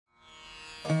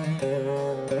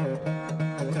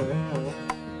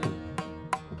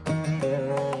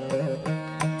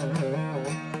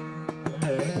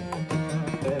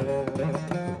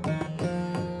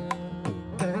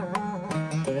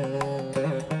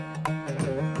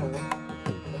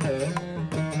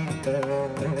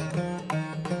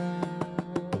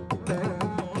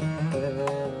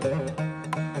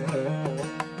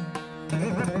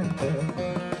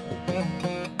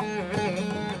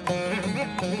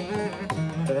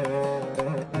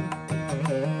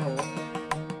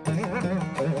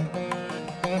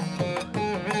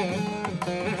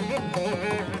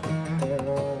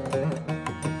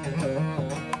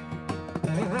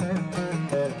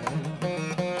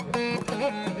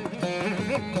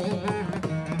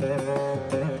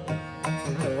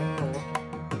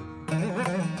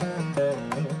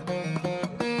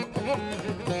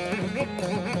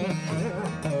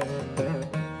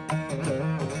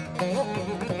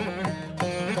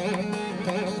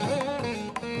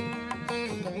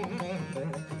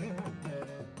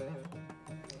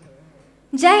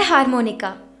ಜೈ harmonica.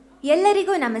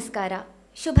 ಎಲ್ಲರಿಗೂ ನಮಸ್ಕಾರ,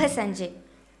 ಶುಭ ಸಂಜೆ.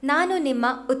 ನಾನು ನಿಮ್ಮ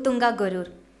ಉತ್ತುಂಗ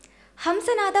ಗೊರೂರ್.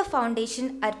 ಹಂಸನಾದ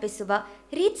ಫೌಂಡೇಶನ್ ಅರ್ಪಿಸುವ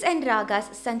ರೀಟ್ಸ್ ಆ್ಯಂಡ್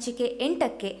ರಾಗಾಸ್ ಸಂಚಿಕೆ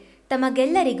 8ಕ್ಕೆ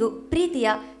ತಮಗೆಲ್ಲರಿಗೂ ಪ್ರೀತಿಯ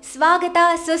ಸ್ವಾಗತ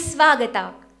ಸುಸ್ವಾಗತ.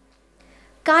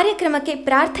 ಕಾರ್ಯಕ್ರಮಕ್ಕೆ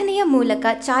ಪ್ರಾರ್ಥನೆಯ ಮೂಲಕ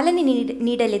ಚಾಲನೆ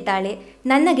ನೀಡಲಿದ್ದಾಳೆ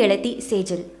ನನ್ನ ಗೆಳತಿ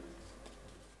ಸೇಜಲ್.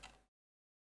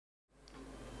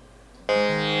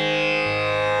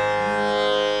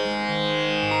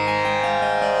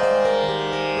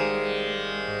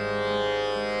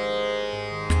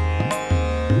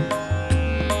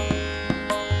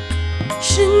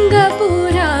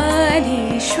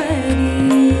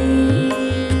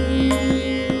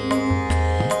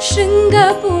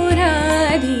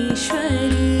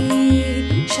 ಶೃಂಗಪುರಾಧೀಶ್ವರಿ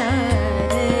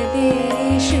ಶಾರದೆ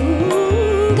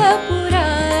ಶೃಂಗಪುರಾಧೀಶ್ವರಿ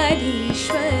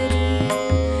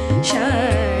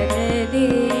ಶಾರದೆ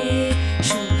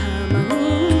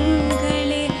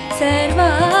ಶುಭಮಂಗಳೆ ಸರ್ವಾಭೀಷ್ಟಪ್ರದೇ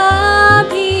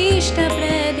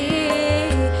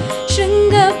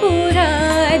ಶೃಂಗಪುರಾಧೀಶ್ವರಿ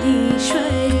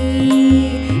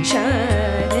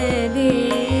ಶಾರದೆ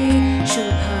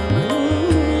ಶುಭಮಂಗಳೆ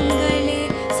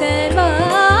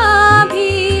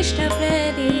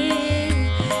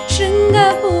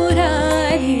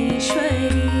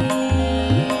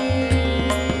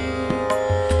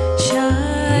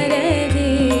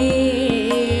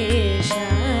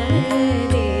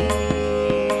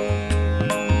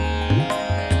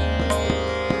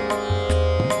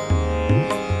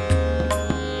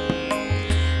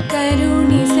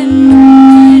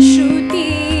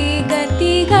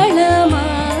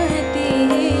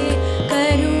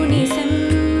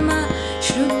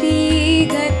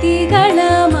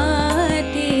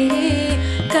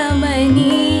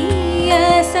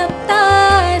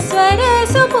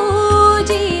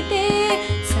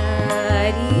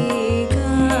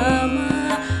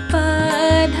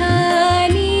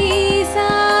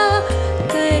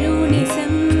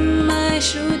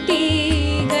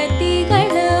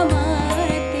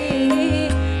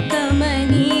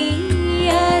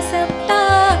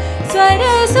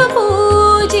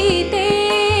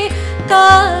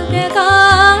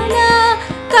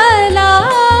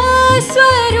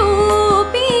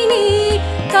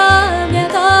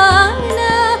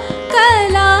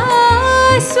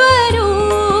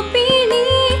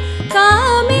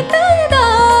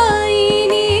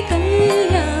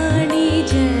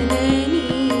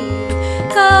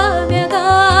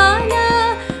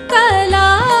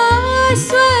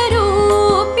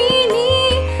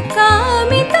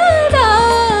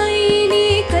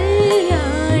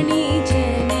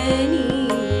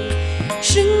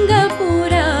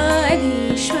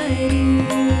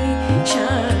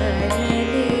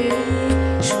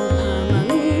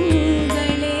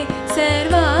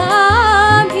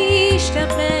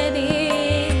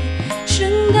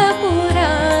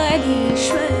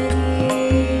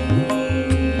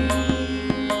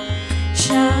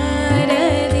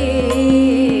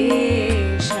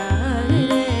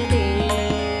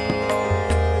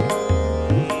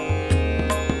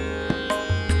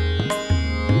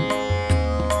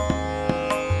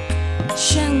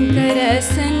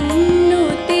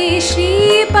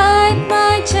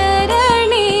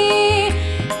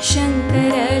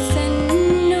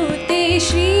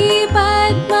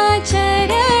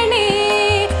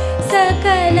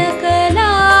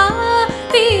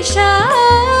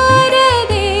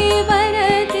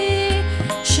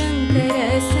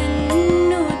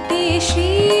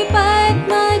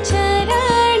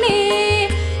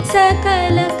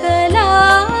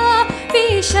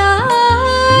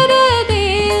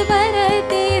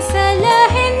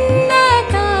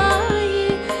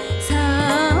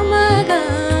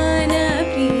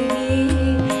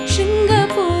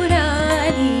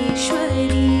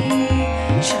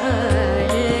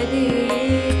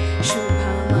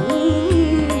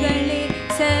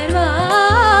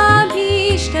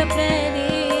ಶಾರದೆ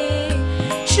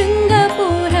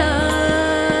ಶೃಂಗಪುರ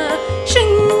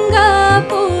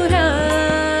ಶೃಂಗಪುರ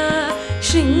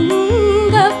ಶೃಂಗಪುರಾಧೀಶ್ವರಿ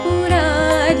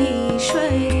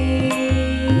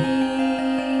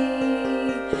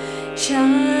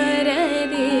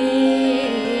ಶಾರದೆ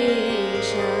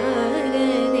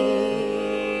ಶಾರದೆ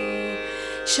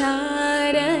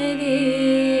ಶಾರದೆ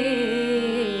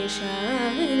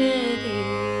ಶಾರದೆ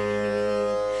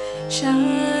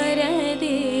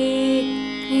ಶಾರದೆ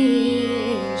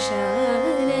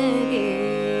ಶಾರದೆ.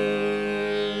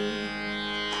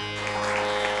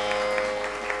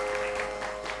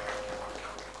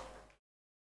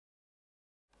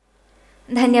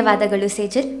 ಧನ್ಯವಾದಗಳು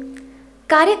ಸೇಜಲ್.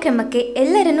 ಕಾರ್ಯಕ್ರಮಕ್ಕೆ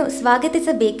ಎಲ್ಲರನ್ನೂ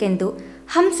ಸ್ವಾಗತಿಸಬೇಕೆಂದು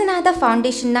ಹಂಸನಾದ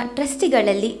ಫೌಂಡೇಶನ್ನ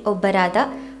ಟ್ರಸ್ಟಿಗಳಲ್ಲಿ ಒಬ್ಬರಾದ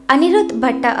ಅನಿರುದ್ಧ್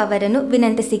ಭಟ್ಟ ಅವರನ್ನು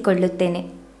ವಿನಂತಿಸಿಕೊಳ್ಳುತ್ತೇನೆ.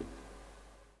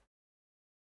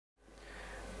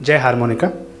 ಜೈ ಹಾರ್ಮೋನಿಕಾ.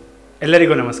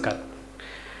 ಎಲ್ಲರಿಗೂ ನಮಸ್ಕಾರ.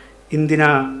 ಇಂದಿನ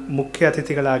ಮುಖ್ಯ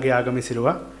ಅತಿಥಿಗಳಾಗಿ ಆಗಮಿಸಿರುವ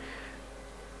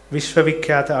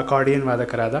ವಿಶ್ವವಿಖ್ಯಾತ ಅಕಾರ್ಡಿಯನ್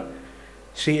ವಾದಕರಾದ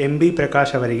ಶ್ರೀ MB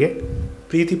ಪ್ರಕಾಶ್ ಅವರಿಗೆ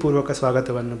ಪ್ರೀತಿಪೂರ್ವಕ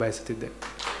ಸ್ವಾಗತವನ್ನು ಬಯಸುತ್ತಿದ್ದೆ.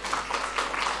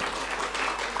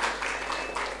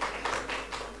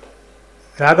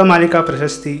 ರಾಗಮಾಲಿಕಾ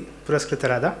ಪ್ರಶಸ್ತಿ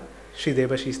ಪುರಸ್ಕೃತರಾದ ಶ್ರೀ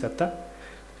ದೇಬಶೀಸ್ ದತ್ತ,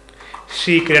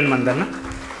 ಶ್ರೀ ಕಿರಣ್ ಮಂದಣ್ಣ,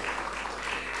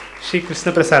 ಶ್ರೀ ಕೃಷ್ಣ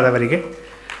ಪ್ರಸಾದ್ ಅವರಿಗೆ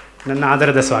ನನ್ನ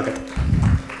ಆದರದ ಸ್ವಾಗತ.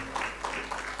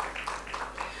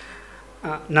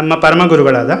 ನಮ್ಮ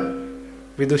ಪರಮಗುರುಗಳಾದ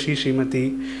ವಿದುಷಿ ಶ್ರೀಮತಿ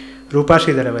ರೂಪಾ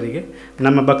ಶ್ರೀಧರ್ ಅವರಿಗೆ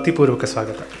ನಮ್ಮ ಭಕ್ತಿಪೂರ್ವಕ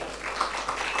ಸ್ವಾಗತ.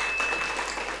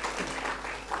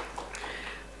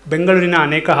 ಬೆಂಗಳೂರಿನ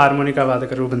ಅನೇಕ ಹಾರ್ಮೋನಿಕಾ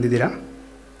ವಾದಕರು ಬಂದಿದ್ದೀರಾ,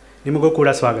 ನಿಮಗೂ ಕೂಡ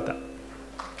ಸ್ವಾಗತ.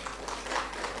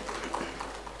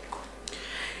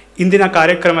 ಇಂದಿನ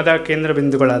ಕಾರ್ಯಕ್ರಮದ ಕೇಂದ್ರ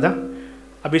ಬಿಂದುಗಳಾದ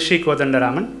ಅಭಿಷೇಕ್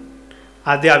ಕೋದಂಡರಾಮನ್,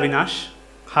 ಆದ್ಯ ಅವಿನಾಶ್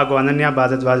ಹಾಗೂ ಅನನ್ಯ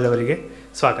ಭಾರದ್ವಾಜ್ ಅವರಿಗೆ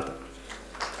ಸ್ವಾಗತ.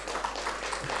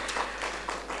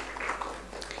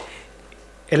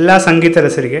 ಎಲ್ಲ ಸಂಗೀತ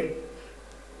ರಸರಿಗೆ,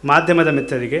 ಮಾಧ್ಯಮದ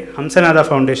ಮಿತ್ರರಿಗೆ ಹಂಸನಾದ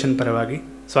ಫೌಂಡೇಶನ್ ಪರವಾಗಿ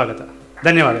ಸ್ವಾಗತ.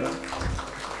 ಧನ್ಯವಾದಗಳು.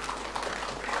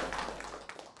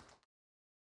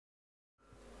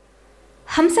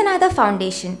 ಹಂಸನಾದ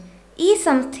ಫೌಂಡೇಶನ್ ಈ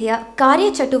ಸಂಸ್ಥೆಯ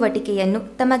ಕಾರ್ಯಚಟುವಟಿಕೆಯನ್ನು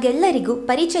ತಮಗೆಲ್ಲರಿಗೂ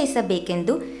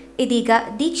ಪರಿಚಯಿಸಬೇಕೆಂದು ಇದೀಗ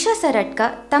ದೀಕ್ಷಾ ಸರಟ್ಕ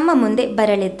ತಮ್ಮ ಮುಂದೆ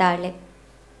ಬರಲಿದ್ದಾಳೆ.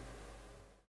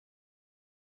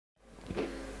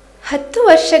 10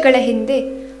 ವರ್ಷಗಳ ಹಿಂದೆ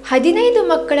 15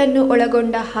 ಮಕ್ಕಳನ್ನು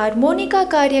ಒಳಗೊಂಡ ಹಾರ್ಮೋನಿಕಾ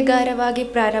ಕಾರ್ಯಾಗಾರವಾಗಿ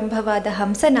ಪ್ರಾರಂಭವಾದ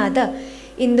ಹಂಸನಾದ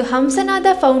ಇಂದು ಹಂಸನಾದ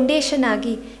ಫೌಂಡೇಶನ್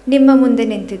ಆಗಿ ನಿಮ್ಮ ಮುಂದೆ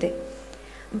ನಿಂತಿದೆ.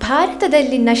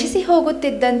 ಭಾರತದಲ್ಲಿ ನಶಿಸಿ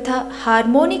ಹೋಗುತ್ತಿದ್ದಂಥ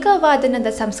ಹಾರ್ಮೋನಿಕಾ ವಾದನದ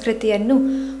ಸಂಸ್ಕೃತಿಯನ್ನು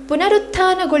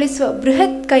ಪುನರುತ್ಥಾನಗೊಳಿಸುವ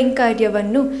ಬೃಹತ್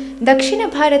ಕೈಂಕರ್ಯವನ್ನು ದಕ್ಷಿಣ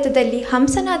ಭಾರತದಲ್ಲಿ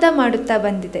ಹಂಸನಾದ ಮಾಡುತ್ತಾ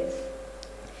ಬಂದಿದೆ.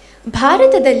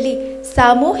 ಭಾರತದಲ್ಲಿ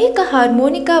ಸಾಮೂಹಿಕ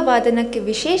ಹಾರ್ಮೋನಿಕಾ ವಾದನಕ್ಕೆ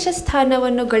ವಿಶೇಷ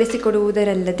ಸ್ಥಾನವನ್ನು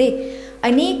ಗಳಿಸಿಕೊಡುವುದರಲ್ಲದೆ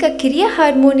ಅನೇಕ ಕಿರಿಯ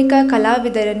ಹಾರ್ಮೋನಿಕಾ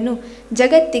ಕಲಾವಿದರನ್ನು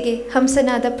ಜಗತ್ತಿಗೆ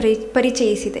ಹಂಸನಾದ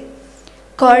ಪರಿಚಯಿಸಿದೆ.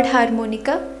 ಕಾರ್ಡ್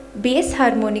ಹಾರ್ಮೋನಿಕಾ, ಬೇಸ್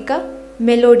ಹಾರ್ಮೋನಿಕಾ,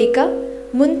 ಮೆಲೋಡಿಕಾ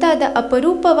ಮುಂತಾದ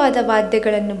ಅಪರೂಪವಾದ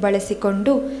ವಾದ್ಯಗಳನ್ನು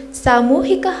ಬಳಸಿಕೊಂಡು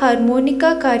ಸಾಮೂಹಿಕ ಹಾರ್ಮೋನಿಕಾ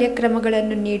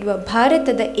ಕಾರ್ಯಕ್ರಮಗಳನ್ನು ನೀಡುವ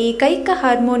ಭಾರತದ ಏಕೈಕ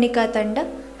ಹಾರ್ಮೋನಿಕಾ ತಂಡ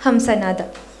ಹಂಸನಾದ.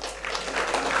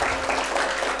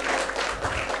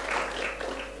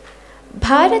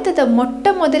 ಭಾರತದ ಮೊಟ್ಟ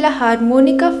ಮೊದಲ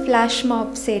ಹಾರ್ಮೋನಿಕಾ ಫ್ಲ್ಯಾಶ್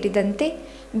ಮಾಬ್ ಸೇರಿದಂತೆ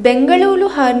ಬೆಂಗಳೂರು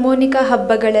ಹಾರ್ಮೋನಿಕಾ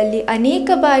ಹಬ್ಬಗಳಲ್ಲಿ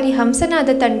ಅನೇಕ ಬಾರಿ ಹಂಸನಾದ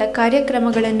ತಂಡ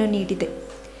ಕಾರ್ಯಕ್ರಮಗಳನ್ನು ನೀಡಿದೆ.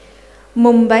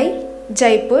 ಮುಂಬೈ,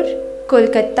 ಜೈಪುರ್,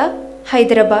 ಕೋಲ್ಕತ್ತಾ,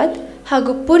 ಹೈದರಾಬಾದ್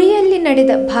ಹಾಗೂ ಪುರಿಯಲ್ಲಿ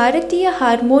ನಡೆದ ಭಾರತೀಯ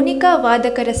ಹಾರ್ಮೋನಿಕಾ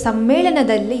ವಾದಕರ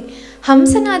ಸಮ್ಮೇಳನದಲ್ಲಿ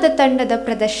ಹಂಸನಾದ ತಂಡದ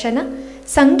ಪ್ರದರ್ಶನ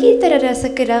ಸಂಗೀತ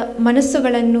ರಸಿಕರ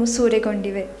ಮನಸ್ಸುಗಳನ್ನು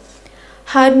ಸೂರೆಗೊಂಡಿವೆ.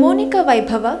 ಹಾರ್ಮೋನಿಕಾ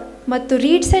ವೈಭವ ಮತ್ತು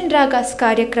ರೀಡ್ಸ್ ಆ್ಯಂಡ್ ರಾಗಾಸ್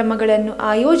ಕಾರ್ಯಕ್ರಮಗಳನ್ನು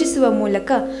ಆಯೋಜಿಸುವ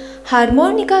ಮೂಲಕ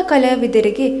ಹಾರ್ಮೋನಿಕಾ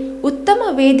ಕಲಾವಿದರಿಗೆ ಉತ್ತಮ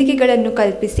ವೇದಿಕೆಗಳನ್ನು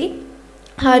ಕಲ್ಪಿಸಿ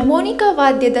ಹಾರ್ಮೋನಿಕಾ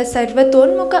ವಾದ್ಯದ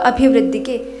ಸರ್ವತೋನ್ಮುಖ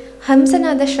ಅಭಿವೃದ್ಧಿಗೆ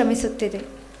ಹಂಸನಾದ ಶ್ರಮಿಸುತ್ತಿದೆ.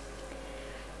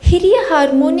 ಹಿರಿಯ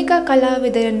ಹಾರ್ಮೋನಿಕಾ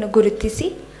ಕಲಾವಿದರನ್ನು ಗುರುತಿಸಿ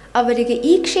ಅವರಿಗೆ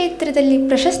ಈ ಕ್ಷೇತ್ರದಲ್ಲಿ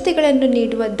ಪ್ರಶಸ್ತಿಗಳನ್ನು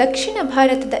ನೀಡುವ ದಕ್ಷಿಣ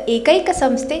ಭಾರತದ ಏಕೈಕ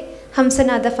ಸಂಸ್ಥೆ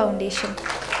ಹಂಸನಾದ ಫೌಂಡೇಶನ್.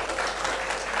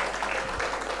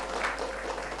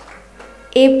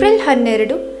 ಏಪ್ರಿಲ್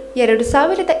 12,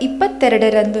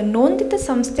 2022 ನೋಂದಿತ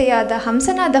ಸಂಸ್ಥೆಯಾದ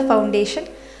ಹಂಸನಾದ ಫೌಂಡೇಶನ್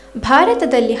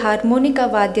ಭಾರತದಲ್ಲಿ ಹಾರ್ಮೋನಿಕಾ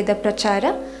ವಾದ್ಯದ ಪ್ರಚಾರ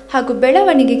ಹಾಗೂ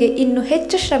ಬೆಳವಣಿಗೆಗೆ ಇನ್ನೂ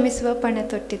ಹೆಚ್ಚು ಶ್ರಮಿಸುವ ಪಣ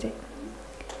ತೊಟ್ಟಿದೆ.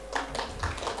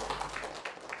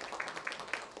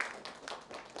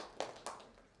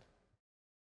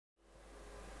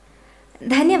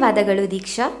 ಧನ್ಯವಾದಗಳು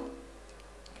ದೀಕ್ಷಾ.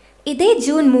 ಇದೇ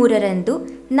ಜೂನ್ 3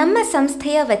 ನಮ್ಮ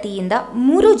ಸಂಸ್ಥೆಯ ವತಿಯಿಂದ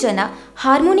 3 ಜನ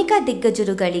ಹಾರ್ಮೋನಿಕಾ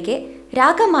ದಿಗ್ಗಜರುಗಳಿಗೆ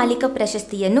ರಾಗಮಾಲಿಕ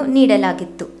ಪ್ರಶಸ್ತಿಯನ್ನು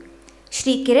ನೀಡಲಾಗಿತ್ತು.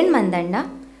 ಶ್ರೀ ಕಿರಣ್ ಮಂದಣ್ಣ,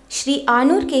 ಶ್ರೀ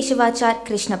ಆನೂರ್ ಕೇಶವಾಚಾರ್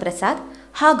ಕೃಷ್ಣ ಪ್ರಸಾದ್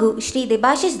ಹಾಗೂ ಶ್ರೀ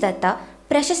ದೇಬಾಶಿಸ್ ದತ್ತ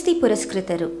ಪ್ರಶಸ್ತಿ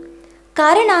ಪುರಸ್ಕೃತರು.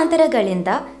 ಕಾರಣಾಂತರಗಳಿಂದ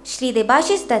ಶ್ರೀ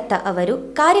ದೇಬಾಶಿಸ್ ದತ್ತ ಅವರು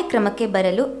ಕಾರ್ಯಕ್ರಮಕ್ಕೆ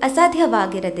ಬರಲು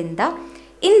ಅಸಾಧ್ಯವಾಗಿರದಿಂದ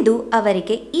ಇಂದು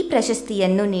ಅವರಿಗೆ ಈ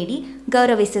ಪ್ರಶಸ್ತಿಯನ್ನು ನೀಡಿ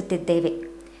ಗೌರವಿಸುತ್ತಿದ್ದೇವೆ.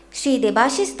 ಶ್ರೀ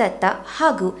ದೇಬಾಶಿಸ್ ದತ್ತ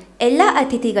ಹಾಗೂ ಎಲ್ಲ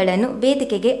ಅತಿಥಿಗಳನ್ನು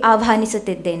ವೇದಿಕೆಗೆ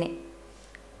ಆಹ್ವಾನಿಸುತ್ತಿದ್ದೇನೆ.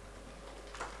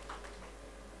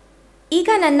 ಈಗ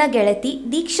ನನ್ನ ಗೆಳತಿ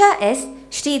ದೀಕ್ಷಾ ಎಸ್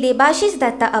ಶ್ರೀ ದೇಬಾಶಿಸ್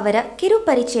ದತ್ತ ಅವರ ಕಿರು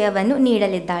ಪರಿಚಯವನ್ನು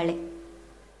ನೀಡಲಿದ್ದಾಳೆ.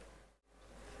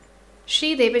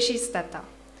 ಶ್ರೀ ದೇಬಾಶಿಸ್ ದತ್ತ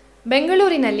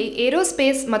ಬೆಂಗಳೂರಿನಲ್ಲಿ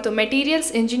ಏರೋಸ್ಪೇಸ್ ಮತ್ತು ಮೆಟೀರಿಯಲ್ಸ್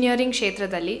ಇಂಜಿನಿಯರಿಂಗ್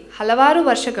ಕ್ಷೇತ್ರದಲ್ಲಿ ಹಲವಾರು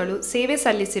ವರ್ಷಗಳು ಸೇವೆ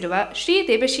ಸಲ್ಲಿಸಿರುವ ಶ್ರೀ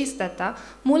ದೇಬಾಶಿಸ್ ದತ್ತ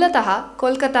ಮೂಲತಃ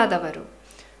ಕೋಲ್ಕತ್ತಾದವರು.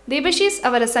 ದೇಬಾಶಿಸ್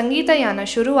ಅವರ ಸಂಗೀತಯಾನ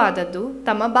ಶುರುವಾದದ್ದು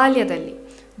ತಮ್ಮ ಬಾಲ್ಯದಲ್ಲಿ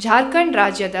ಜಾರ್ಖಂಡ್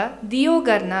ರಾಜ್ಯದ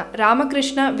ದಿಯೋಗರ್ನ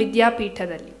ರಾಮಕೃಷ್ಣ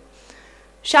ವಿದ್ಯಾಪೀಠದಲ್ಲಿ.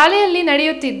 ಶಾಲೆಯಲ್ಲಿ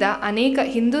ನಡೆಯುತ್ತಿದ್ದ ಅನೇಕ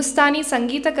ಹಿಂದೂಸ್ತಾನಿ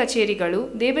ಸಂಗೀತ ಕಚೇರಿಗಳು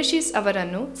ದೇಬಾಶಿಸ್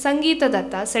ಅವರನ್ನು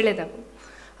ಸಂಗೀತದತ್ತ ಸೆಳೆದವು.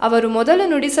 ಅವರು ಮೊದಲು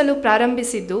ನುಡಿಸಲು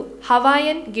ಪ್ರಾರಂಭಿಸಿದ್ದು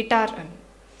ಹವಾಯನ್ ಗಿಟಾರ್ ಅನ್ನು.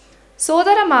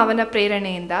 ಸೋದರ ಮಾವನ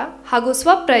ಪ್ರೇರಣೆಯಿಂದ ಹಾಗೂ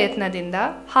ಸ್ವಪ್ರಯತ್ನದಿಂದ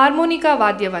ಹಾರ್ಮೋನಿಕಾ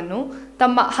ವಾದ್ಯವನ್ನು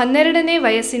ತಮ್ಮ 12ನೇ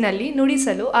ವಯಸ್ಸಿನಲ್ಲಿ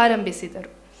ನುಡಿಸಲು ಆರಂಭಿಸಿದರು.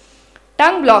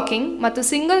 ಟಂಗ್ ಬ್ಲಾಕಿಂಗ್ ಮತ್ತು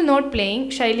ಸಿಂಗಲ್ ನೋಟ್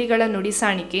ಪ್ಲೇಯಿಂಗ್ ಶೈಲಿಗಳ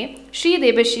ನುಡಿಸಾಣಿಕೆ ಶ್ರೀ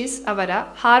ದೇಬಾಶಿಸ್ ಅವರ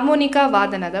ಹಾರ್ಮೋನಿಕಾ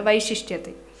ವಾದನದ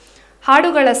ವೈಶಿಷ್ಟ್ಯತೆ.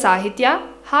 ಹಾಡುಗಳ ಸಾಹಿತ್ಯ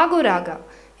ಹಾಗೂ ರಾಗ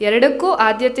ಎರಡಕ್ಕೂ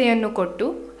ಆದ್ಯತೆಯನ್ನು ಕೊಟ್ಟು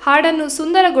ಹಾಡನ್ನು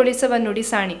ಸುಂದರಗೊಳಿಸುವ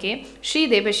ನುಡಿಸಾಣಿಕೆ ಶ್ರೀ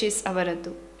ದೇಬಾಶಿಸ್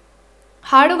ಅವರದ್ದು.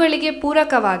 ಹಾಡುಗಳಿಗೆ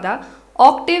ಪೂರಕವಾದ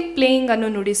ಆಕ್ಟೇವ್ ಪ್ಲೇಯಿಂಗ್ ಅನ್ನು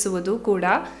ನುಡಿಸುವುದು ಕೂಡ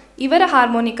ಇವರ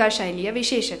ಹಾರ್ಮೋನಿಕಾ ಶೈಲಿಯ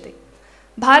ವಿಶೇಷತೆ.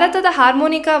 ಭಾರತದ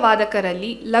ಹಾರ್ಮೋನಿಕಾ ವಾದಕರಲ್ಲಿ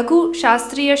ಲಘು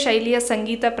ಶಾಸ್ತ್ರೀಯ ಶೈಲಿಯ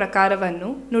ಸಂಗೀತ ಪ್ರಕಾರವನ್ನು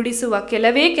ನುಡಿಸುವ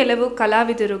ಕೆಲವು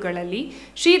ಕಲಾವಿದರುಗಳಲ್ಲಿ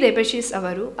ಶ್ರೀ ದೇಬಾಶಿಸ್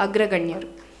ಅವರು ಅಗ್ರಗಣ್ಯರು.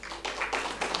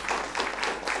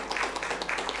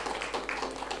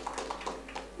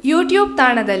 ಯೂಟ್ಯೂಬ್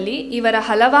ತಾಣದಲ್ಲಿ ಇವರ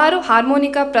ಹಲವಾರು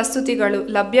ಹಾರ್ಮೋನಿಕಾ ಪ್ರಸ್ತುತಿಗಳು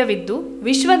ಲಭ್ಯವಿದ್ದು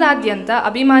ವಿಶ್ವದಾದ್ಯಂತ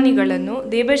ಅಭಿಮಾನಿಗಳನ್ನು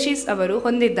ದೇಬಾಶಿಸ್ ಅವರು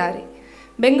ಹೊಂದಿದ್ದಾರೆ.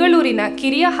 ಬೆಂಗಳೂರಿನ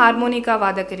ಕಿರಿಯ ಹಾರ್ಮೋನಿಕಾ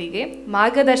ವಾದಕರಿಗೆ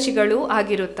ಮಾರ್ಗದರ್ಶಿಗಳೂ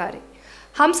ಆಗಿರುತ್ತಾರೆ.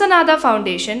 ಹಂಸನಾದ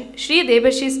ಫೌಂಡೇಶನ್ ಶ್ರೀ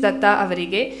ದೇಬಾಶಿಸ್ ದತ್ತ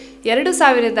ಅವರಿಗೆ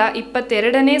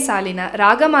 2022ನೇ ಸಾಲಿನ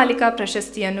ರಾಗಮಾಲಿಕಾ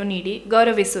ಪ್ರಶಸ್ತಿಯನ್ನು ನೀಡಿ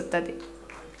ಗೌರವಿಸುತ್ತದೆ.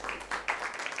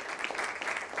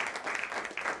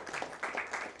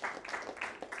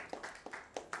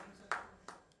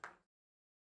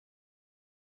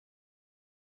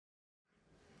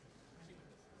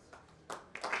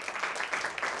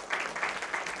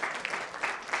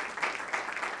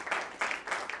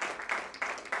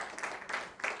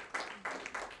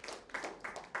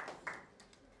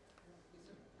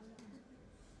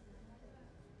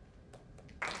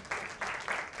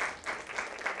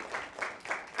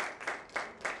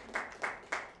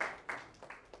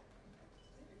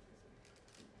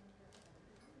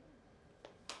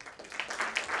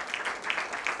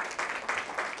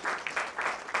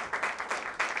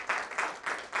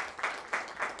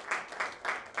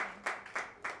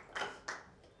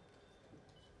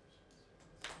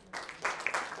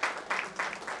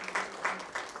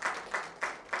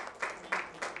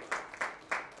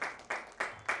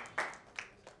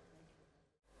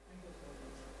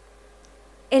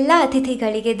 ಎಲ್ಲ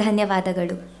ಅತಿಥಿಗಳಿಗೆ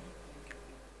ಧನ್ಯವಾದಗಳು.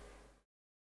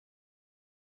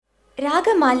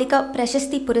 ರಾಗಮಾಲಿಕಾ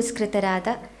ಪ್ರಶಸ್ತಿ ಪುರಸ್ಕೃತರಾದ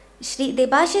ಶ್ರೀ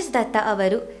ದೇಬಾಶಿಸ್ ದತ್ತ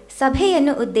ಅವರು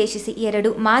ಸಭೆಯನ್ನು ಉದ್ದೇಶಿಸಿ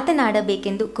 2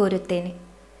 ಮಾತನಾಡಬೇಕೆಂದು ಕೋರುತ್ತೇನೆ.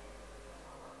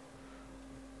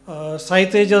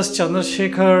 Saitejas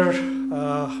Chandrasekhar,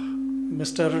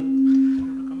 Mr.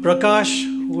 Prakash,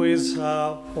 who is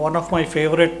one of my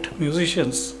favorite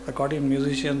musicians, accordion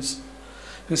musicians,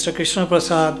 Mr. Krishna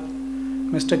Prasad,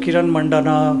 Mr. Kiran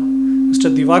Mandana,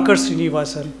 Mr. Divakar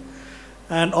Srinivasan,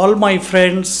 and all my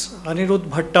friends, Anirudh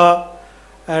Bhatta,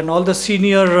 and all the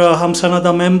senior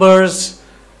Hamsanada members,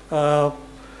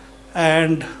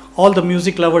 and all the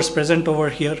music lovers present over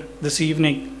here this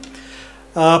evening.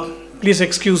 Please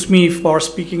excuse me for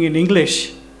speaking in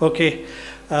English, okay,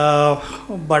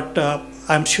 but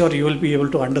I'm sure you will be able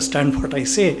to understand what I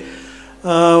say.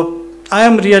 I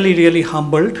am really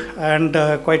humbled and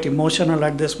quite emotional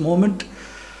at this moment.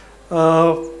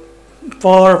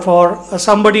 For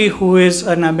somebody who is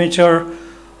an amateur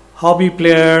hobby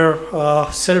player,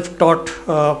 self-taught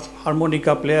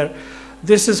harmonica player,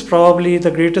 this is probably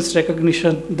the greatest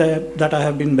recognition that I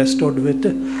have been bestowed with.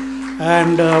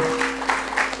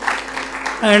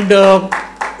 And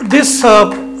this,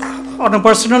 on a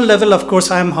personal level, of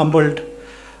course, I am humbled,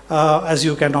 as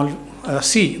you can all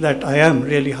see that I am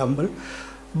really humble.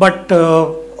 But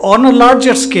on a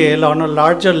larger scale, on a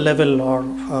larger level, or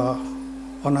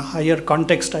on a higher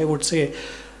context, I would say,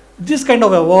 this kind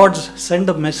of awards send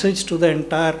a message to the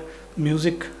entire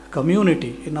music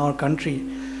community in our country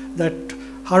that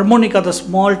harmonica, the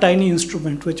small tiny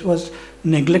instrument which was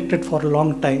neglected for a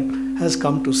long time, has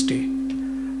come to stay.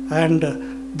 And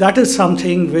that is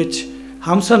something which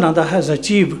Hamsanada has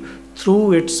achieved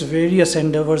through its various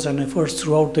endeavors and efforts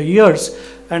throughout the years.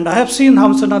 And I have seen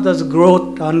Hamsanada's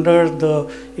growth under the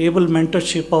able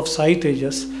mentorship of Sai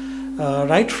Tejas,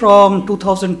 right from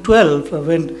 2012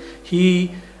 when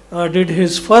he did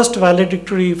his first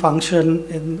valedictory function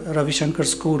in Ravi Shankar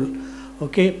School.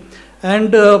 Okay,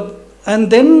 and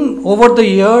then over the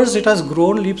years it has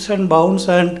grown leaps and bounds,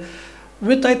 and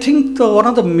with I think one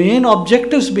of the main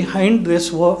objectives behind this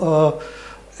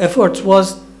efforts was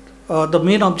the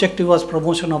main objective was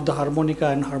promotion of the harmonica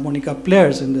and harmonica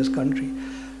players in this country,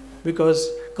 because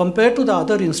compared to the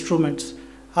other instruments,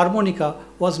 harmonica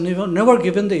was never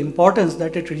given the importance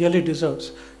that it really deserves.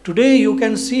 Today you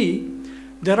can see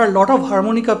there are a lot of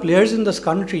harmonica players in this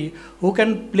country who can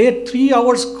play 3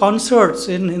 hours concerts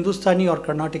in Hindustani or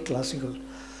Carnatic classical,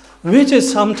 which is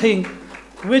something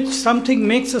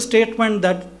makes a statement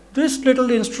that this little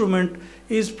instrument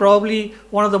is probably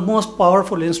one of the most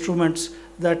powerful instruments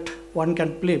that one can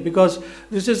play, because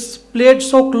this is played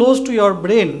so close to your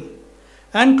brain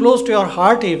and close to your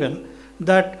heart even,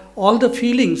 that all the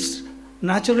feelings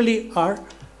naturally are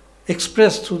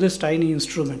expressed through this tiny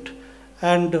instrument.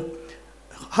 And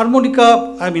harmonica,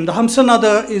 I mean the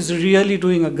Hamsanada is really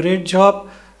doing a great job,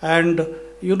 and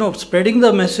spreading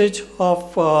the message of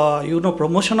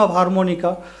promotion of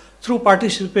harmonica through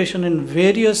participation in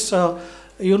various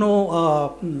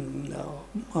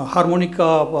harmonica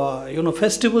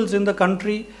festivals in the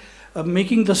country,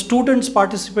 making the students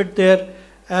participate there,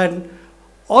 and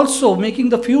also making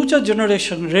the future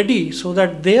generation ready so that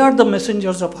they are the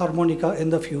messengers of harmonica in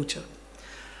the future.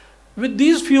 With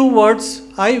these few words,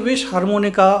 I wish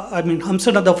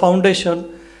Hamsanada Foundation,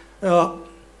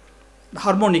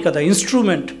 harmonica, the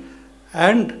instrument,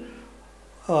 and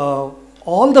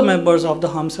all the members of the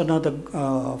Hamsanada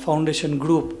Foundation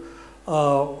group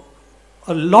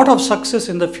a lot of success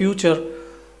in the future,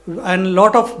 and a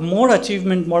lot of more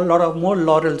achievement, lot of more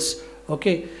laurels,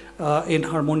 okay, in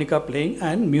harmonica playing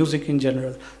and music in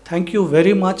general. Thank you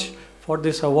very much for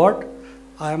this award.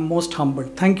 I am most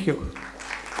humbled. Thank you.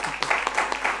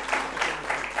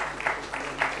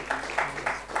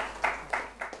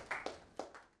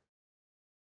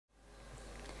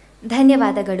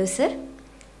 ಧನ್ಯವಾದಗಳು sir.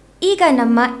 ಈಗ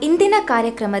ನಮ್ಮ ಇಂದಿನ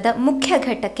ಕಾರ್ಯಕ್ರಮದ ಮುಖ್ಯ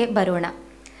ಘಟ್ಟಕ್ಕೆ ಬರೋಣ.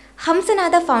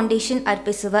 Hamsanada foundation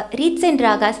ಅರ್ಪಿಸುವ reeds and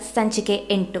ragas ಸಂಚಿಕೆ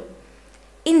 8.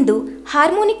 ಇಂದು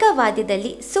harmonica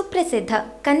ವಾದ್ಯದಲ್ಲಿ ಸುಪ್ರಸಿದ್ಧ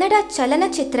ಕನ್ನಡ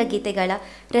ಚಲನಚಿತ್ರ ಗೀತೆಗಳ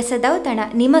ರಸದೌತಣ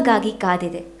ನಿಮಗಾಗಿ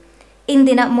ಕಾದಿದೆ.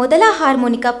 ಇಂದಿನ ಮೊದಲ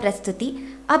ಹಾರ್ಮೋನಿಕಾ ಪ್ರಸ್ತುತಿ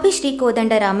ಅಭಿಶ್ರೀ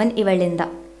ಕೋದಂಡರಾಮನ್ ಇವಳಿಂದ.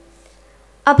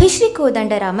 ಅಭಿಶ್ರೀ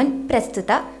ಕೋದಂಡರಾಮನ್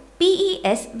ಪ್ರಸ್ತುತ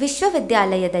PES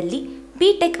ವಿಶ್ವವಿದ್ಯಾಲಯದಲ್ಲಿ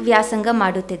BTech ವ್ಯಾಸಂಗ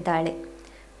ಮಾಡುತ್ತಿದ್ದಾಳೆ.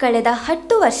 ಕಳೆದ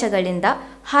 10 ವರ್ಷಗಳಿಂದ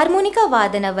ಹಾರ್ಮೋನಿಕಾ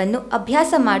ವಾದನವನ್ನು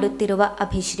ಅಭ್ಯಾಸ ಮಾಡುತ್ತಿರುವ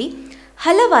ಅಭಿಶ್ರೀ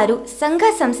ಹಲವಾರು ಸಂಘ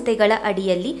ಸಂಸ್ಥೆಗಳ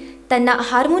ಅಡಿಯಲ್ಲಿ ತನ್ನ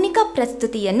ಹಾರ್ಮೋನಿಕಾ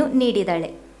ಪ್ರಸ್ತುತಿಯನ್ನು ನೀಡಿದಳೆ.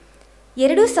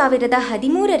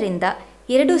 2013ರಿಂದ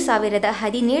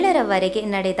 2017ರವರೆಗೆ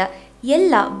ನಡೆದ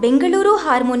ಎಲ್ಲ ಬೆಂಗಳೂರು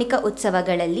ಹಾರ್ಮೋನಿಕಾ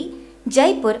ಉತ್ಸವಗಳಲ್ಲಿ,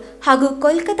 ಜೈಪುರ್ ಹಾಗೂ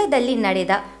ಕೋಲ್ಕತ್ತಾದಲ್ಲಿ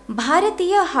ನಡೆದ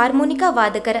ಭಾರತೀಯ ಹಾರ್ಮೋನಿಕಾ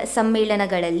ವಾದಕರ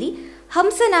ಸಮ್ಮೇಳನಗಳಲ್ಲಿ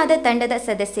ಹಂಸನಾದ ತಂಡದ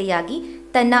ಸದಸ್ಯೆಯಾಗಿ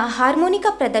ತನ್ನ ಹಾರ್ಮೋನಿಕಾ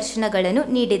ಪ್ರದರ್ಶನಗಳನ್ನು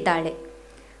ನೀಡಿದ್ದಾಳೆ.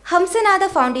 ಹಂಸನಾದ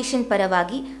ಫೌಂಡೇಶನ್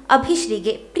ಪರವಾಗಿ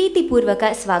ಅಭಿಶ್ರೀಗೆ ಪ್ರೀತಿಪೂರ್ವಕ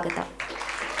ಸ್ವಾಗತ.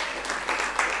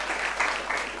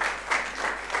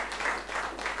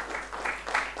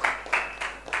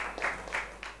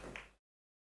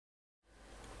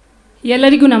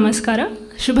 ಎಲ್ಲರಿಗೂ ನಮಸ್ಕಾರ,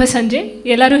 ಶುಭ ಸಂಜೆ.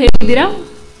 ಎಲ್ಲರೂ ಹೇಗಿದ್ದೀರಾ?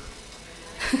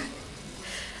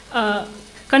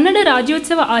 ಕನ್ನಡ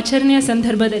ರಾಜ್ಯೋತ್ಸವ ಆಚರಣೆಯ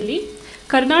ಸಂದರ್ಭದಲ್ಲಿ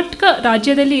ಕರ್ನಾಟಕ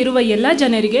ರಾಜ್ಯದಲ್ಲಿ ಇರುವ ಎಲ್ಲ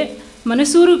ಜನರಿಗೆ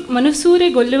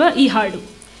ಮನಸೂರೆಗೊಳ್ಳುವ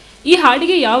ಈ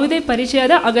ಹಾಡಿಗೆ ಯಾವುದೇ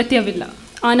ಪರಿಚಯದ ಅಗತ್ಯವಿಲ್ಲ.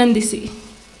 ಆನಂದಿಸಿ.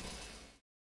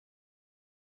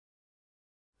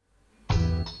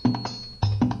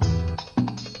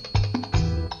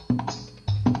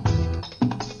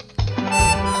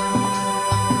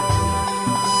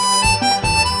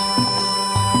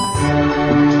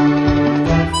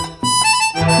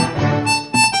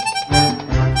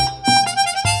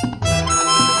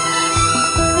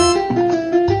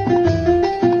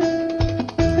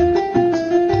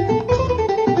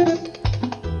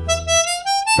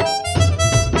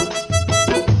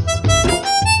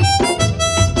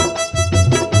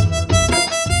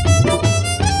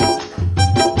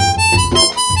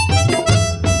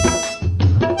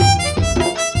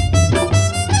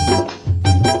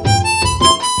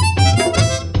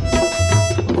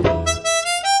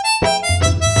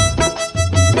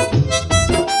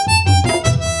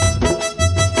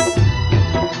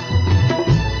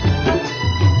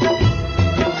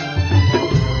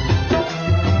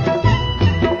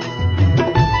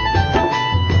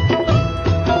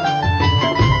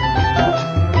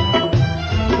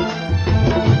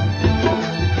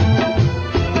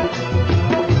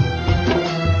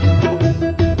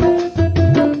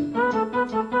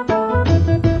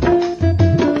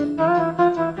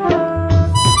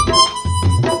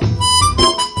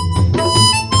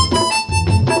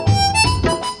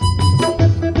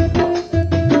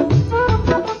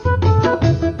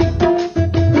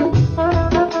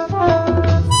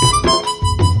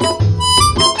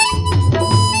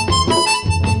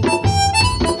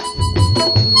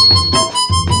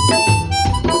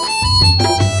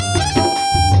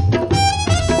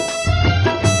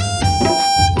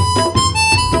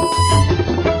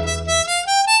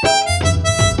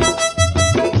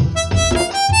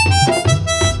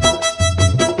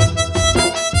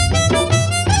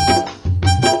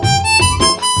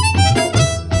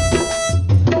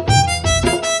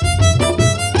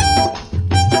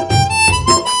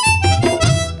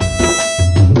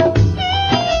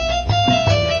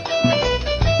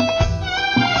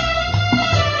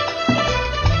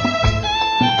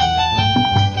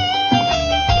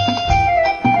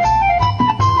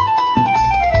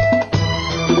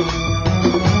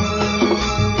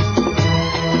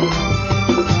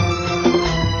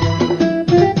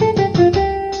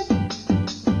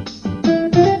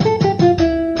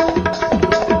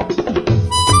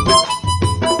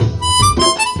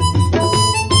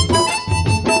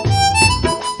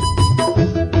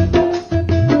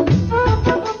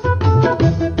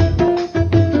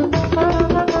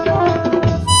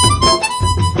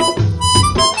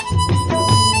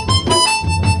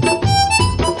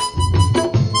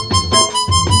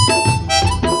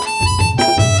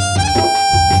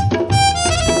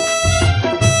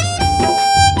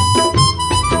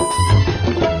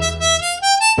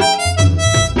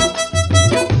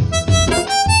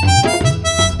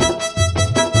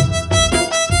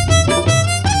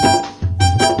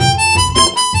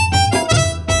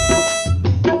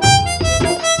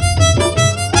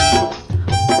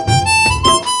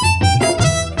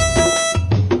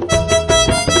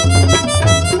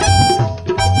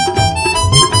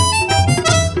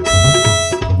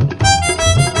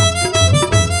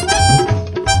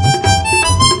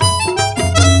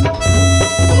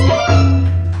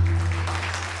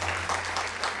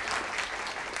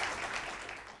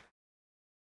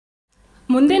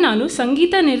 ಮುಂದೆ ನಾನು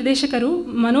ಸಂಗೀತ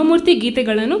ನಿರ್ದೇಶಕರು ಮನೋಮೂರ್ತಿ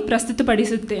ಗೀತೆಗಳನ್ನು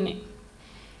ಪ್ರಸ್ತುತಪಡಿಸುತ್ತೇನೆ.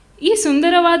 ಈ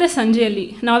ಸುಂದರವಾದ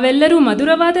ಸಂಜೆಯಲ್ಲಿ ನಾವೆಲ್ಲರೂ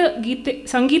ಮಧುರವಾದ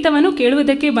ಸಂಗೀತವನ್ನು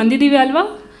ಕೇಳುವುದಕ್ಕೆ ಬಂದಿದ್ದೀವಿ ಅಲ್ವಾ?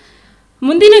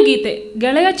 ಮುಂದಿನ ಗೀತೆ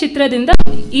ಗೆಳೆಯ ಚಿತ್ರದಿಂದ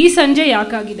ಈ ಸಂಜೆ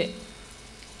ಯಾಕಾಗಿದೆ.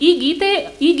 ಈ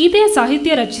ಗೀತೆಯ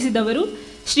ಸಾಹಿತ್ಯ ರಚಿಸಿದವರು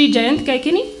ಶ್ರೀ ಜಯಂತ್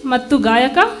ಕೈಕಿನಿ ಮತ್ತು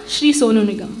ಗಾಯಕ ಶ್ರೀ ಸೋನು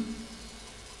ನಿಗಮ್.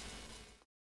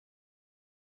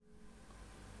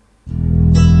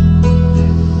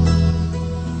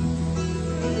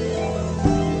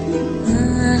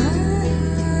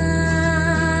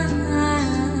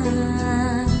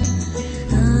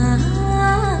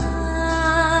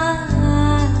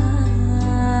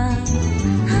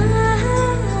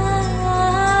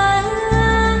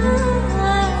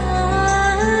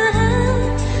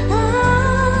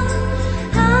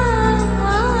 ಆ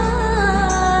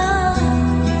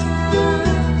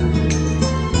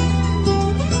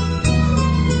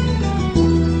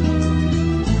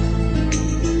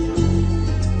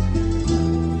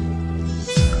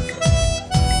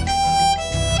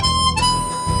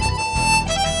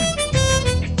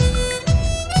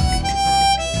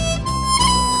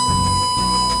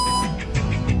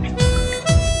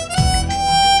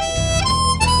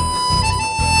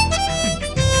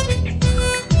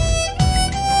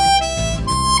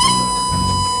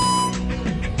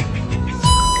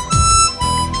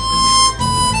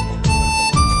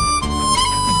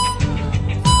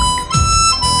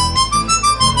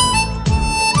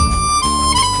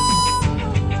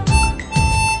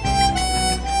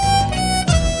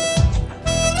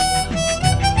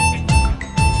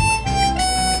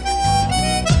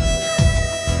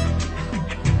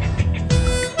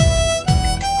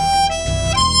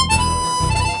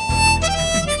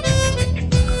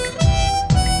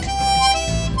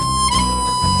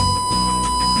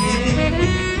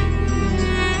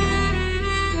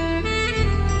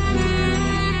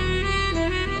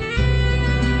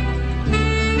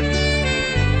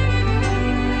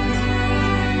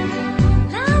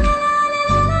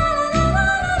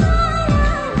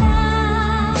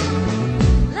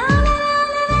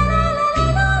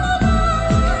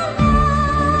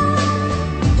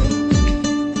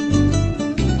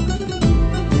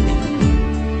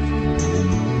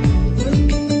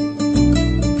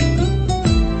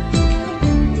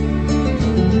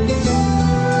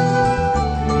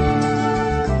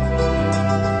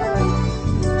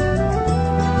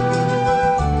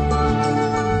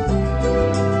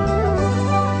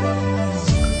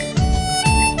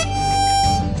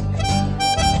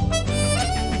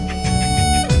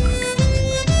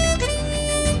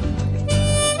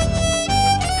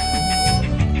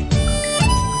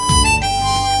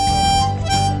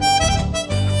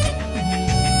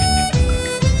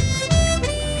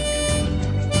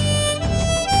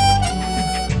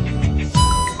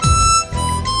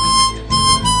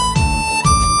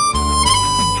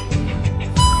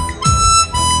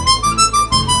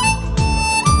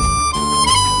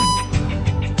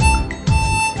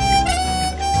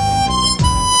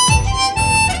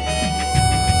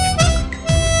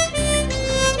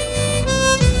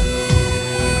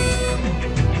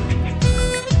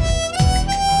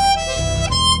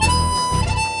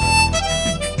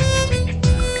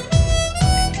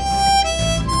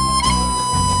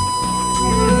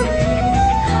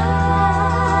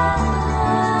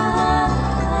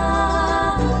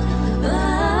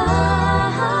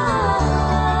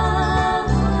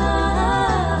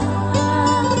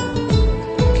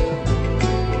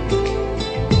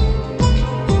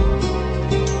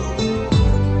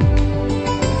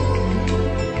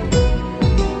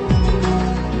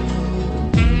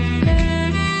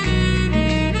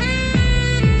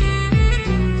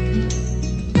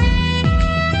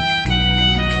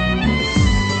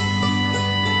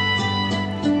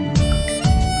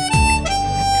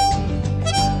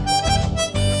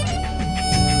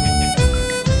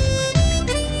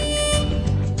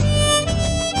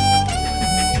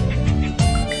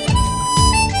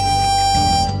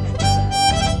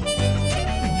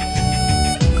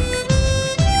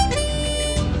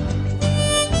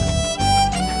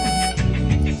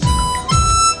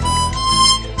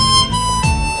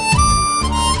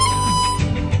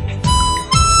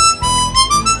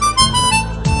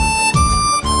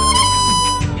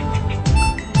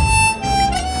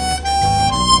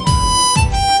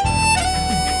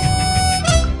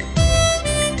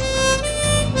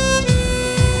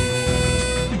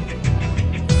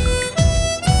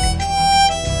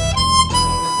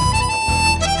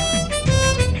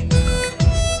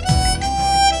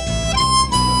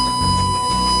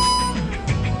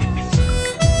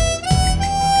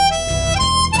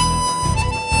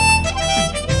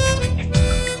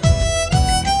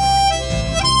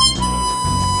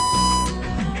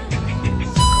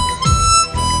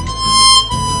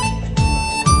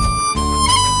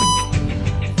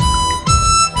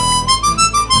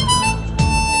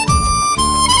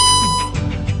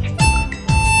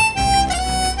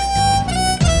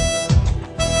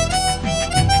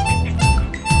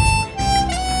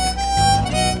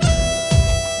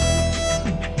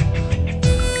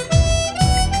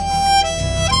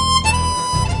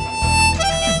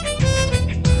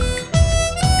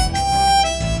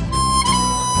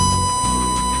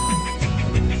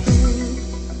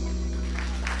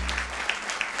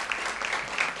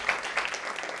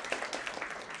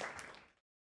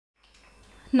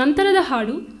ನಂತರದ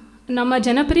ಹಾಡು ನಮ್ಮ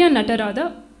ಜನಪ್ರಿಯ ನಟರಾದ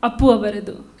ಅಪ್ಪು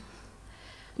ಅವರದು.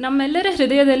 ನಮ್ಮೆಲ್ಲರ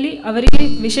ಹೃದಯದಲ್ಲಿ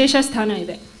ಅವರಿಗೆ ವಿಶೇಷ ಸ್ಥಾನ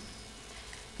ಇದೆ.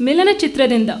 ಮಿಲನ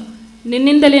ಚಿತ್ರದಿಂದ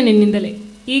ನಿನ್ನಿಂದಲೇ ನಿನ್ನಿಂದಲೇ,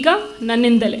 ಈಗ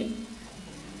ನನ್ನಿಂದಲೇ.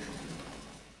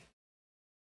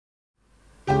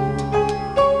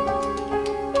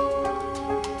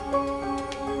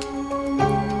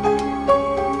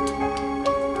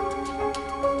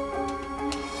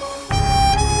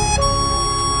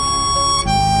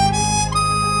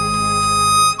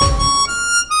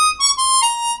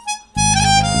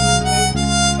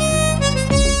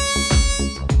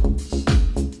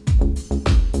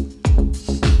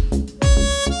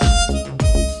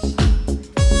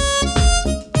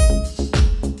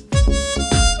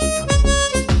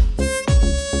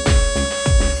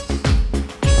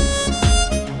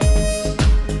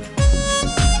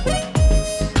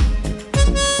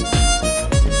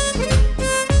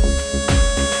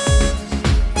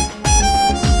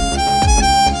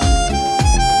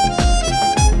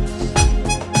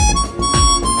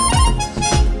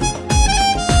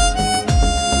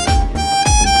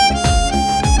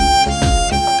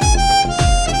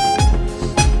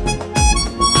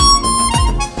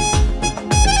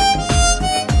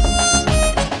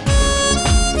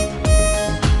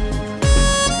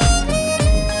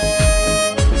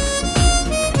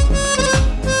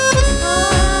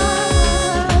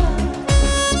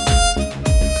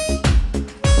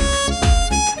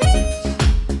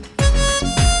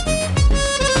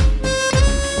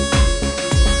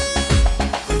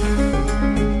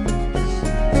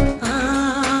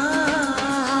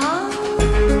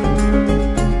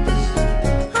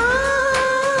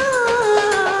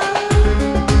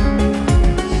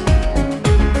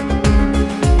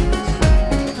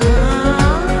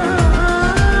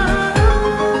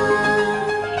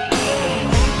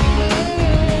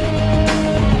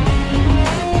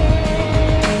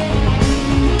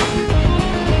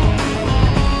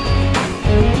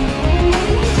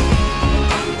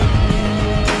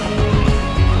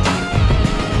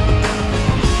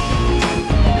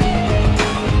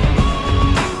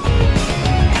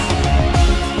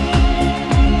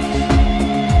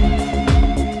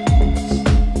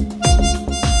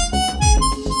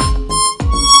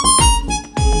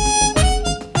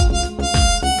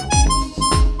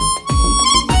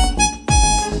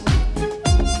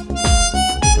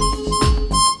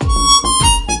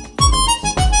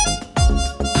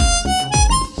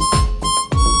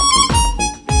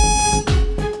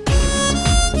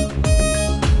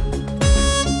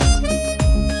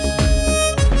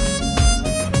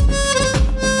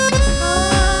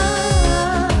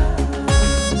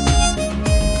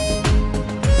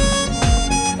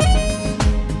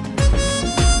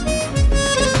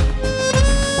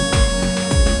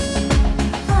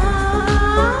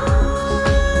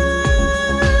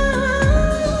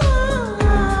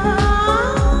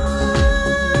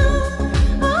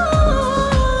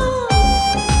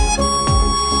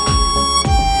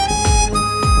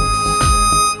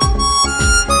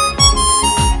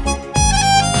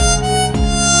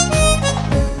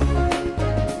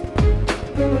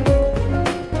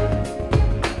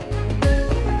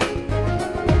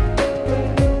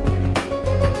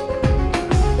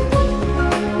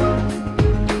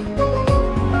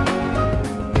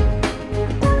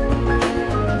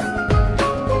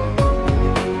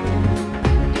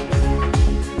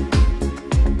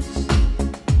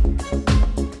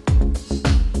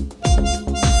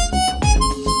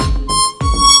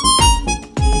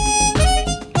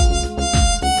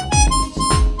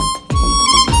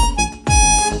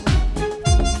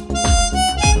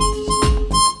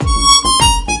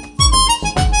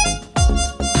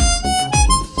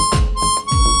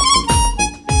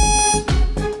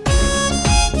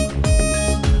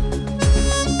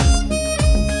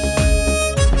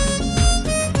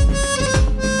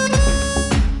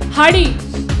 ಹಾಡಿ.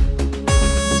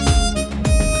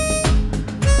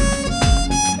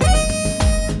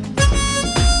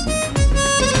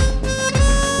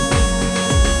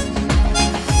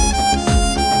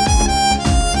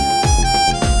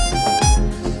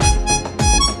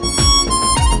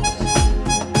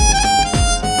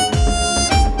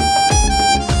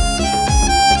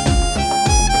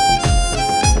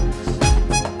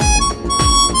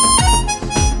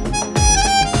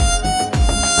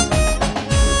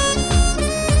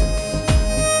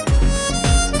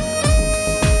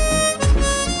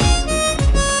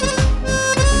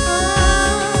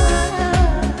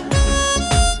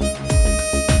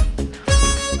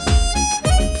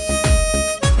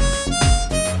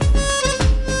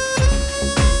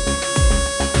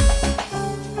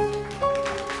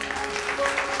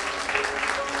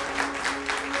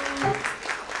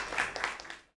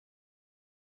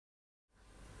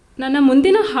 ನನ್ನ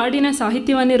ಮುಂದಿನ ಹಾಡಿನ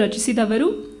ಸಾಹಿತ್ಯವನ್ನು ರಚಿಸಿದವರು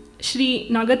ಶ್ರೀ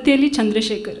ನಾಗತಿಯಲ್ಲಿ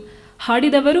ಚಂದ್ರಶೇಖರ್,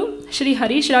 ಹಾಡಿದವರು ಶ್ರೀ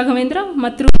ಹರೀಶ್ ರಾಘವೇಂದ್ರ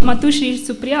ಮತ್ತು ಶ್ರೀ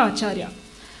ಸುಪ್ರಿಯಾ ಆಚಾರ್ಯ.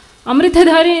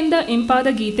 ಅಮೃತಧಾರೆಯಿಂದ ಇಂಪಾದ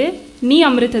ಗೀತೆ ನೀ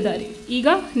ಅಮೃತಧಾರೆ ಈಗ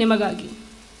ನಿಮಗಾಗಿ.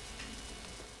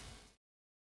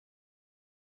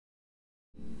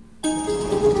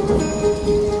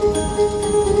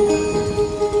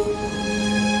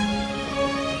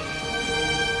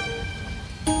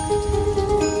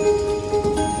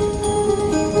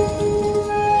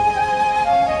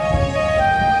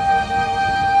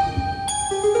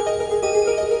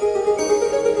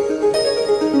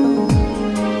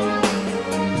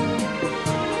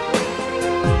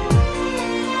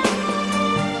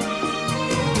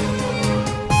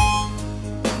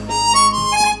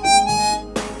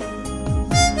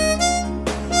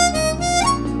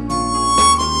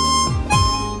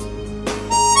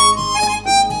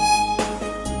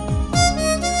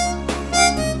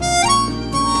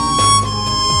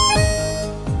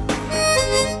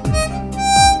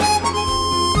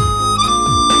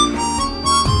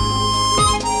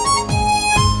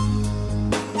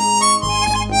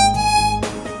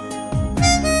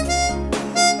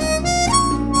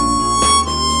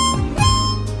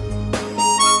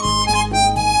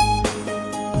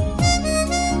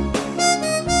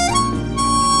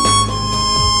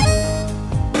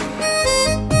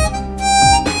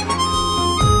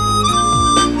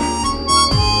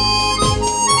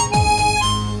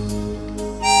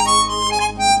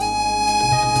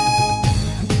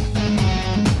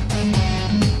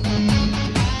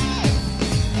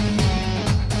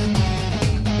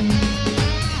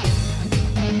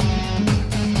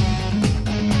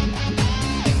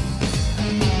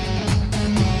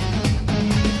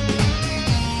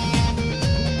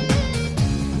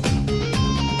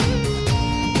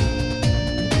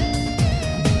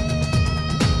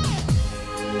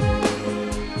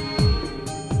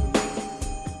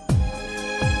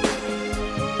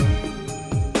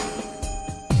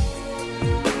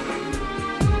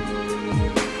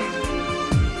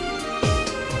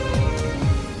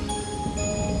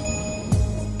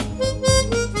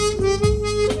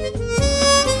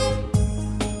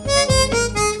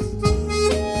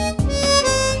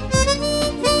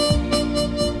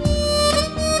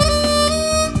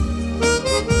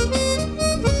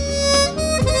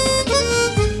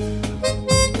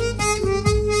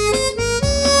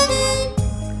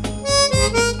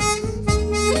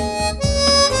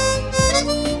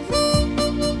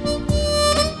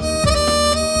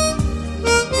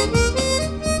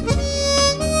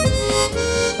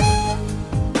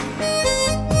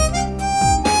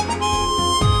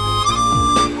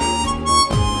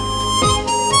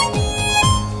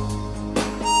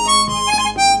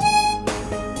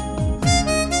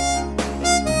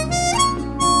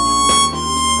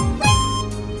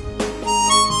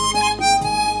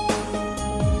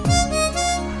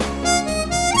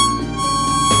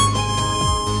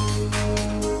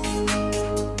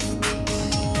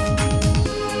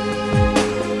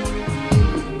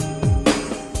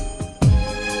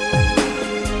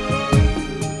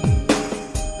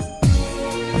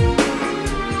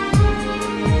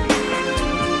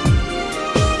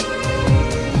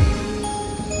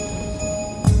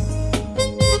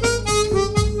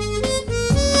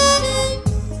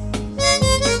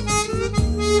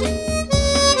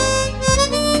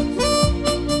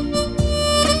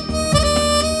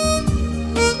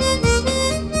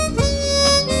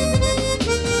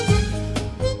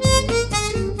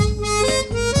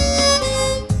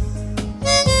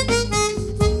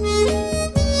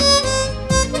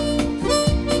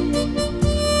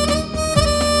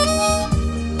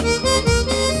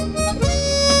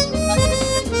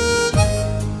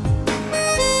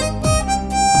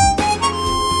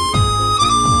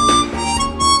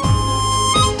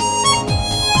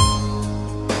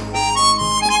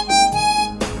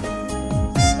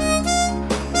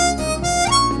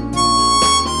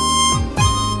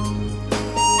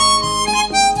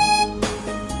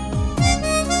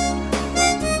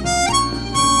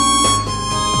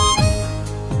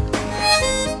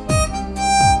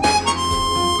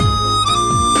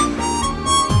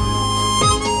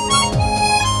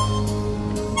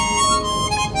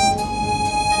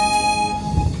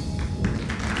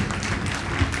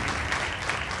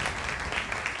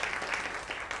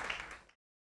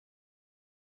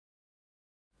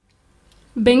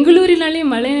 ಬೆಂಗಳೂರಿನಲ್ಲಿ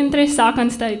ಮಳೆ ನಿಂತರೆ ಸಾಕು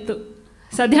ಅನಿಸ್ತಾ ಇತ್ತು.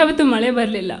 ಸದ್ಯ ಅವತ್ತು ಮಳೆ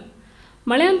ಬರಲಿಲ್ಲ.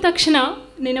 ಮಳೆ ಅಂದ ತಕ್ಷಣ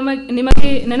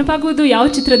ನಿಮಗೆ ನೆನಪಾಗುವುದು ಯಾವ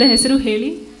ಚಿತ್ರದ ಹೆಸರು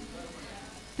ಹೇಳಿ?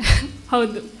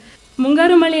 ಹೌದು,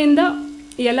 ಮುಂಗಾರು ಮಳೆಯಿಂದ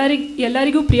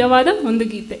ಎಲ್ಲರಿಗೂ ಪ್ರಿಯವಾದ ಒಂದು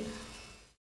ಗೀತೆ.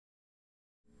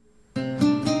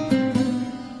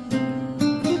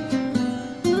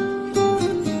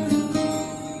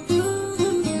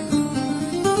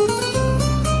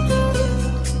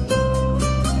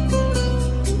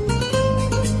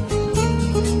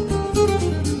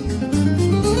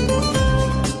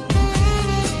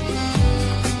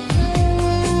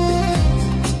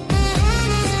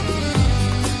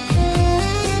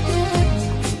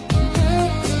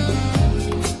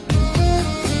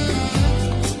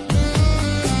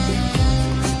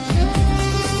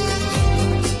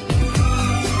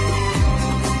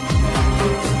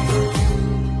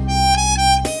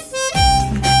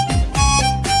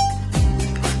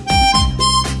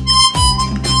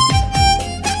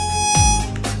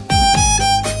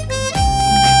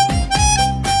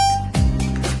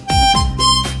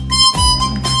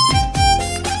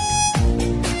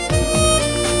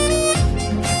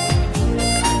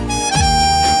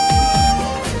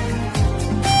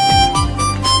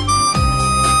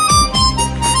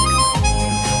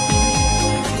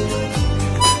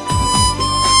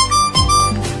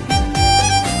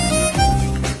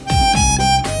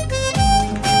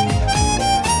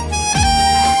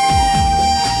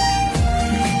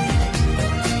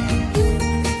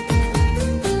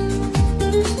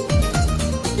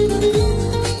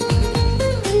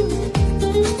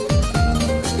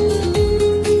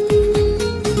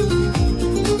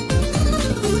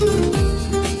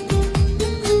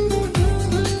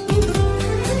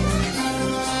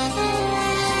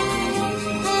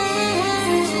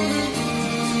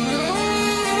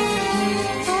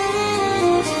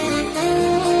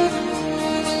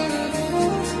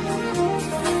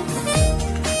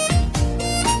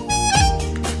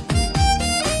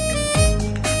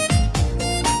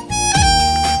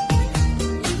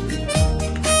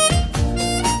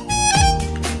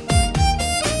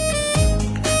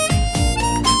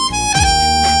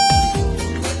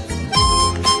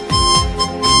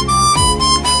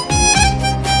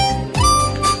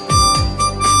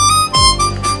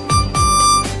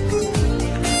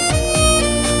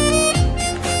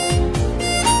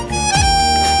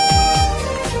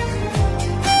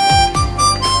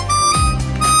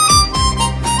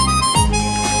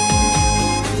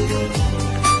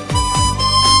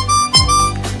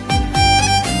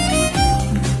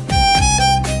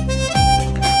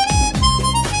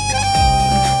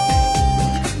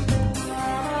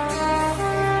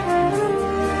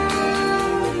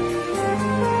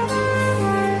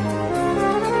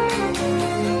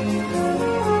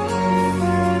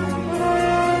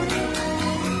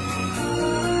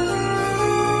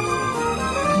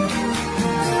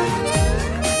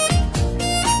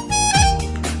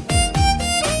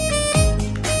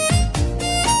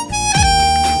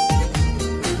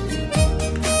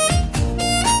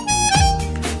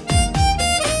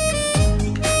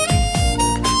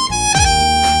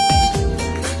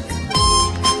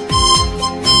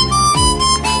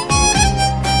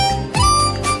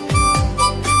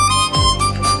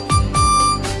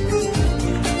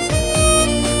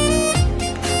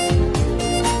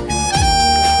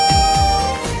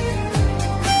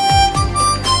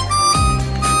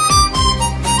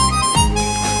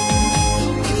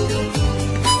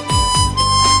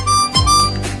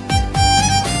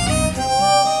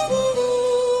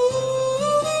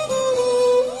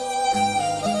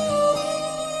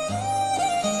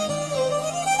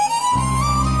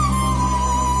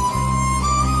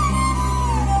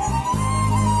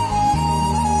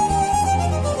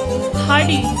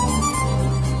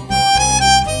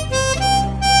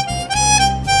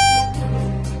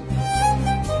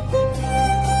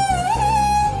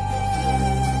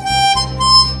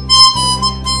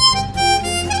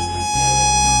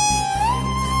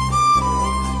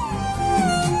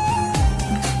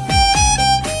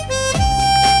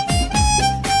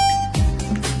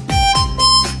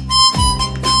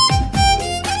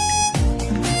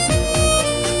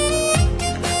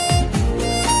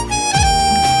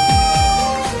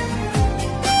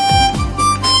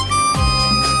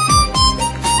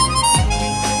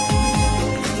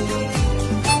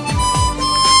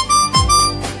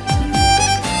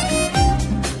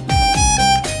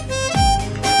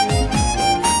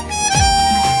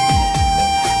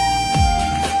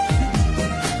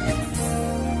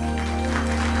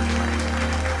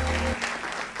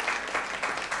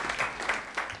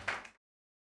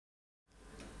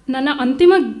 ನನ್ನ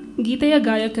ಅಂತಿಮ ಗೀತೆಯ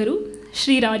ಗಾಯಕರು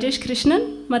ಶ್ರೀ ರಾಜೇಶ್ ಕೃಷ್ಣನ್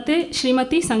ಮತ್ತು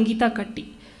ಶ್ರೀಮತಿ ಸಂಗೀತಾ ಕಟ್ಟಿ.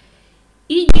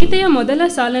 ಈ ಗೀತೆಯ ಮೊದಲ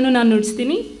ಸಾಲನ್ನು ನಾನು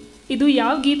ನುಡಿಸ್ತೀನಿ. ಇದು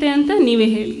ಯಾವ ಗೀತೆ ಅಂತ ನೀವೇ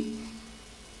ಹೇಳಿ.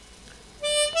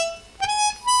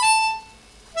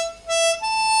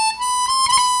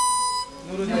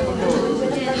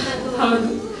 ಹೌದು.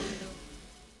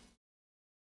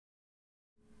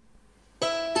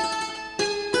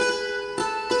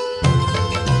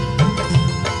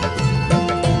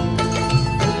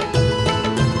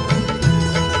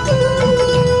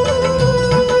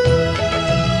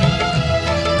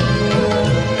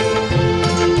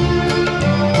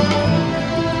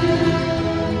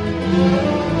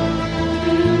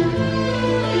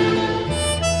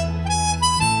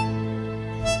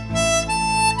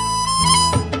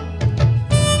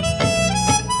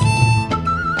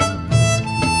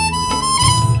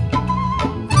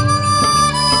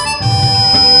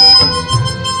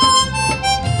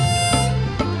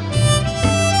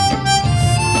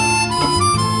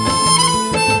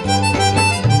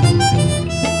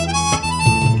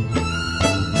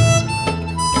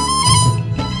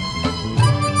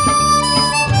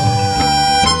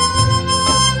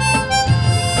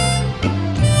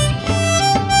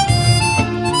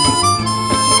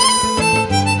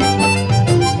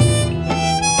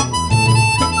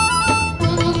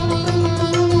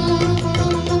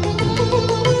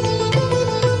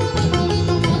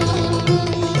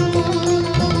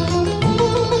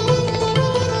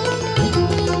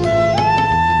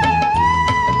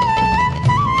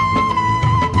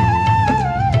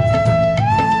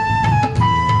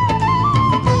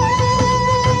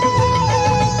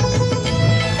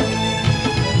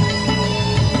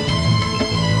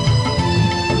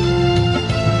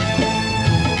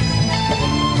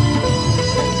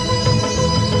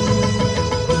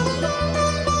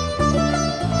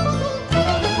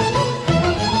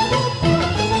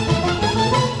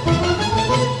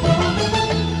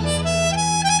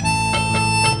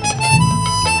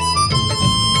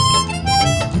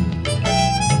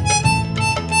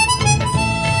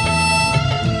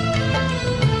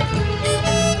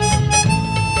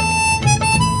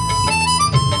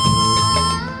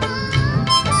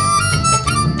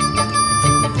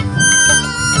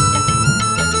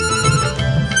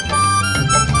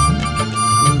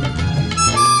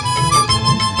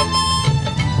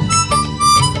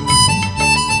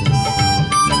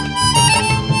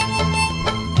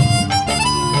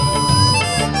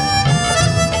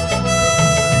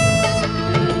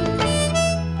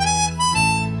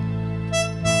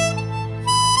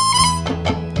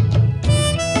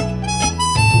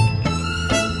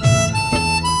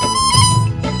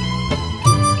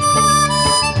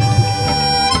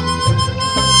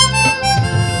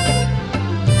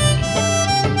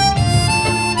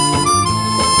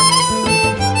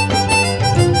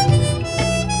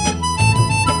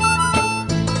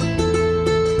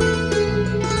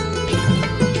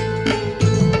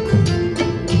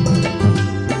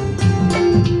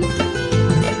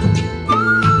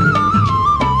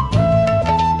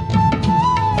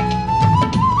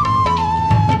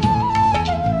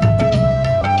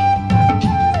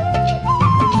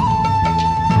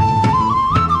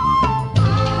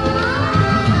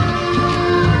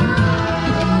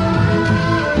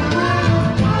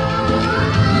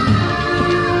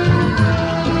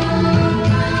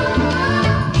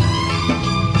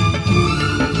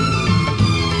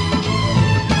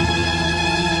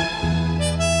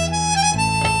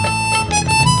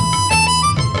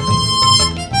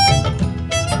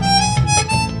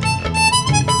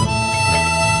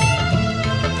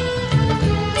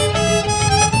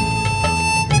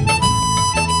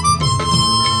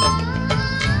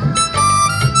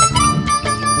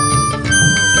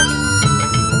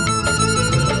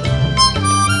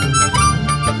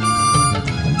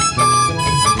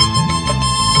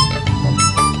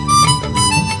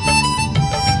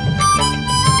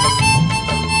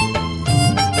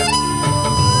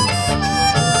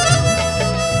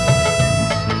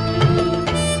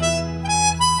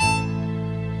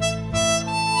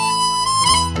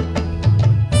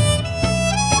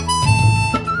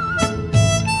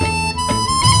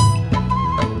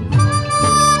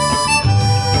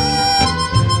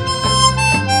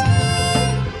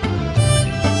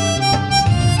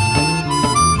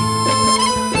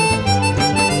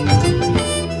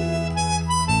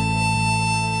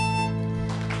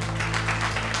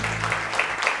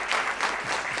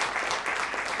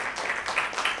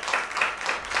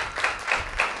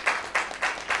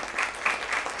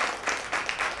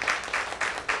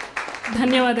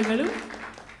 ಧನ್ಯವಾದಗಳು.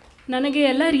 ನನಗೆ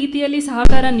ಎಲ್ಲ ರೀತಿಯಲ್ಲಿ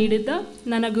ಸಹಕಾರ ನೀಡಿದ್ದ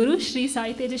ನನ್ನ ಗುರು ಶ್ರೀ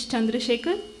ಸಾಯಿ ತೇಜಸ್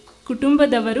ಚಂದ್ರಶೇಖರ್,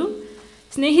 ಕುಟುಂಬದವರು,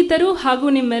 ಸ್ನೇಹಿತರು ಹಾಗೂ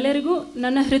ನಿಮ್ಮೆಲ್ಲರಿಗೂ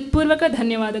ನನ್ನ ಹೃತ್ಪೂರ್ವಕ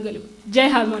ಧನ್ಯವಾದಗಳು. ಜೈ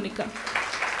ಹಾರ್ಮೋನಿಕಾ.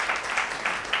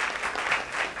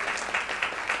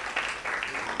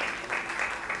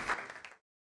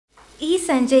 ಈ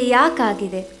ಸಂಜೆ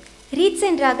ಯಾಕಾಗಿದೆ? ರೀಡ್ಸ್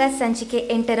ಆ್ಯಂಡ್ ರಾಗಾಸ್ ಸಂಚಿಕೆ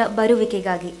 8ರ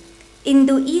ಬರುವಿಕೆಗಾಗಿ.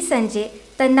 ಇಂದು ಈ ಸಂಜೆ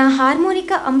ತನ್ನ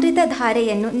ಹಾರ್ಮೋನಿಕ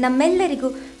ಅಮೃತಧಾರೆಯನ್ನು ನಮ್ಮೆಲ್ಲರಿಗೂ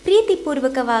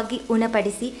ಪ್ರೀತಿಪೂರ್ವಕವಾಗಿ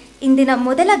ಉಣಪಡಿಸಿ ಇಂದಿನ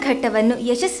ಮೊದಲ ಘಟ್ಟವನ್ನು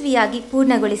ಯಶಸ್ವಿಯಾಗಿ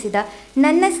ಪೂರ್ಣಗೊಳಿಸಿದ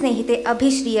ನನ್ನ ಸ್ನೇಹಿತೆ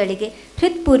ಅಭಿಶ್ರೀಯಳಿಗೆ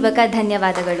ಹೃತ್ಪೂರ್ವಕ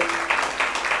ಧನ್ಯವಾದಗಳು.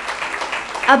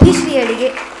 ಅಭಿಶ್ರೀಯಳಿಗೆ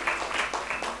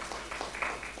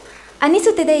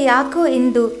ಅನಿಸುತ್ತಿದೆ ಯಾಕೋ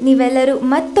ಎಂದು ನೀವೆಲ್ಲರೂ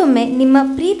ಮತ್ತೊಮ್ಮೆ ನಿಮ್ಮ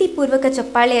ಪ್ರೀತಿಪೂರ್ವಕ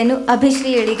ಚಪ್ಪಾಳೆಯನ್ನು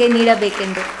ಅಭಿಶ್ರೀಯಳಿಗೆ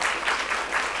ನೀಡಬೇಕೆಂದು.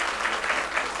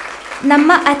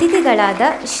 ನಮ್ಮ ಅತಿಥಿಗಳಾದ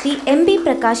ಶ್ರೀ ಎಂ ಬಿ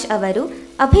ಪ್ರಕಾಶ್ ಅವರು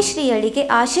ಅಭಿಶ್ರೀಯಳಿಗೆ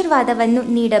ಆಶೀರ್ವಾದವನ್ನು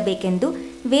ನೀಡಬೇಕೆಂದು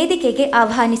ವೇದಿಕೆಗೆ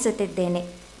ಆಹ್ವಾನಿಸುತ್ತಿದ್ದೇನೆ.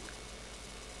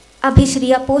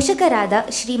 ಅಭಿಶ್ರೀಯ ಪೋಷಕರಾದ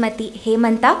ಶ್ರೀಮತಿ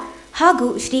ಹೇಮಂತ ಹಾಗೂ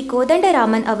ಶ್ರೀ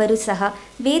ಕೋದಂಡರಾಮನ್ ಅವರು ಸಹ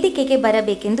ವೇದಿಕೆಗೆ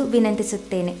ಬರಬೇಕೆಂದು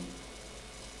ವಿನಂತಿಸುತ್ತೇನೆ.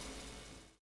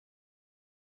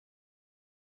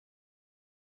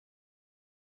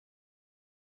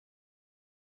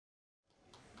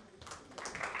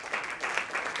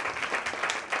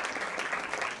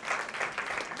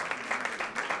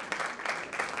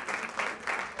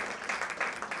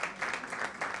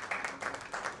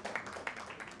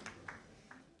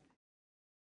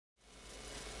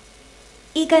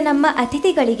 ಈಗ ನಮ್ಮ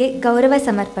ಅತಿಥಿಗಳಿಗೆ ಗೌರವ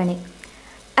ಸಮರ್ಪಣೆ.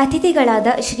 ಅತಿಥಿಗಳಾದ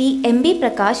ಶ್ರೀ ಎಂ ಬಿ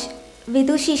ಪ್ರಕಾಶ್,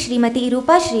 ವಿದುಷಿ ಶ್ರೀಮತಿ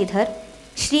ರೂಪಾ ಶ್ರೀಧರ್,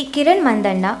 ಶ್ರೀ ಕಿರಣ್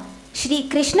ಮಂದಣ್ಣ, ಶ್ರೀ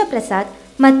ಕೃಷ್ಣ ಪ್ರಸಾದ್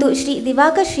ಮತ್ತು ಶ್ರೀ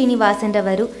ದಿವಾಕರ್ ಶ್ರೀನಿವಾಸನ್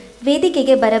ರವರು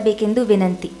ವೇದಿಕೆಗೆ ಬರಬೇಕೆಂದು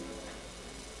ವಿನಂತಿ.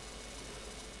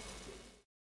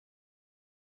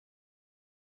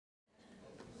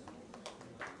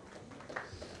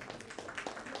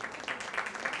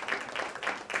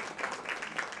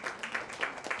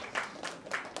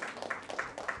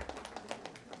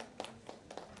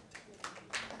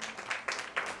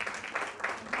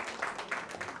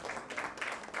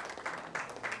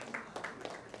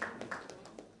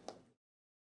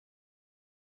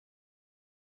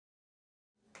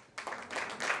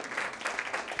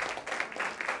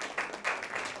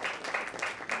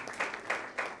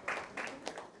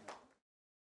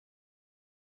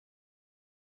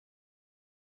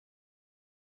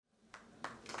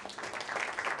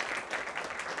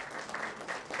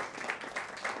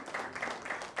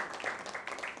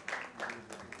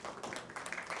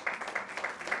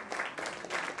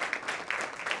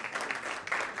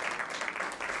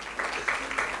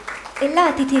 ಎಲ್ಲ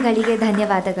ಅತಿಥಿಗಳಿಗೆ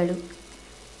ಧನ್ಯವಾದಗಳು.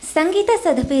 ಸಂಗೀತ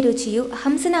ಸದಭಿರುಚಿಯು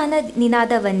ಹಂಸನಾದ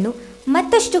ನಿನಾದವನ್ನು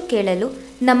ಮತ್ತಷ್ಟು ಕೇಳಲು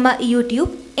ನಮ್ಮ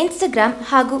ಯೂಟ್ಯೂಬ್, ಇನ್ಸ್ಟಾಗ್ರಾಮ್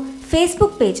ಹಾಗೂ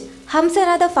ಫೇಸ್ಬುಕ್ ಪೇಜ್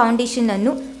ಹಂಸನಾದ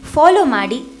ಫೌಂಡೇಶನನ್ನು ಫಾಲೋ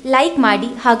ಮಾಡಿ, ಲೈಕ್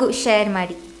ಮಾಡಿ ಹಾಗೂ ಶೇರ್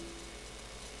ಮಾಡಿ.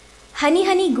 ಹನಿ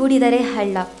ಹನಿ ಗೂಡಿದರೆ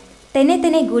ಹಳ್ಳ, ತೆನೆ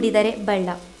ತೆನೆ ಗೂಡಿದರೆ ಬಳ್ಳ.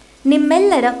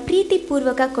 ನಿಮ್ಮೆಲ್ಲರ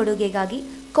ಪ್ರೀತಿಪೂರ್ವಕ ಕೊಡುಗೆಗಾಗಿ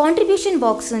ಕಾಂಟ್ರಿಬ್ಯೂಷನ್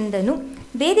ಬಾಕ್ಸೊಂದನ್ನು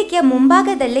ವೇದಿಕೆಯ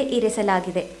ಮುಂಭಾಗದಲ್ಲೇ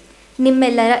ಇರಿಸಲಾಗಿದೆ.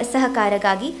 ನಿಮ್ಮೆಲ್ಲರ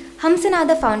ಸಹಕಾರಕ್ಕಾಗಿ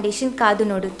ಹಂಸನಾದ ಫೌಂಡೇಶನ್ ಕಾದು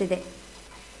ನೋಡುತ್ತಿದೆ.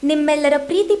 ನಿಮ್ಮೆಲ್ಲರ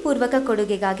ಪ್ರೀತಿಪೂರ್ವಕ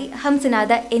ಕೊಡುಗೆಗಾಗಿ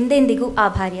ಹಂಸನಾದ ಎಂದೆಂದಿಗೂ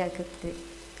ಆಭಾರಿಯಾಗುತ್ತದೆ.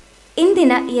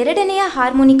 ಇಂದಿನ 2ನೆಯ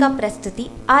ಹಾರ್ಮೋನಿಕಾ ಪ್ರಸ್ತುತಿ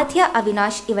ಆದ್ಯ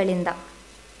ಅವಿನಾಶ್ ಇವಳಿಂದ.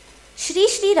 ಶ್ರೀ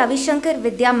ಶ್ರೀ ರವಿಶಂಕರ್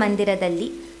ವಿದ್ಯಾಮಂದಿರದಲ್ಲಿ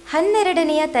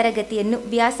 12ನೆಯ ತರಗತಿಯನ್ನು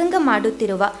ವ್ಯಾಸಂಗ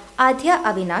ಮಾಡುತ್ತಿರುವ ಆದ್ಯ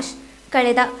ಅವಿನಾಶ್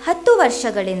ಕಳೆದ 10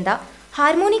 ವರ್ಷಗಳಿಂದ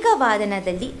ಹಾರ್ಮೋನಿಕಾ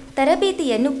ವಾದನದಲ್ಲಿ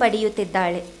ತರಬೇತಿಯನ್ನು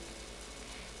ಪಡೆಯುತ್ತಿದ್ದಾಳೆ.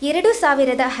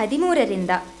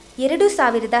 2013ರಿಂದ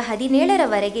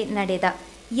 2017ರವರೆಗೆ ನಡೆದ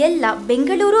ಎಲ್ಲ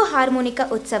ಬೆಂಗಳೂರು ಹಾರ್ಮೋನಿಕಾ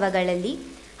ಉತ್ಸವಗಳಲ್ಲಿ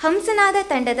ಹಂಸನಾದ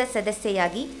ತಂಡದ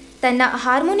ಸದಸ್ಯೆಯಾಗಿ ತನ್ನ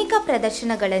ಹಾರ್ಮೋನಿಕಾ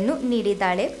ಪ್ರದರ್ಶನಗಳನ್ನು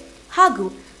ನೀಡಿದ್ದಾಳೆ ಹಾಗೂ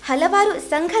ಹಲವಾರು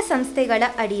ಸಂಘ ಸಂಸ್ಥೆಗಳ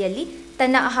ಅಡಿಯಲ್ಲಿ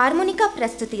ತನ್ನ ಹಾರ್ಮೋನಿಕಾ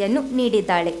ಪ್ರಸ್ತುತಿಯನ್ನು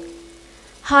ನೀಡಿದ್ದಾಳೆ.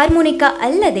 ಹಾರ್ಮೋನಿಕಾ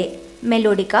ಅಲ್ಲದೆ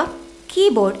ಮೆಲೋಡಿಕಾ,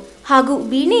 ಕೀಬೋರ್ಡ್ ಹಾಗೂ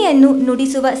ವೀಣೆಯನ್ನು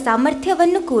ನುಡಿಸುವ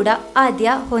ಸಾಮರ್ಥ್ಯವನ್ನು ಕೂಡ ಆದ್ಯ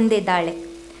ಹೊಂದಿದ್ದಾಳೆ.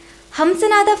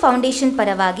 ಹಂಸನಾದ ಫೌಂಡೇಶನ್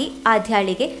ಪರವಾಗಿ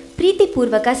ಆದ್ಯಾಳಿಗೆ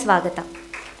ಪ್ರೀತಿಪೂರ್ವಕ ಸ್ವಾಗತ.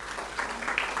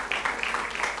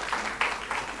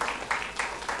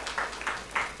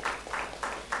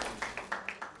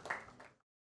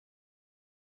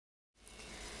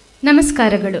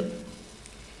 ನಮಸ್ಕಾರಗಳು.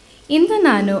 ಇಂದು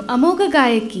ನಾನು ಅಮೋಘ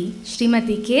ಗಾಯಕಿ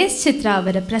ಶ್ರೀಮತಿ ಕೆ.ಎಸ್. ಚಿತ್ರ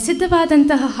ಅವರ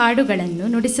ಪ್ರಸಿದ್ಧವಾದಂತಹ ಹಾಡುಗಳನ್ನು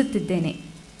ನುಡಿಸುತ್ತಿದ್ದೇನೆ.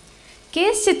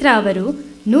 ಕೆ.ಎಸ್. ಚಿತ್ರ ಅವರು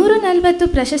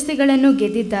 140 ಪ್ರಶಸ್ತಿಗಳನ್ನು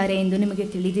ಗೆದ್ದಿದ್ದಾರೆ ಎಂದು ನಿಮಗೆ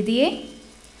ತಿಳಿದಿದೆಯೇ?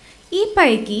 ಈ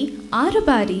ಪೈಕಿ 6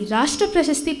 ಬಾರಿ ರಾಷ್ಟ್ರ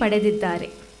ಪ್ರಶಸ್ತಿ ಪಡೆದಿದ್ದಾರೆ.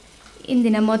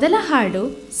 ಇಂದಿನ ಮೊದಲ ಹಾಡು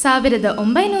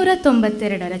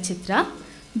 1992ರ ಚಿತ್ರ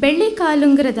ಬೆಳ್ಳಿ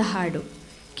ಕಾಲುಂಗರದ ಹಾಡು,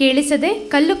 ಕೇಳಿಸದೆ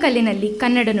ಕಲ್ಲು ಕಲ್ಲಿನಲ್ಲಿ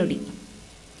ಕನ್ನಡ ನುಡಿ.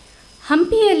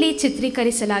 ಹಂಪಿಯಲ್ಲಿ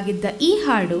ಚಿತ್ರೀಕರಿಸಲಾಗಿದ್ದ ಈ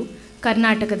ಹಾಡು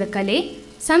ಕರ್ನಾಟಕದ ಕಲೆ,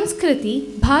 ಸಂಸ್ಕೃತಿ,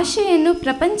 ಭಾಷೆಯನ್ನು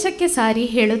ಪ್ರಪಂಚಕ್ಕೆ ಸಾರಿ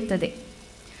ಹೇಳುತ್ತದೆ.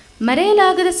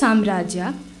 ಮರೆಯಲಾಗದ ಸಾಮ್ರಾಜ್ಯ,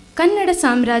 ಕನ್ನಡ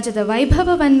ಸಾಮ್ರಾಜ್ಯದ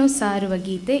ವೈಭವವನ್ನು ಸಾರುವ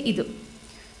ಗೀತೆ ಇದು.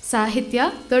 ಸಾಹಿತ್ಯ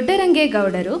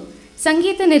ದೊಡ್ಡರಂಗೇಗೌಡರು,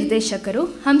 ಸಂಗೀತ ನಿರ್ದೇಶಕರು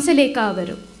ಹಂಸಲೇಖ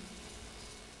ಅವರು.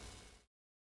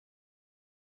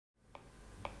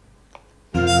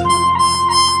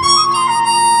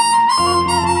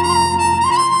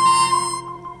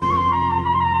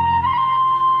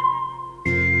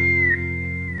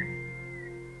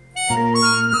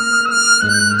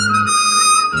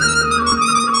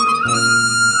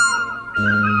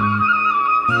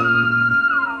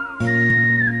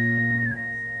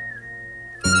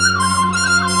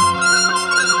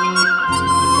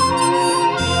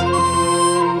 ಆ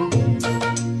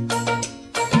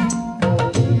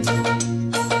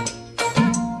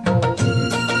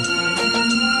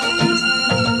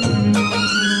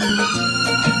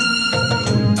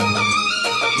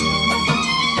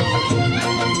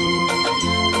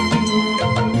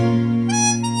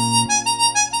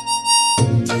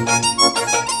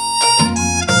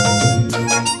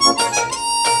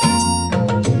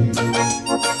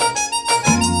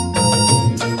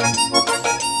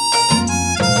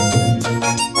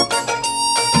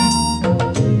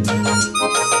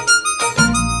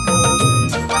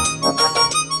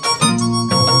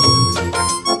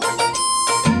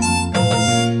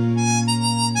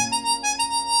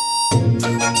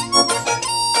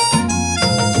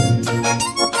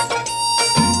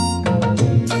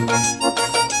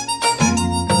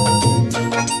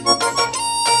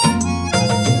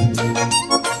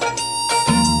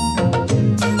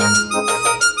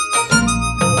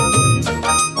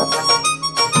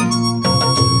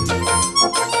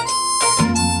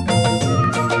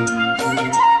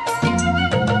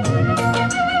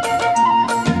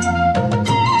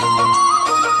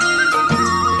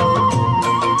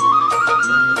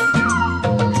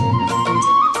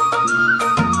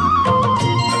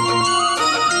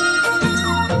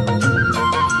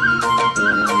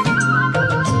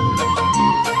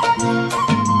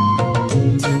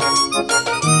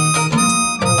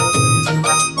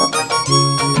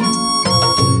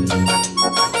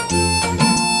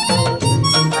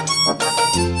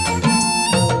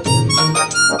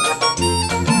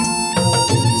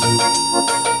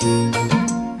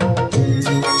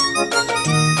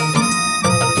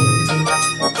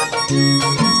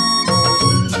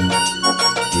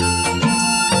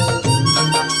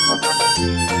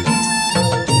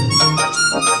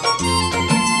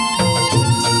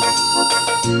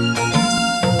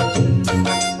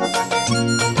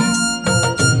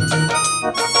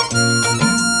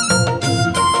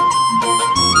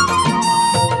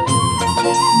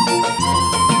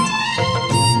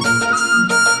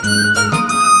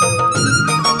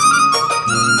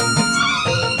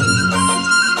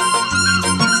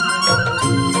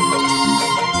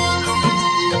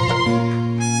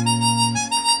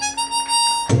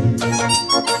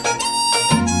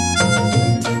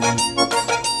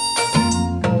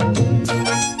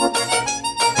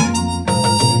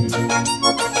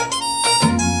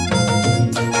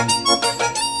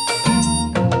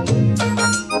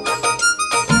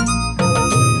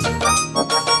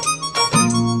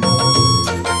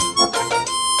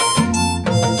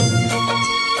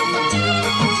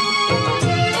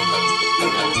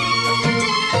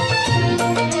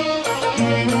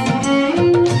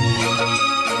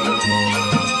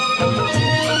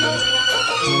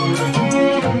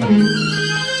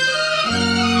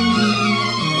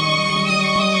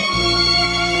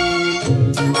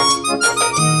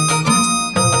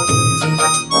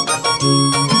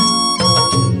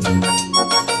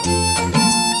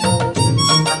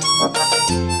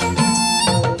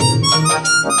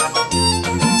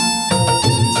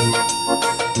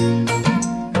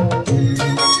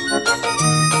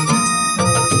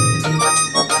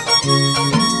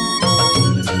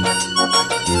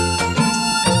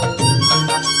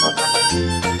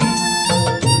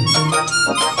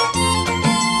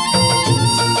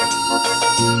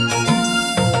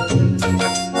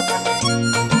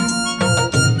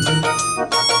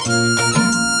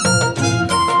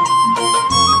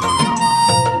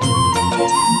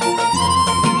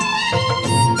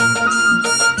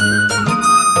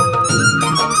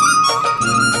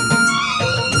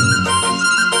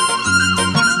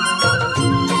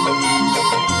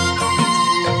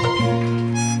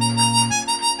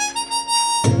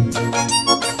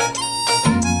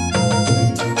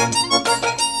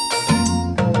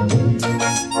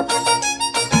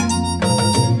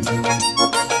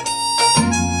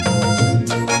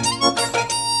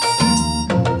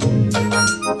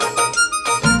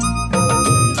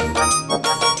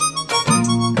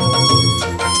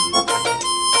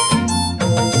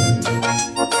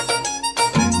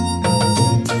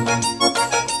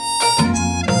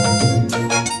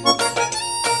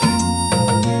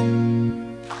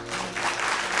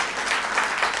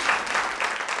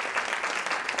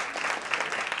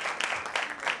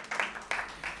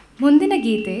ಮುಂದಿನ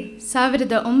ಗೀತೆ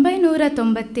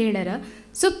 1997ರ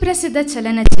ಸುಪ್ರಸಿದ್ಧ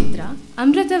ಚಲನಚಿತ್ರ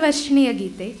ಅಮೃತವರ್ಷಿಣಿಯ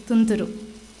ಗೀತೆ ತುಂತುರು.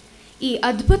 ಈ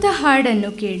ಅದ್ಭುತ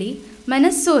ಹಾಡನ್ನು ಕೇಳಿ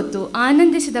ಮನಸ್ಸೋತು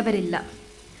ಆನಂದಿಸಿದವರಿಲ್ಲ.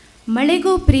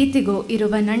 ಮಳೆಗೂ ಪ್ರೀತಿಗೂ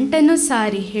ಇರುವ ನಂಟನ್ನು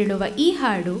ಸಾರಿ ಹೇಳುವ ಈ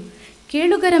ಹಾಡು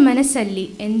ಕೇಳುಗರ ಮನಸ್ಸಲ್ಲಿ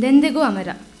ಎಂದೆಂದಿಗೂ ಅಮರ.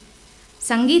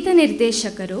 ಸಂಗೀತ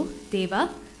ನಿರ್ದೇಶಕರು ದೇವ,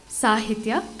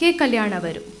 ಸಾಹಿತ್ಯ ಕೆ ಕಲ್ಯಾಣ್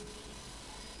ಅವರು.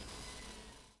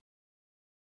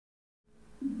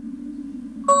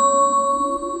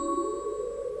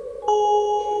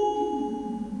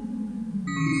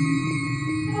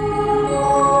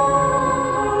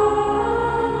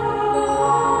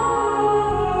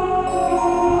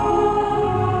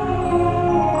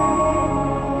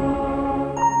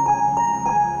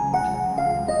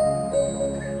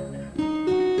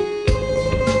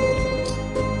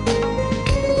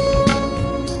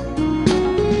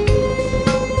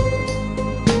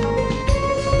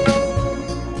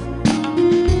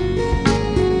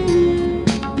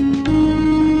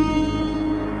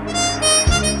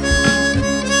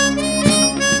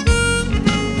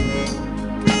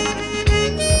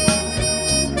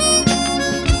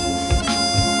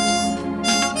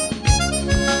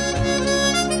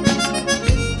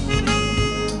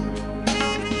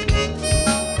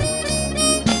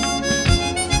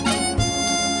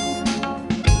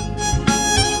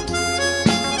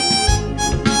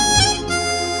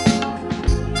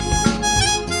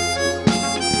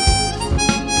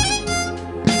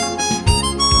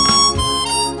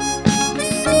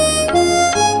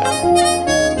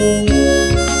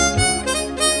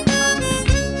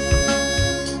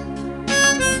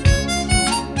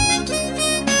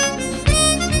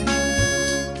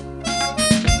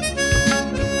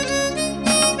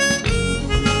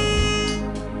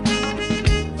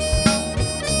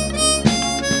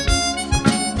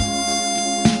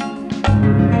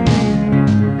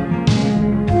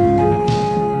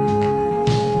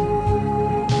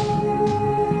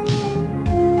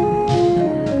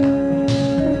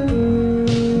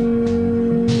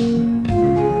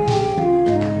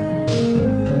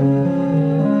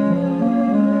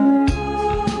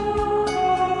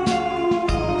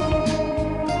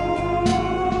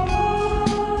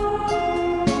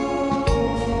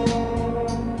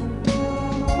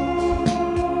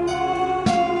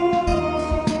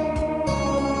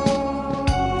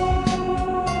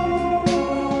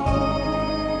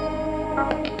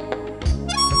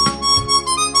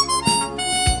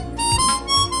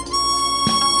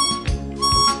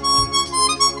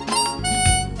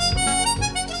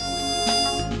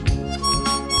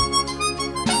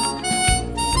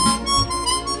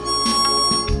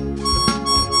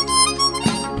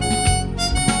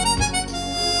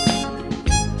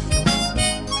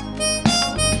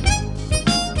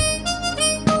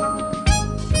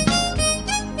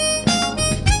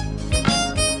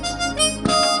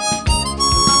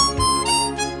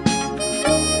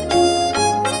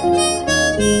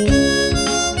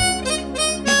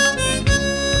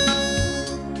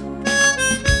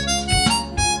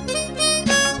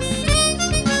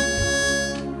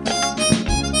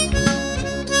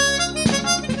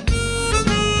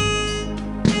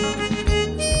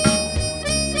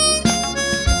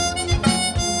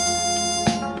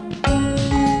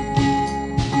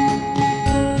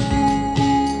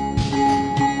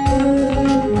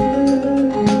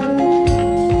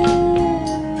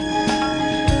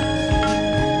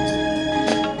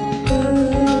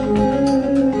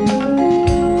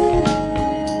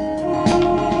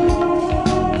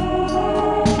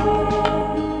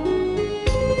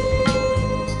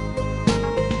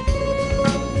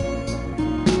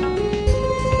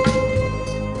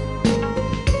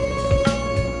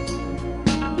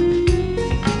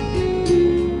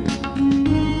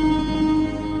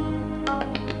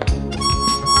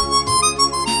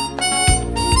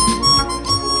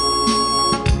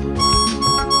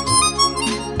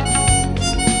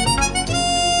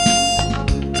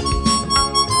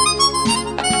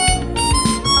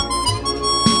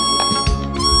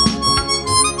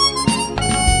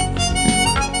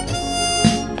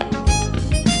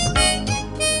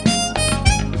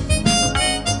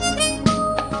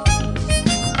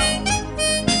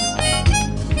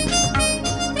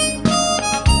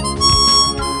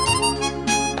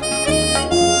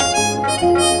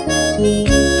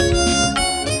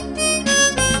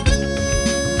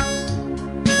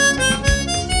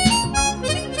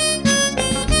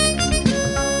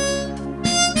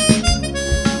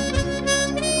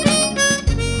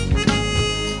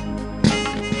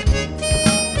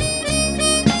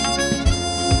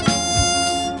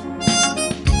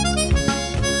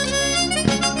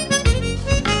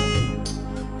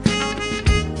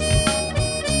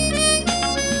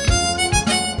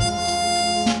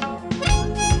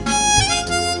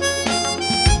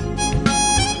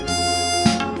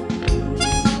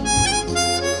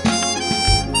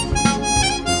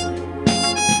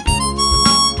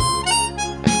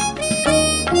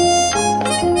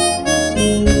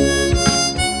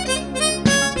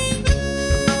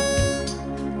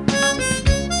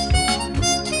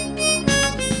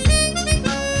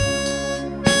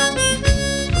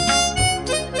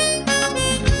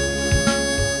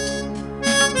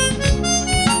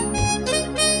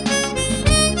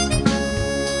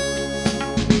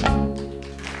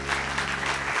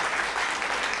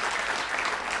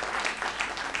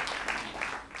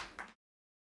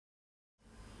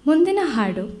 ಮುಂದಿನ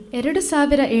ಹಾಡು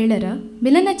 2007ರ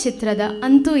ಮಿಲನ ಚಿತ್ರದ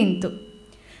ಅಂತೂ ಇಂತು.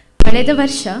 ಕಳೆದ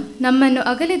ವರ್ಷ ನಮ್ಮನ್ನು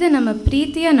ಅಗಲಿದ ನಮ್ಮ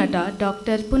ಪ್ರೀತಿಯ ನಟ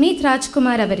ಡಾಕ್ಟರ್ ಪುನೀತ್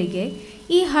ರಾಜ್ಕುಮಾರ್ ಅವರಿಗೆ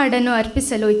ಈ ಹಾಡನ್ನು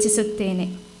ಅರ್ಪಿಸಲು ಇಚ್ಛಿಸುತ್ತೇನೆ.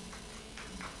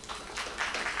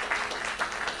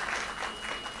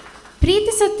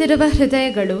 ಪ್ರೀತಿಸುತ್ತಿರುವ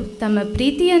ಹೃದಯಗಳು ತಮ್ಮ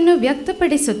ಪ್ರೀತಿಯನ್ನು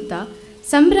ವ್ಯಕ್ತಪಡಿಸುತ್ತಾ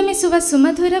ಸಂಭ್ರಮಿಸುವ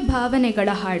ಸುಮಧುರ ಭಾವನೆಗಳ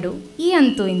ಹಾಡು ಈ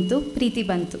ಅಂತೂ ಇಂತು ಪ್ರೀತಿ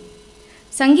ಬಂತು.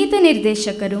 ಸಂಗೀತ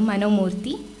ನಿರ್ದೇಶಕರು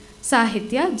ಮನೋಮೂರ್ತಿ,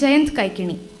 ಸಾಹಿತ್ಯ ಜಯಂತ್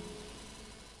ಕೈಕಿಣಿ.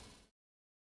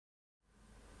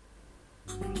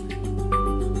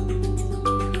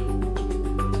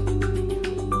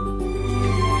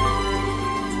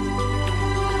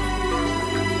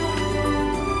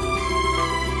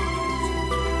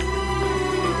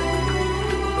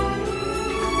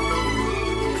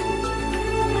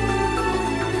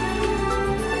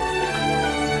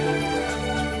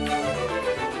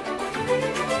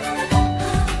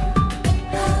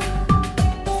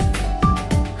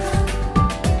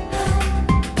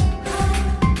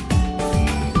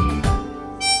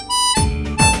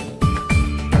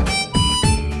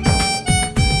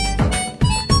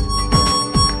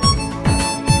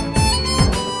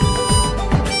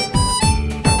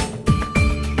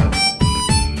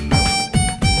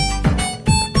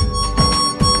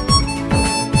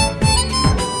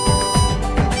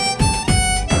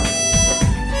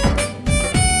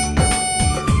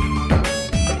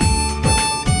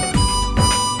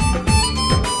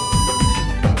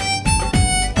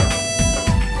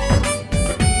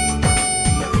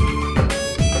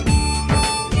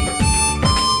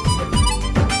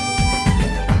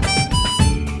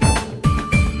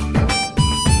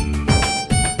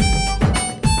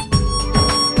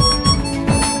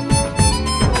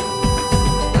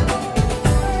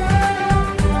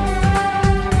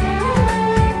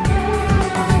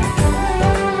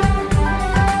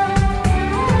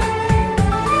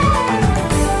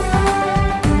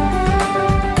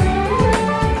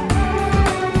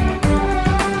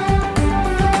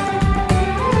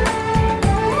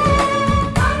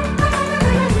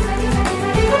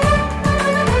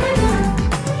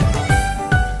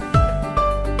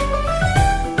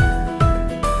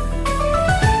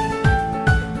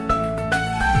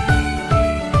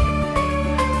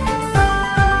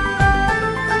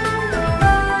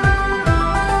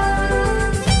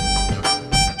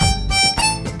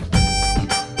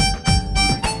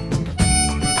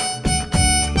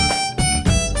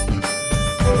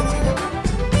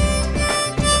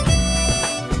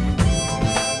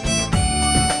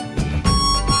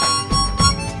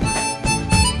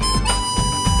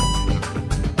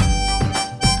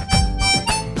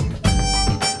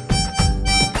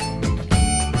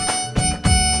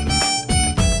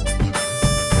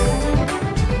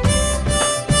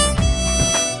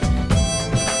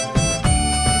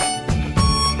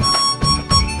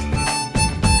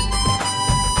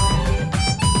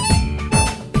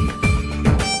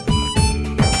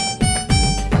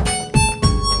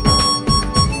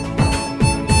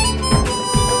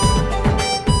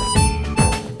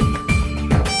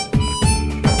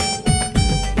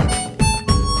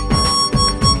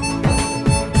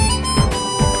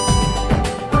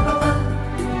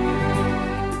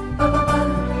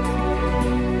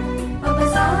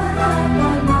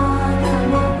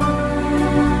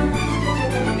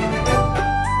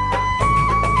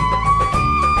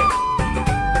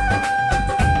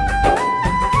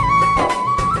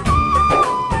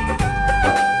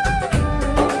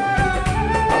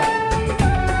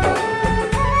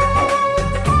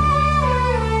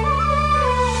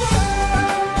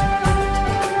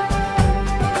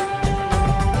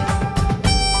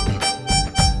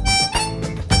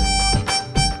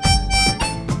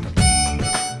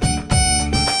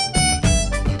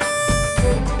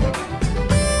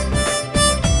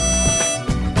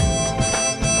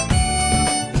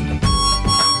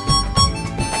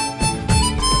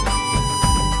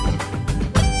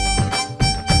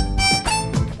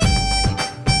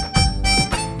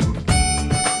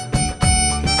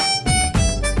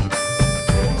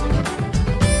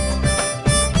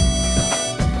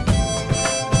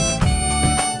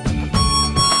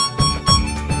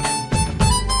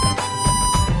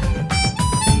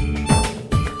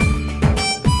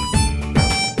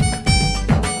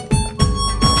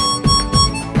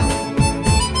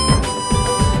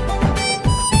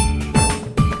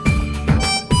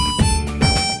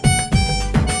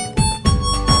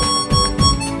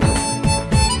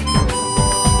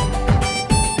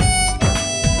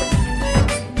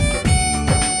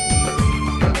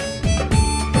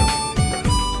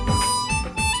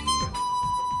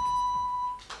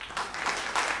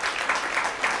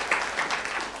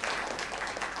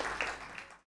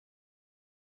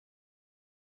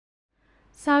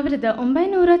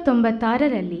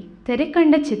 1996ರಲ್ಲಿ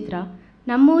ತೆರೆಕಂಡ ಚಿತ್ರ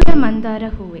ನಮ್ಮೂರ ಮಂದಾರ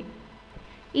ಹೂವೆ.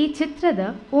 ಈ ಚಿತ್ರದ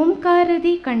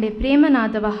ಓಂಕಾರದಿ ಕಂಡೆ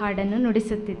ಪ್ರೇಮನಾದವ ಹಾಡನ್ನು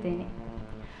ನುಡಿಸುತ್ತಿದ್ದೇನೆ.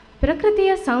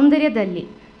 ಪ್ರಕೃತಿಯ ಸೌಂದರ್ಯದಲ್ಲಿ,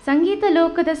 ಸಂಗೀತ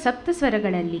ಲೋಕದ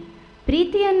ಸಪ್ತಸ್ವರಗಳಲ್ಲಿ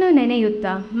ಪ್ರೀತಿಯನ್ನು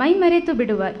ನೆನೆಯುತ್ತಾ ಮೈಮರೆತು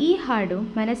ಬಿಡುವ ಈ ಹಾಡು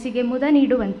ಮನಸ್ಸಿಗೆ ಮುದ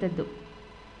ನೀಡುವಂಥದ್ದು.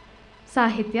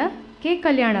 ಸಾಹಿತ್ಯ ಕೆ.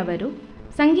 ಕಲ್ಯಾಣ್ ಅವರು,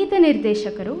 ಸಂಗೀತ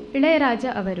ನಿರ್ದೇಶಕರು ಇಳಯರಾಜ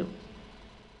ಅವರು.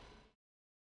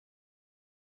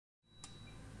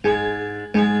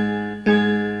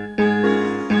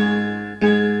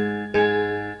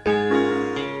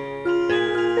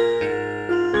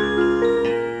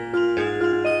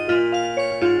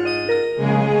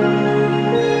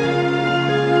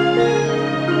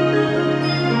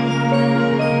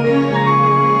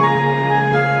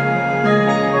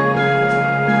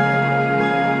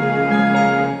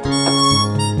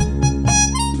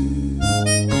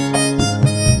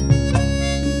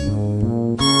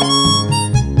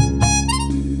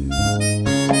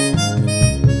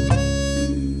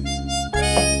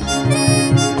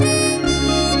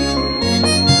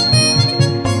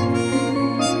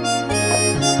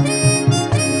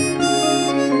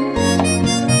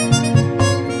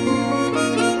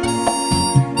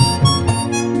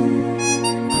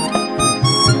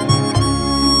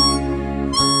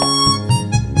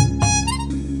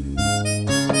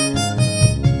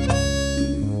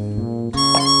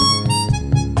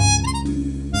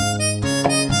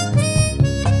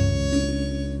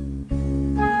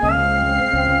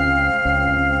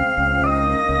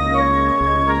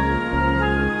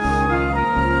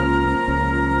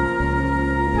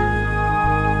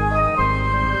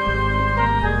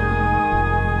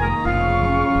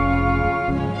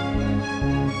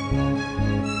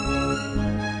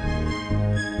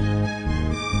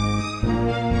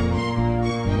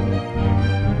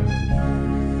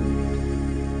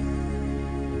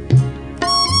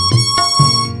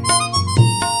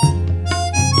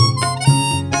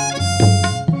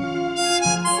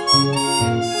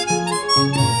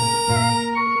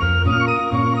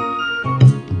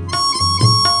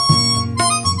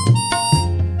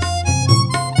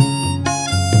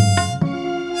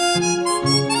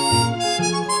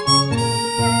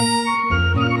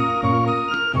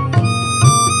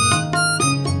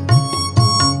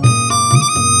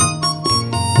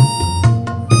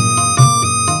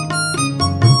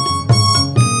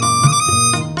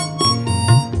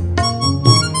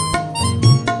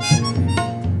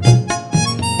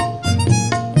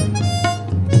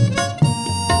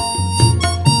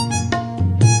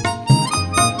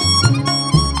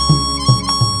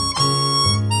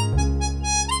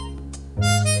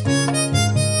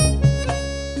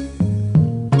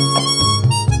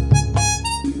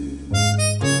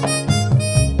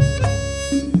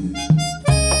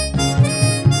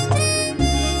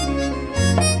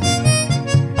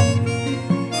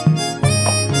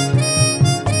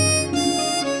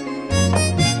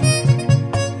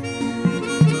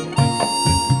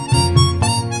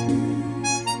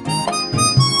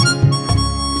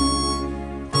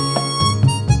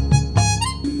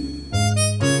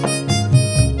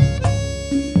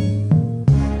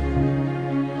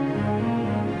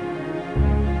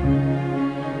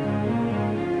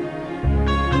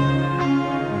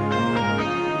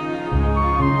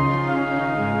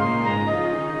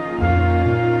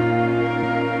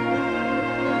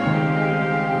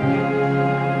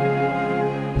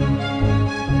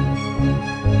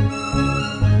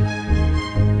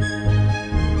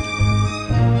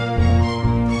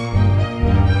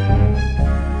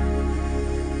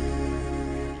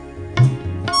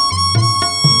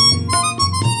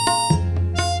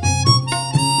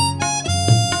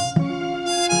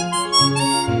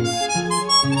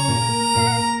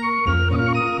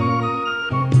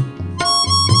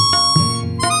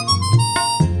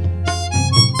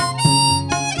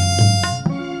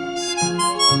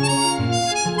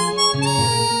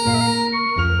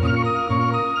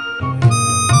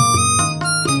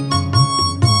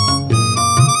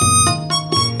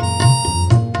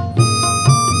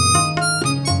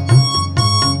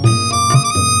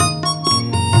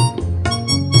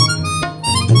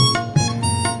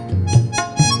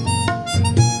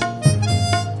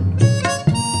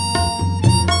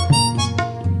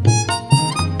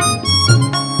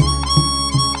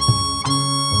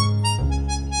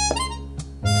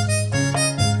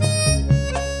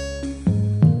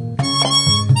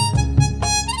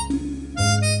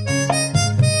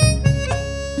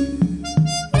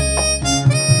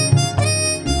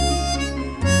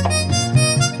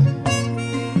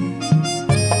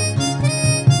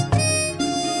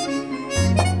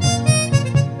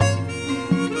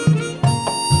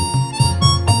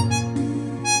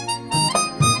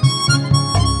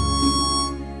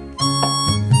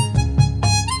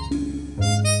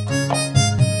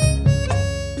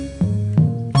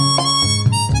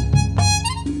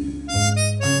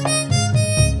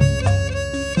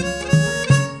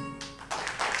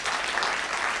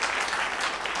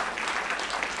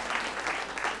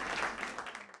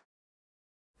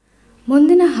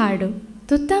 ಮುಂದಿನ ಹಾಡು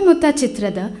ತುತ್ತಮುತ್ತ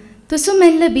ಚಿತ್ರದ ತುಸು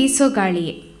ಮೆಲ್ಲ ಬೀಸೋ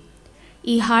ಗಾಳಿಯೇ.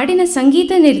 ಈ ಹಾಡಿನ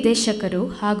ಸಂಗೀತ ನಿರ್ದೇಶಕರು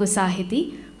ಹಾಗೂ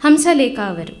ಸಾಹಿತಿ ಹಂಸಲೇಖ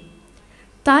ಅವರು.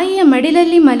 ತಾಯಿಯ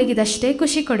ಮಡಿಲಲ್ಲಿ ಮಲಗಿದಷ್ಟೇ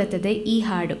ಖುಷಿ ಕೊಡುತ್ತದೆ ಈ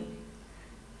ಹಾಡು.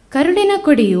 ಕರುಳಿನ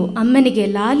ಕುಡಿಯು ಅಮ್ಮನಿಗೆ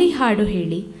ಲಾಲಿ ಹಾಡು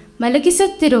ಹೇಳಿ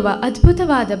ಮಲಗಿಸುತ್ತಿರುವ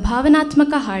ಅದ್ಭುತವಾದ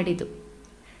ಭಾವನಾತ್ಮಕ ಹಾಡಿದು.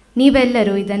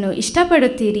 ನೀವೆಲ್ಲರೂ ಇದನ್ನು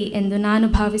ಇಷ್ಟಪಡುತ್ತೀರಿ ಎಂದು ನಾನು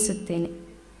ಭಾವಿಸುತ್ತೇನೆ.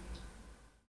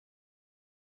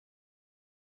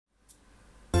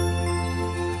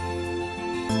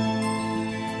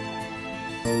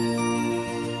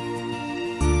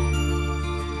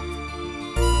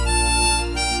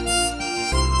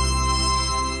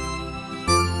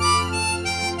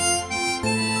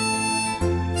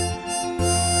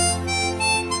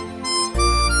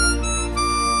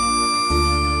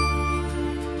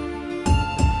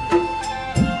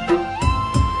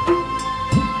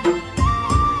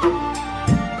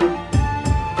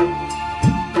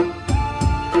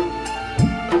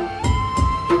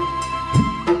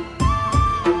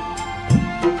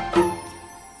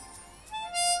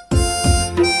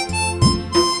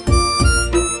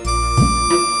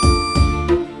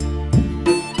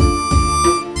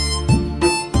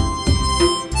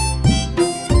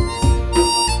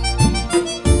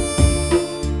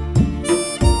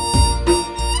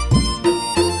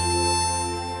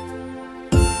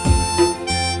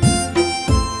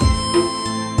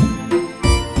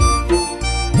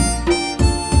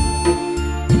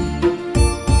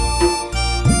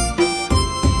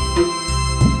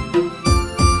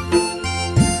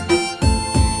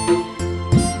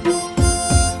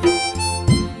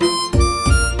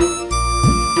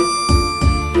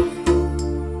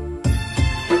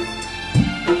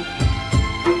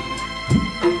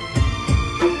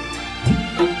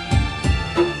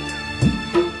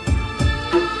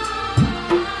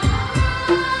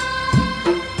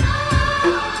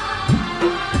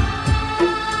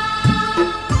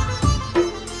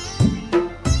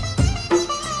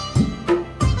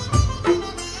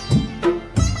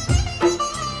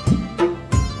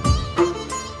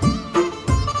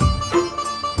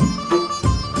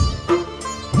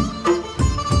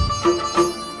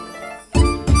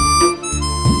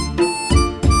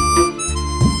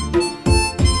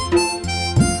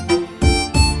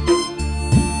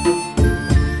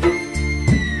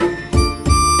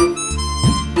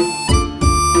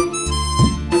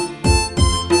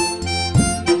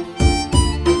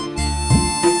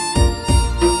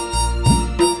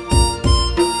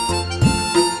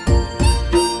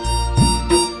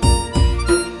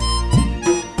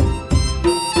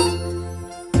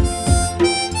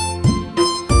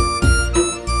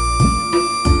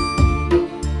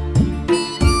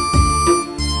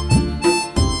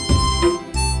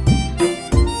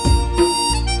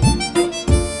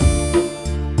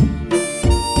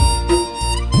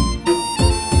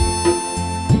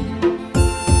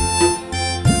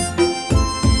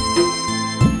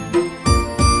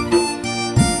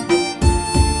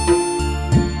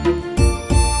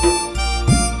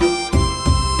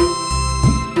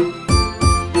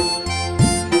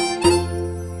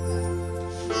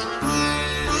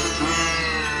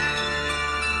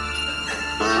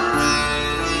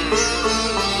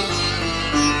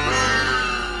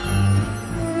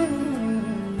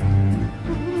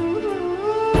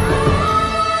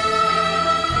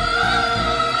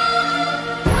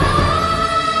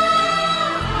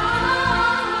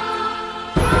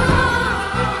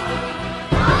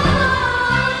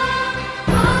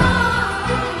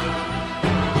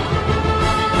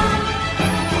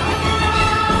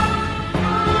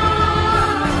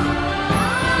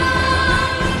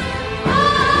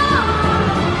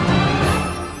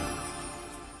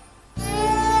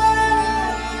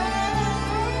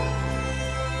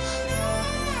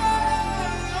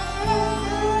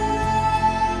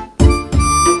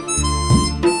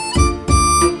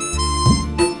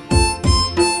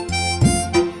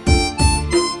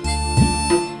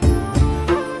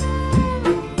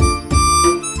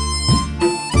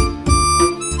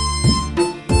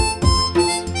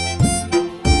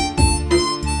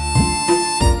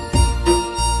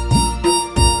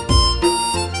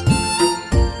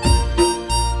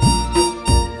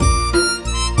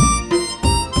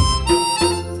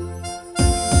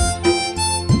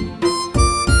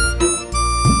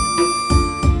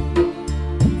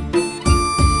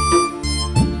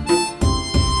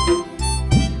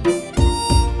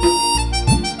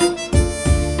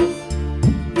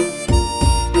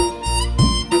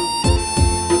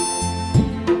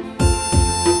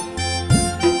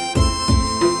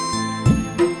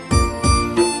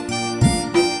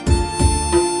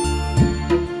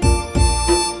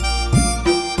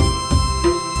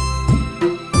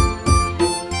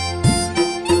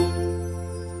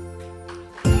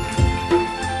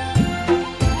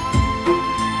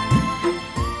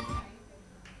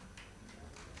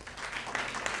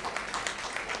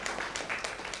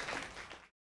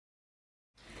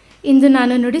 ಇಂದು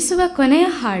ನಾನು ನುಡಿಸುವ ಕೊನೆಯ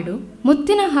ಹಾಡು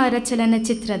ಮುತ್ತಿನ ಹಾರ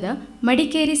ಚಲನಚಿತ್ರದ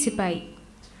ಮಡಿಕೇರಿ ಸಿಪಾಯಿ.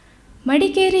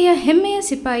 ಮಡಿಕೇರಿಯ ಹೆಮ್ಮೆಯ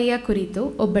ಸಿಪಾಯಿಯ ಕುರಿತು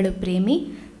ಒಬ್ಬಳು ಪ್ರೇಮಿ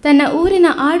ತನ್ನ ಊರಿನ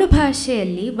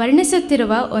ಆಡುಭಾಷೆಯಲ್ಲಿ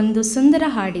ವರ್ಣಿಸುತ್ತಿರುವ ಒಂದು ಸುಂದರ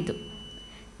ಹಾಡಿದು.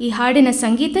 ಈ ಹಾಡಿನ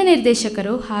ಸಂಗೀತ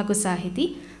ನಿರ್ದೇಶಕರು ಹಾಗೂ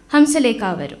ಸಾಹಿತಿ ಹಂಸಲೇಖ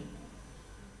ಅವರು.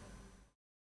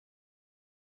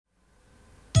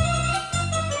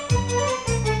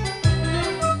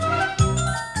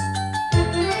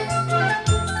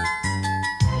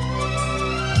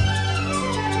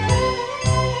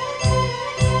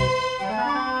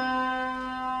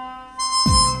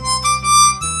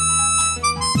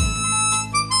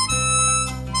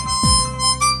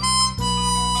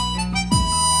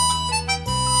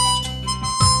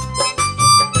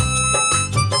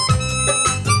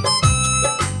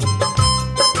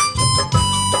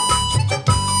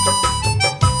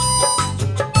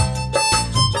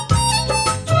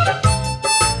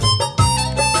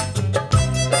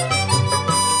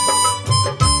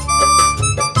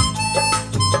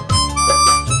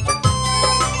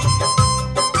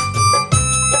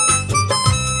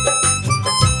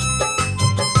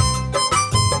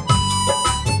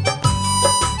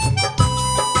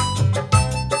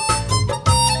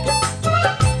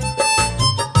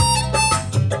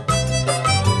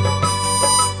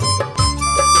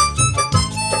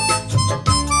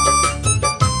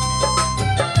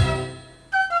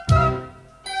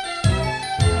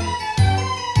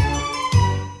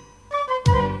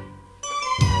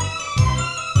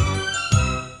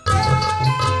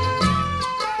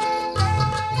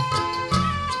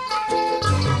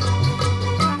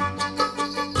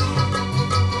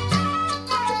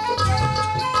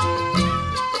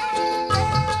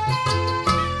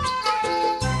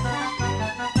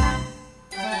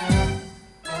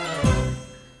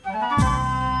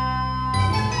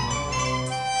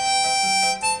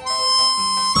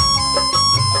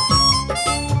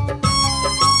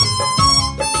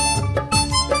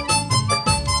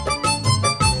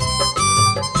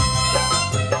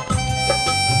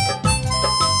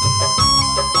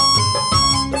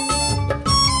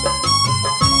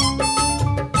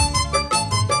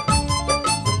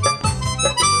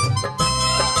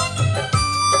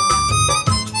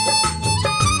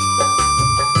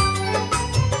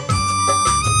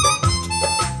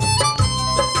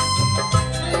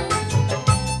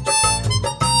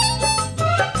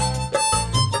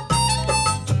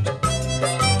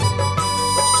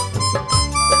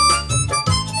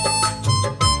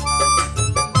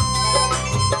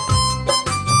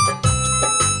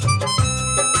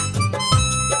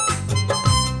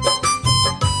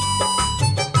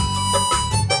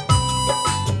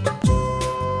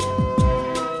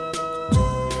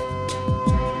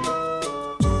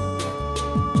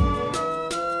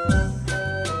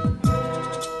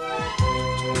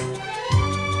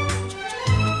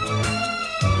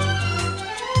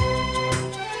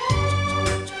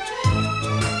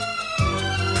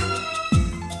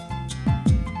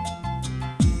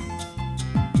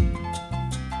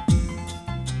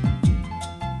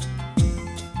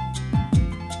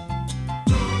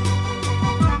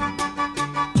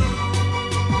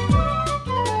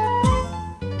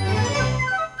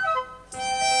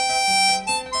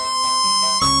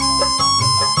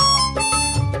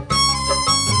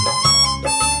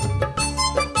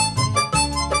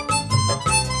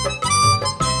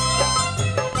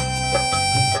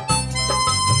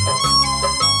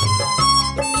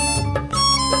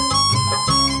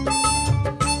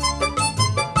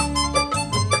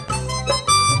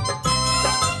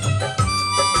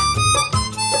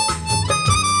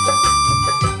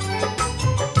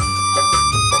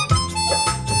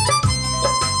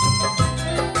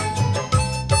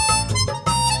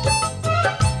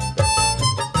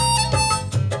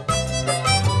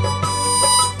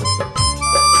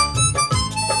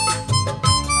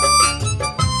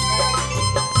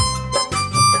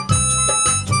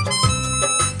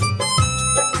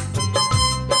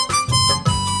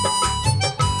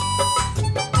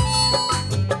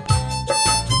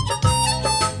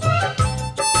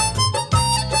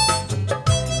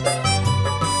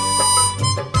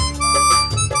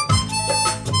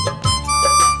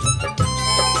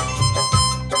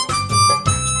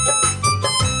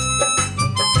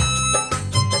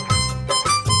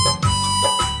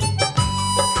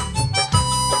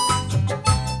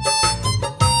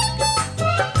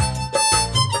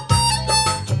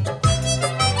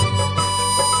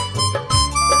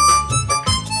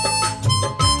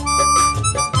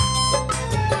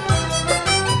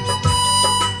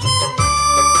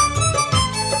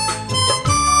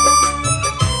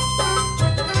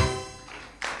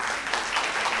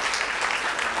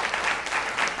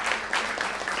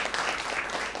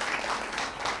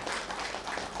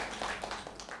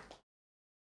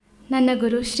 ನನ್ನ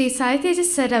ಗುರು ಶ್ರೀ ಸಾಯಿ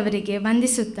ತೇಜಸ್ ಸರ್ ಅವರಿಗೆ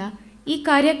ವಂದಿಸುತ್ತಾ ಈ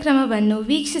ಕಾರ್ಯಕ್ರಮವನ್ನು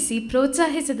ವೀಕ್ಷಿಸಿ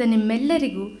ಪ್ರೋತ್ಸಾಹಿಸಿದ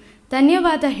ನಿಮ್ಮೆಲ್ಲರಿಗೂ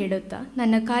ಧನ್ಯವಾದ ಹೇಳುತ್ತಾ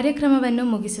ನನ್ನ ಕಾರ್ಯಕ್ರಮವನ್ನು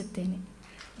ಮುಗಿಸುತ್ತೇನೆ.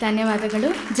 ಧನ್ಯವಾದಗಳು.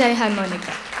 ಜೈ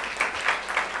ಹಾರ್ಮೋನಿಕಾ.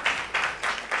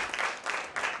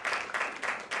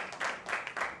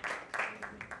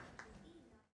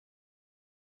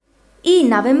 ಈ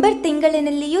ನವೆಂಬರ್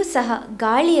ತಿಂಗಳಿನಲ್ಲಿಯೂ ಸಹ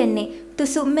ಗಾಳಿಯನ್ನೇ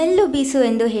ತುಸು ಮೆಲ್ಲು ಬೀಸು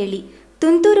ಎಂದು ಹೇಳಿ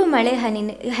ತುಂತುರು ಮಳೆ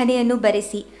ಹನಿಯನ್ನು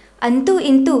ಬರೆಸಿ ಅಂತೂ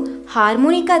ಇಂತೂ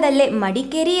ಹಾರ್ಮೋನಿಕಾದಲ್ಲೇ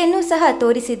ಮಡಿಕೇರಿಯನ್ನು ಸಹ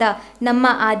ತೋರಿಸಿದ ನಮ್ಮ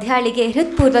ಆಧ್ಯಾಳಿಗೆ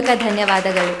ಹೃತ್ಪೂರ್ವಕ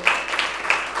ಧನ್ಯವಾದಗಳು.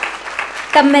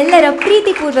 ತಮ್ಮೆಲ್ಲರ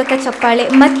ಪ್ರೀತಿಪೂರ್ವಕ ಚಪ್ಪಾಳೆ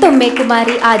ಮತ್ತೊಮ್ಮೆ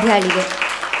ಕುಮಾರಿ ಆಧ್ಯಾಳಿಗೆ.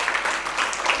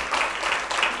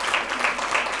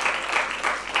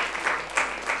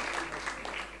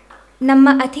 ನಮ್ಮ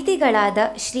ಅತಿಥಿಗಳಾದ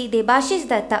ಶ್ರೀ ದೇಬಾಶಿಸ್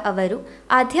ದತ್ತ ಅವರು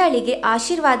ಆಧ್ಯಾಳಿಗೆ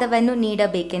ಆಶೀರ್ವಾದವನ್ನು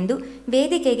ನೀಡಬೇಕೆಂದು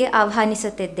ವೇದಿಕೆಗೆ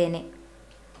ಆಹ್ವಾನಿಸುತ್ತಿದ್ದೇನೆ.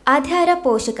 ಆಧ್ಯಾರ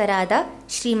ಪೋಷಕರಾದ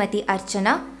ಶ್ರೀಮತಿ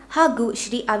ಅರ್ಚನಾ ಹಾಗೂ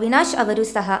ಶ್ರೀ ಅವಿನಾಶ್ ಅವರು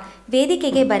ಸಹ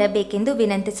ವೇದಿಕೆಗೆ ಬರಬೇಕೆಂದು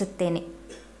ವಿನಂತಿಸುತ್ತೇನೆ.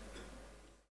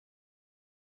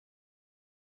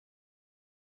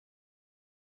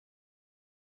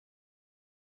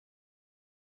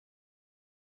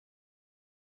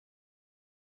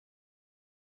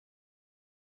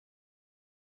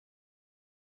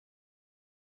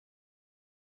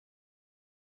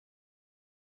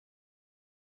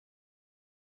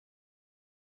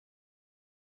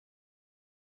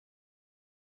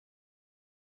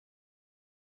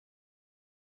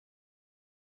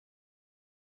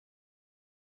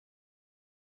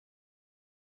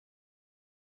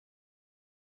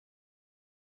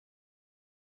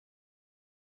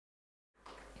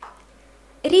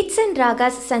 ರೀಟ್ಸ್ ಅಂಡ್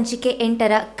ರಾಗಾಸ್ ಸಂಚಿಕೆ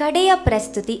 8ರ ಕಡೆಯ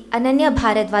ಪ್ರಸ್ತುತಿ ಅನನ್ಯ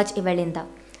ಭಾರದ್ವಾಜ್ ಇವಳಿಂದ.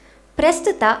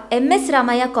 ಪ್ರಸ್ತುತ MS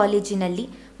ರಾಮಯ್ಯ ಕಾಲೇಜಿನಲ್ಲಿ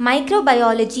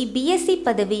ಮೈಕ್ರೋಬಯಾಲಜಿ BSc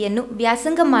ಪದವಿಯನ್ನು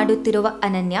ವ್ಯಾಸಂಗ ಮಾಡುತ್ತಿರುವ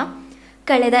ಅನನ್ಯ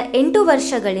ಕಳೆದ 8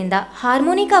 ವರ್ಷಗಳಿಂದ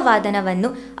ಹಾರ್ಮೋನಿಕಾ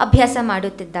ವಾದನವನ್ನು ಅಭ್ಯಾಸ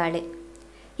ಮಾಡುತ್ತಿದ್ದಾಳೆ.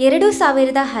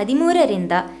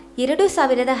 2013ರಿಂದ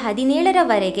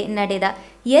 2017ರವರೆಗೆ ನಡೆದ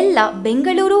ಎಲ್ಲ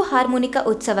ಬೆಂಗಳೂರು ಹಾರ್ಮೋನಿಕಾ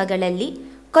ಉತ್ಸವಗಳಲ್ಲಿ,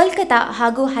 ಕೋಲ್ಕತಾ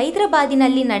ಹಾಗೂ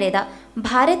ಹೈದರಾಬಾದಿನಲ್ಲಿ ನಡೆದ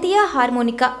ಭಾರತೀಯ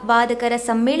ಹಾರ್ಮೋನಿಕಾ ವಾದಕರ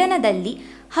ಸಮ್ಮೇಳನದಲ್ಲಿ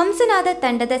ಹಂಸನಾದ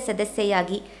ತಂಡದ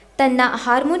ಸದಸ್ಯೆಯಾಗಿ ತನ್ನ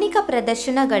ಹಾರ್ಮೋನಿಕಾ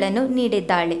ಪ್ರದರ್ಶನಗಳನ್ನು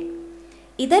ನೀಡಿದ್ದಾಳೆ.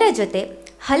 ಇದರ ಜೊತೆ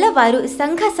ಹಲವಾರು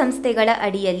ಸಂಘ ಸಂಸ್ಥೆಗಳ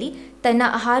ಅಡಿಯಲ್ಲಿ ತನ್ನ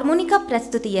ಹಾರ್ಮೋನಿಕಾ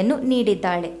ಪ್ರಸ್ತುತಿಯನ್ನು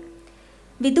ನೀಡಿದ್ದಾಳೆ.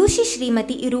 ವಿದೂಷಿ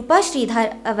ಶ್ರೀಮತಿ ರೂಪಾ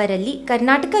ಶ್ರೀಧರ್ ಅವರಲ್ಲಿ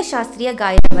ಕರ್ನಾಟಕ ಶಾಸ್ತ್ರೀಯ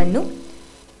ಗಾಯನವನ್ನು,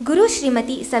 ಗುರು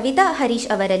ಶ್ರೀಮತಿ ಸವಿತಾ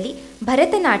ಹರೀಶ್ ಅವರಲ್ಲಿ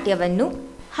ಭರತನಾಟ್ಯವನ್ನು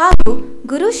ಹಾಗೂ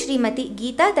ಗುರು ಶ್ರೀಮತಿ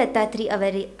ಗೀತಾ ದತ್ತಾತ್ರಿ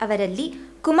ಅವರಲ್ಲಿ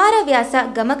ಕುಮಾರವ್ಯಾಸ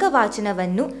ಗಮಕ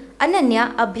ವಾಚನವನ್ನು ಅನನ್ಯ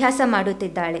ಅಭ್ಯಾಸ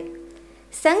ಮಾಡುತ್ತಿದ್ದಾಳೆ.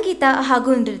 ಸಂಗೀತ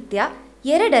ಹಾಗೂ ನೃತ್ಯ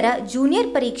ಎರಡರ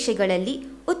ಜೂನಿಯರ್ ಪರೀಕ್ಷೆಗಳಲ್ಲಿ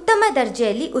ಉತ್ತಮ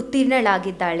ದರ್ಜೆಯಲ್ಲಿ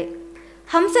ಉತ್ತೀರ್ಣಳಾಗಿದ್ದಾಳೆ.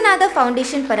 ಹಂಸನಾದ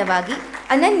ಫೌಂಡೇಶನ್ ಪರವಾಗಿ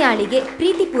ಅನನ್ಯಾಳಿಗೆ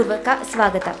ಪ್ರೀತಿಪೂರ್ವಕ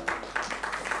ಸ್ವಾಗತ.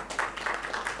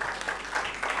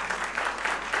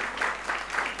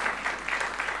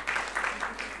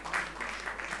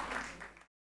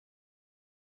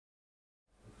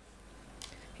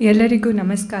 ಎಲ್ಲರಿಗೂ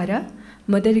ನಮಸ್ಕಾರ.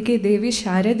 ಮೊದಲಿಗೆ ದೇವಿ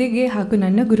ಶಾರದೆಗೆ ಹಾಗೂ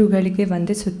ನನ್ನ ಗುರುಗಳಿಗೆ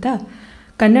ವಂದಿಸುತ್ತಾ,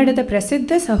 ಕನ್ನಡದ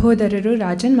ಪ್ರಸಿದ್ಧ ಸಹೋದರರು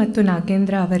ರಾಜನ್ ಮತ್ತು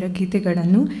ನಾಗೇಂದ್ರ ಅವರ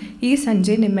ಗೀತೆಗಳನ್ನು ಈ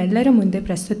ಸಂಜೆ ನಿಮ್ಮೆಲ್ಲರ ಮುಂದೆ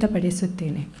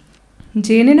ಪ್ರಸ್ತುತಪಡಿಸುತ್ತೇನೆ.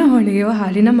 ಜೇನಿನ ಹೊಳೆಯೋ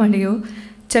ಹಾಲಿನ ಮಳೆಯೋ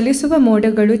ಚಲಿಸುವ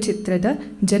ಮೋಡಗಳು ಚಿತ್ರದ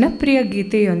ಜನಪ್ರಿಯ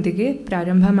ಗೀತೆಯೊಂದಿಗೆ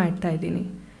ಪ್ರಾರಂಭ ಮಾಡ್ತಾ ಇದ್ದೀನಿ.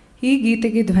 ಈ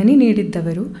ಗೀತೆಗೆ ಧ್ವನಿ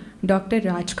ನೀಡಿದ್ದವರು ಡಾಕ್ಟರ್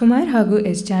ರಾಜ್ಕುಮಾರ್ ಹಾಗೂ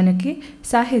S ಜಾನಕಿ,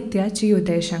 ಸಾಹಿತ್ಯ G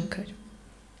ಉದಯಶಂಕರ್.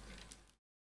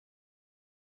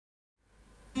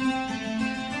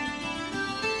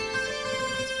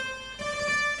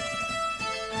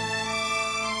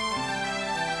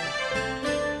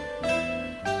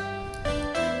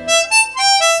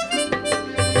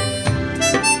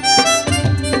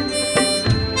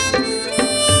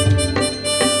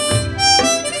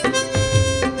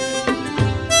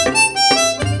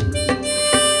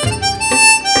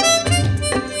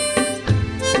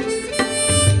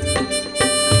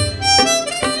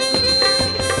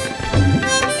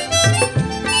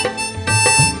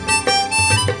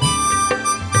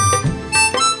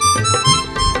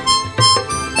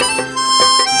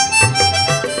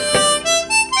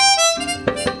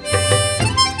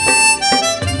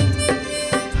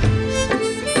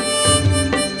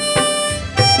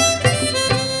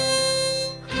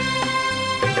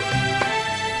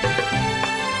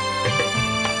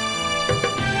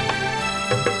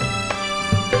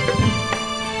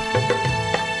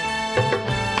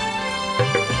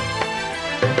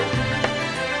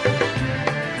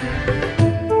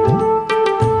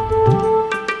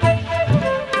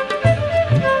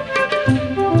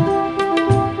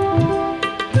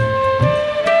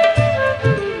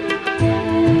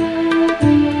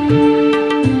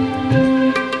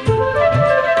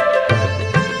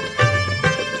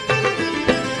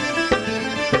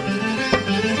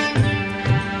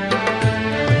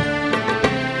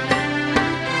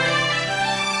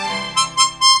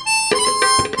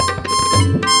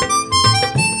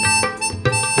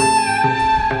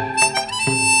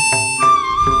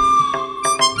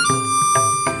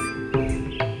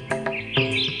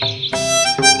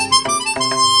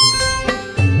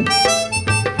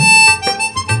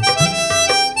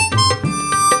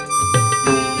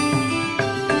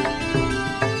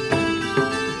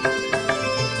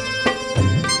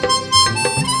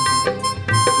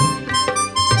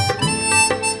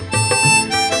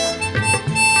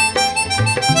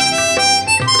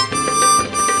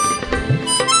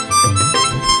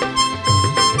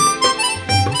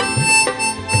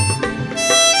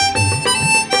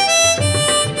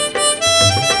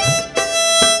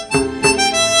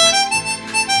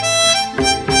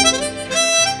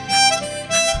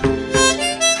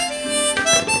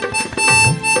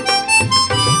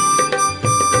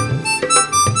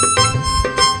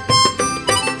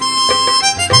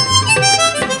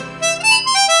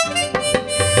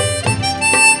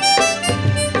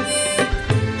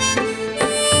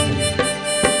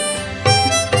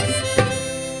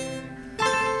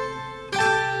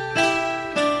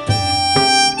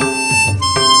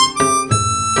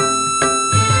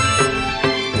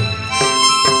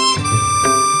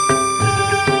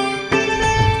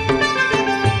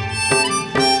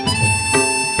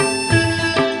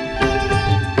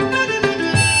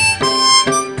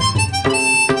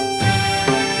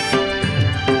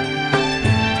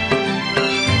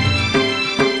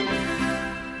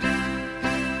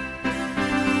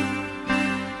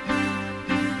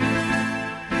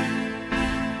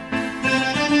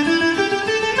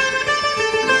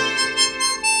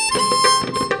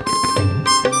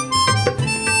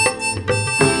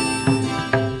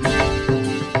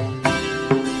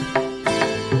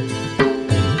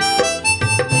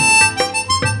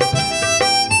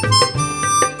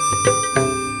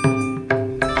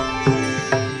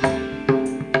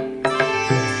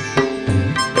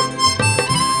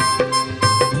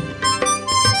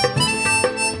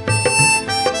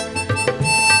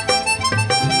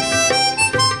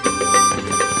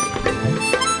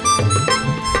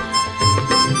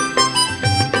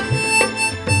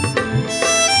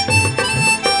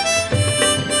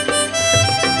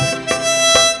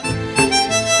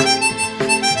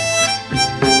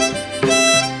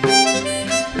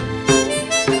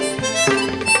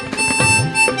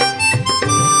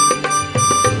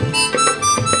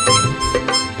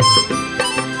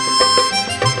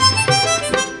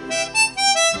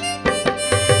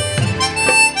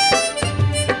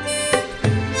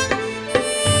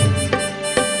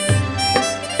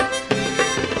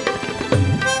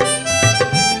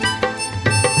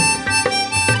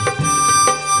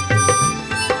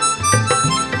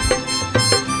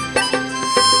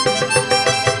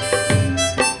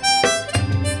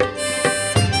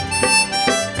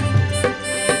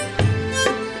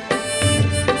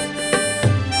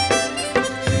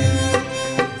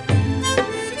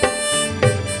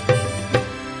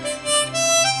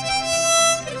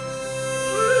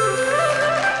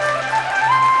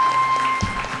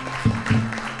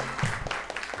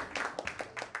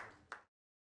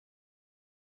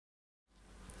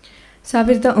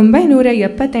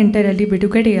 1978ರಲ್ಲಿ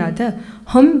ಬಿಡುಗಡೆಯಾದ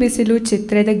ಹೊಂ ಬಿಸಿಲು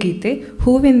ಚಿತ್ರದ ಗೀತೆ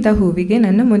ಹೂವಿಂದ ಹೂವಿಗೆ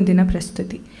ನನ್ನ ಮುಂದಿನ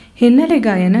ಪ್ರಸ್ತುತಿ. ಹಿನ್ನೆಲೆ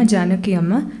ಗಾಯನ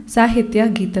ಜಾನಕಿಯಮ್ಮ, ಸಾಹಿತ್ಯ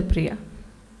ಗೀತಪ್ರಿಯ.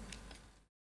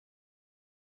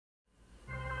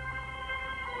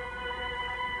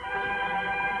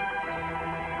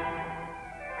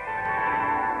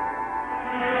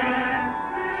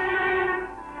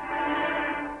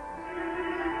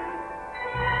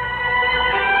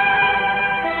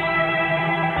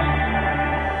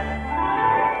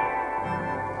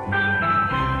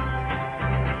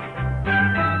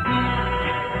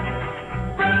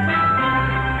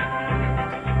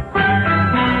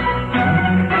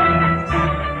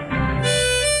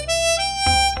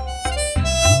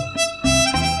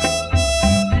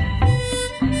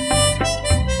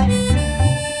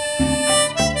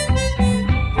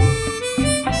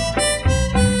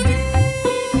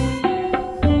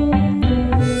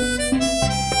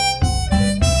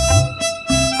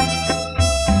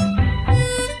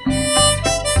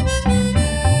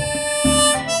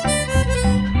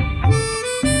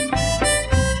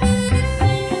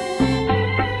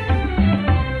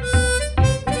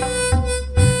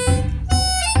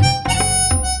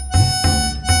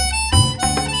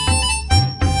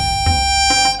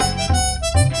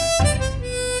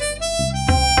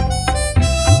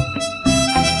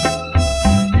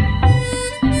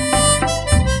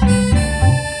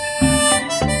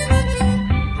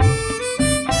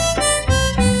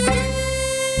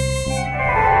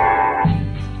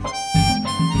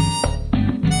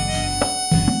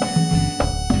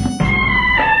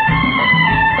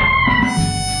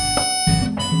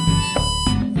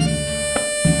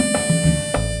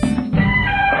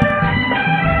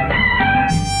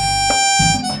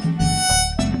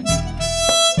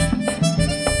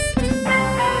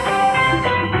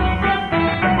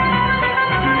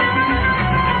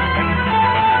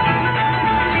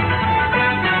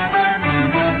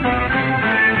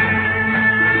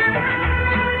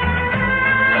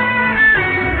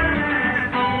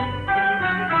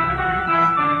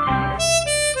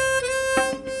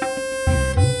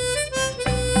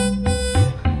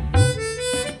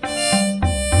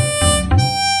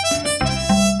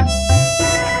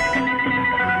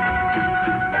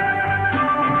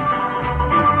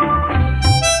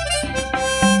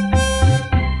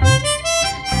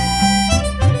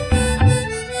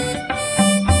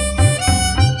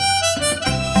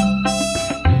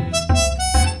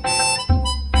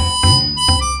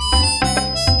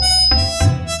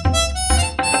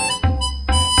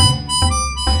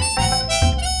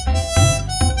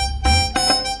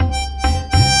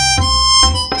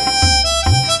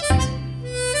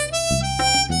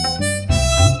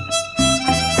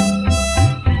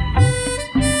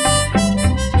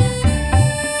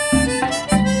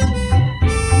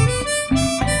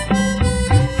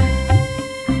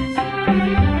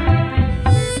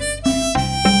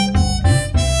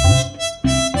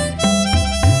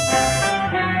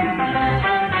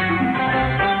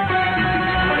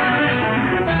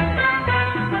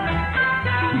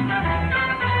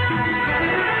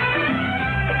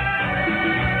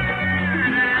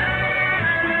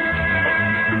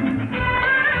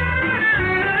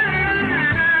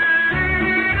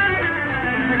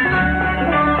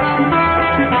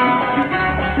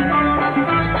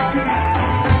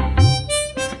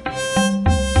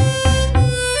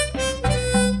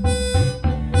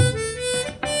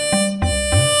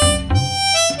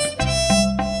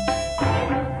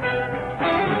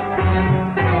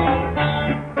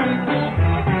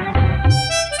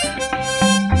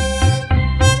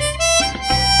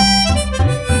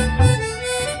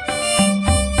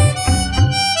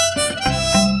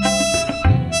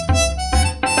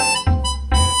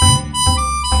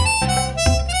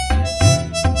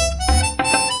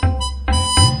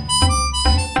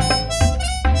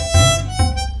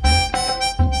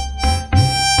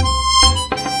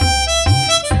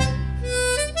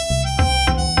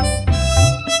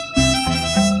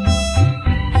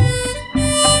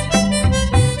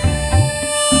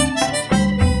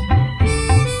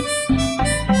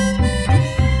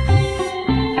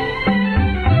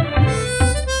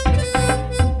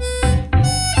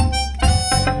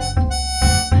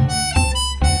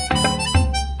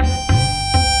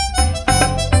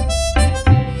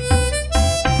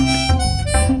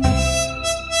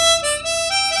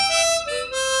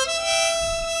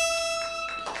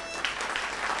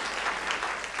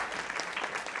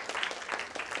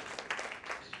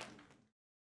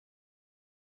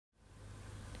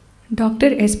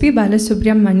 ಡಾಕ್ಟರ್ SP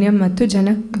ಬಾಲಸುಬ್ರಹ್ಮಣ್ಯಂ ಮತ್ತು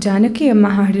ಜಾನಕಿಯಮ್ಮ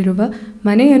ಹಾಡಿರುವ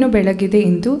ಮನೆಯನ್ನು ಬೆಳಗಿದೆ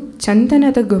ಎಂದು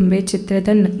ಚಂದನದ ಗೊಂಬೆ ಚಿತ್ರದ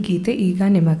ಗೀತೆ ಈಗ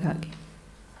ನಿಮಗಾಗಿ.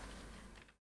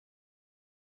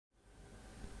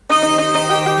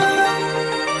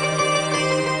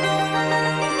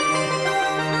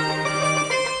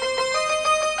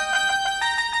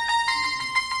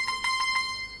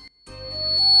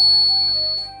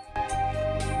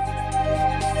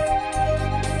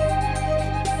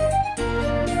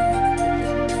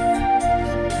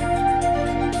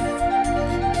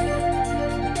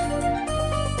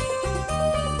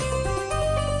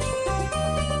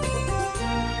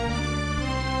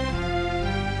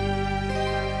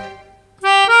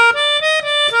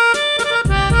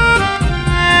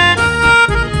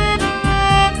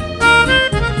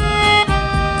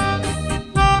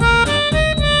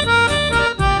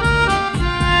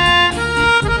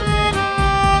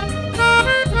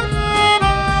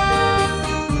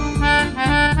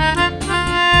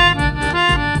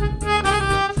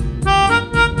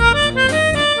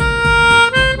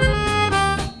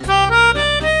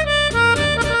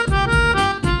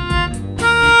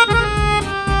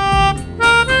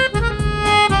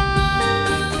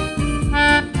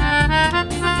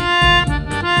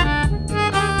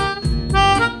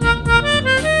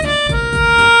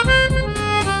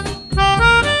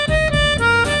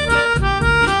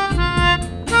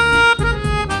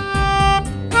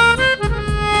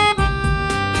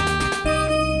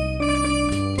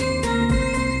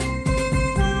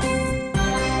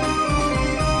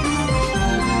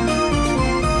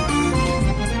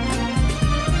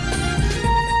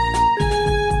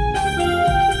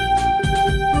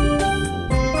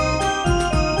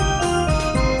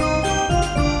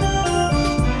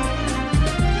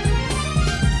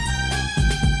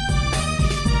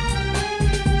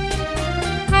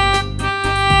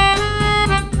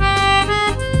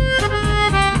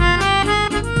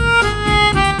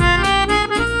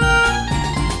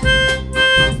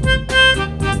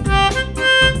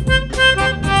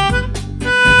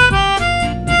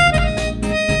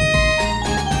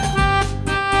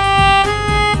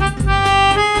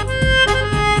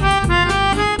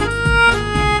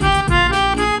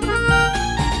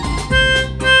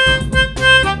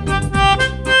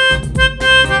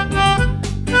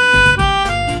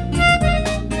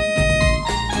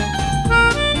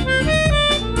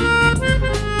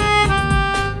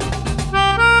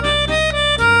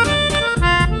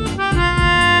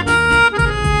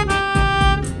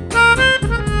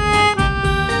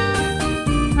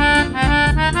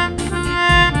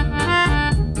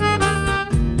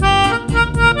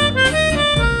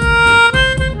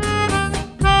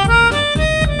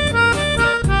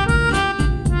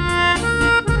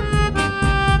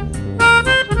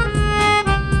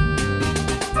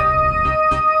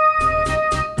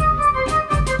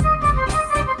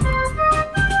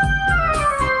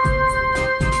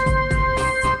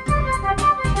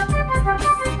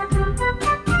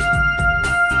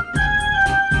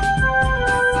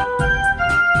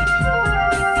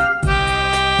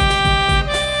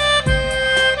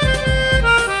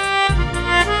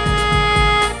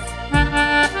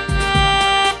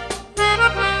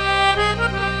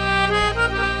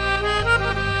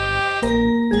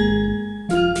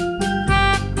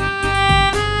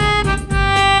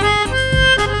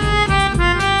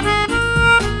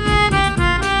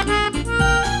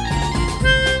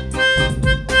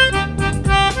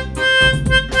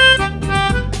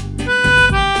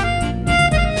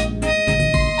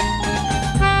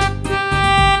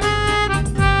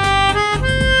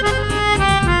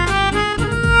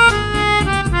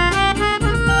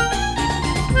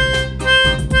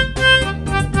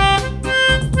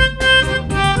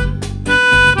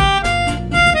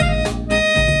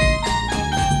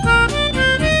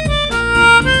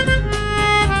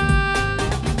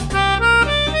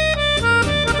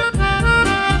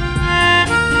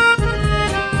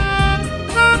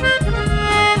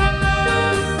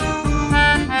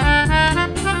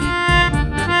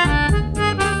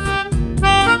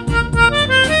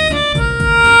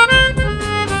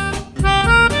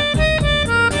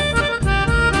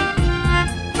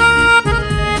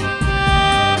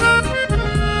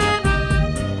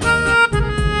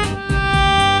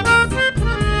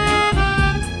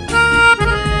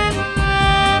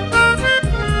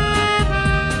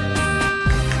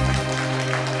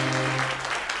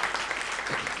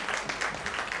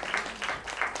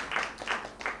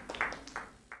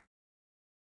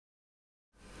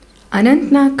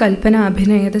 ಅನಂತ್ನಾಗ್ ಕಲ್ಪನಾ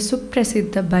ಅಭಿನಯದ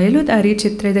ಸುಪ್ರಸಿದ್ಧ ಬಯಲುದಾರಿ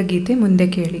ಚಿತ್ರದ ಗೀತೆ ಮುಂದೆ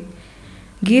ಕೇಳಿ.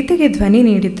 ಗೀತೆಗೆ ಧ್ವನಿ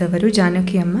ನೀಡಿದ್ದವರು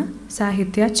ಜಾನಕಿಯಮ್ಮ,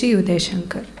 ಸಾಹಿತ್ಯ ಚಿ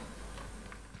ಉದಯಶಂಕರ್.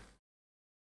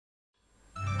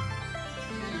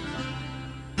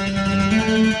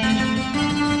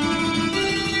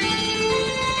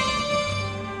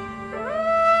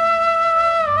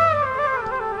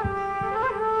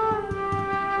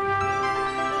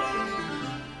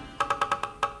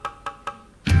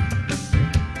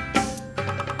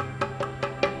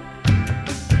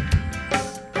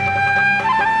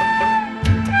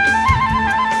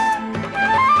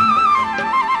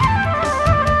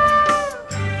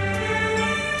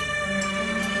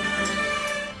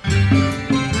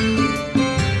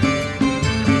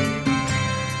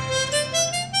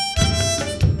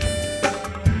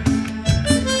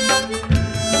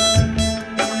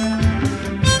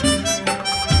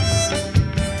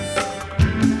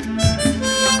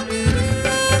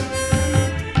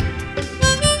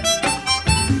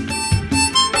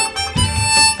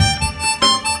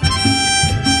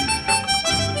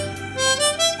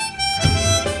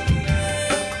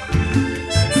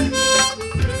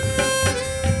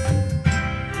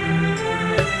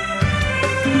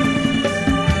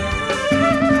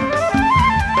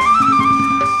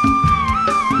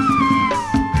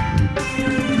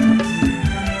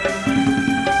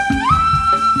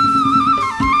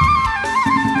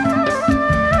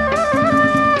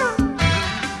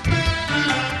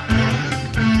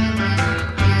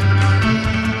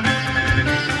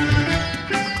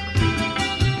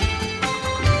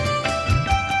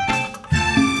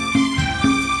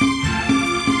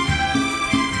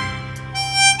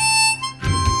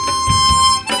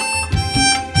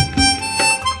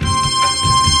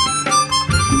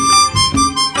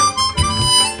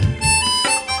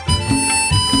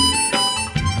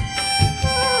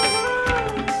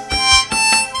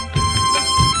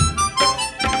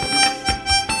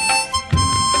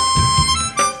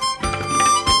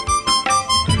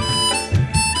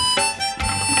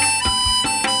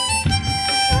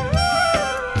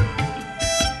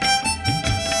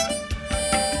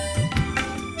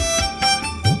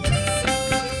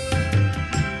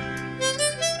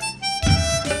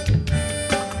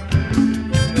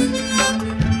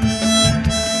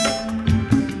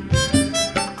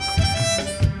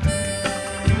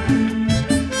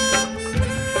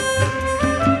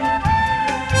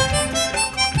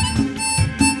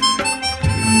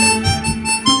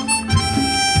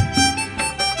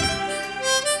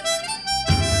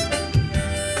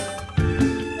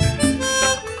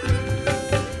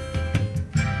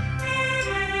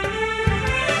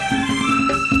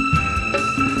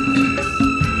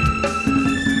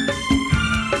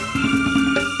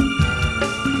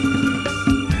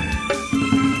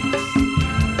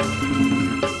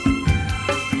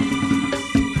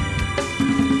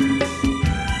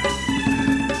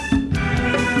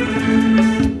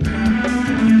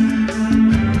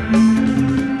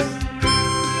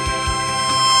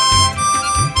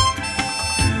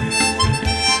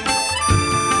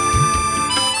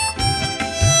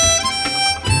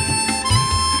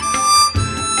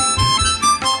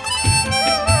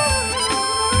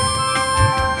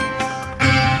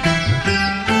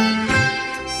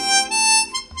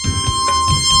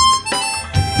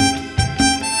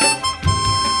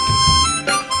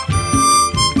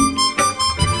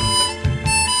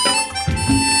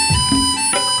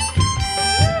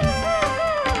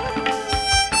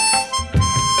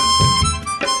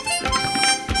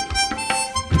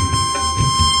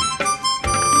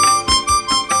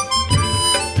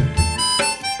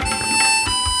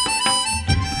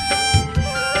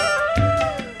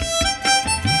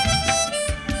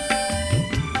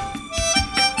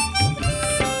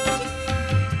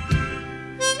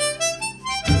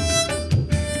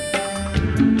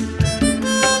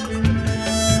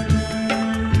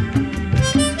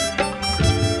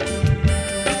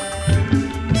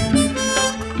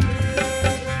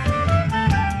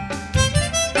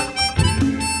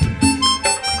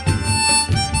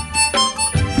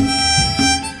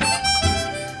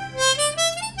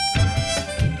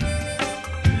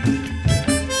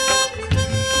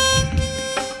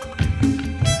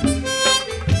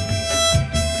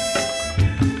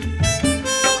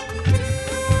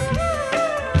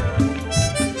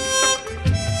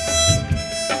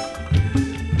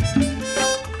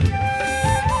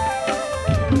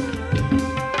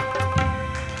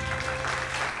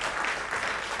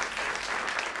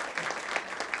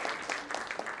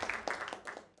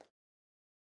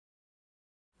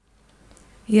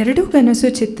 ಎರಡು ಕನಸು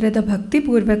ಚಿತ್ರದ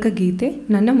ಭಕ್ತಿಪೂರ್ವಕ ಗೀತೆ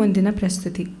ನನ್ನ ಮುಂದಿನ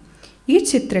ಪ್ರಸ್ತುತಿ. ಈ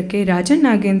ಚಿತ್ರಕ್ಕೆ ರಾಜನ್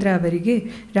ನಾಗೇಂದ್ರ ಅವರಿಗೆ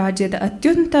ರಾಜ್ಯದ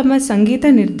ಅತ್ಯುತ್ತಮ ಸಂಗೀತ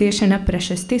ನಿರ್ದೇಶನ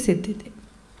ಪ್ರಶಸ್ತಿ ಸಿಕ್ಕಿದೆ.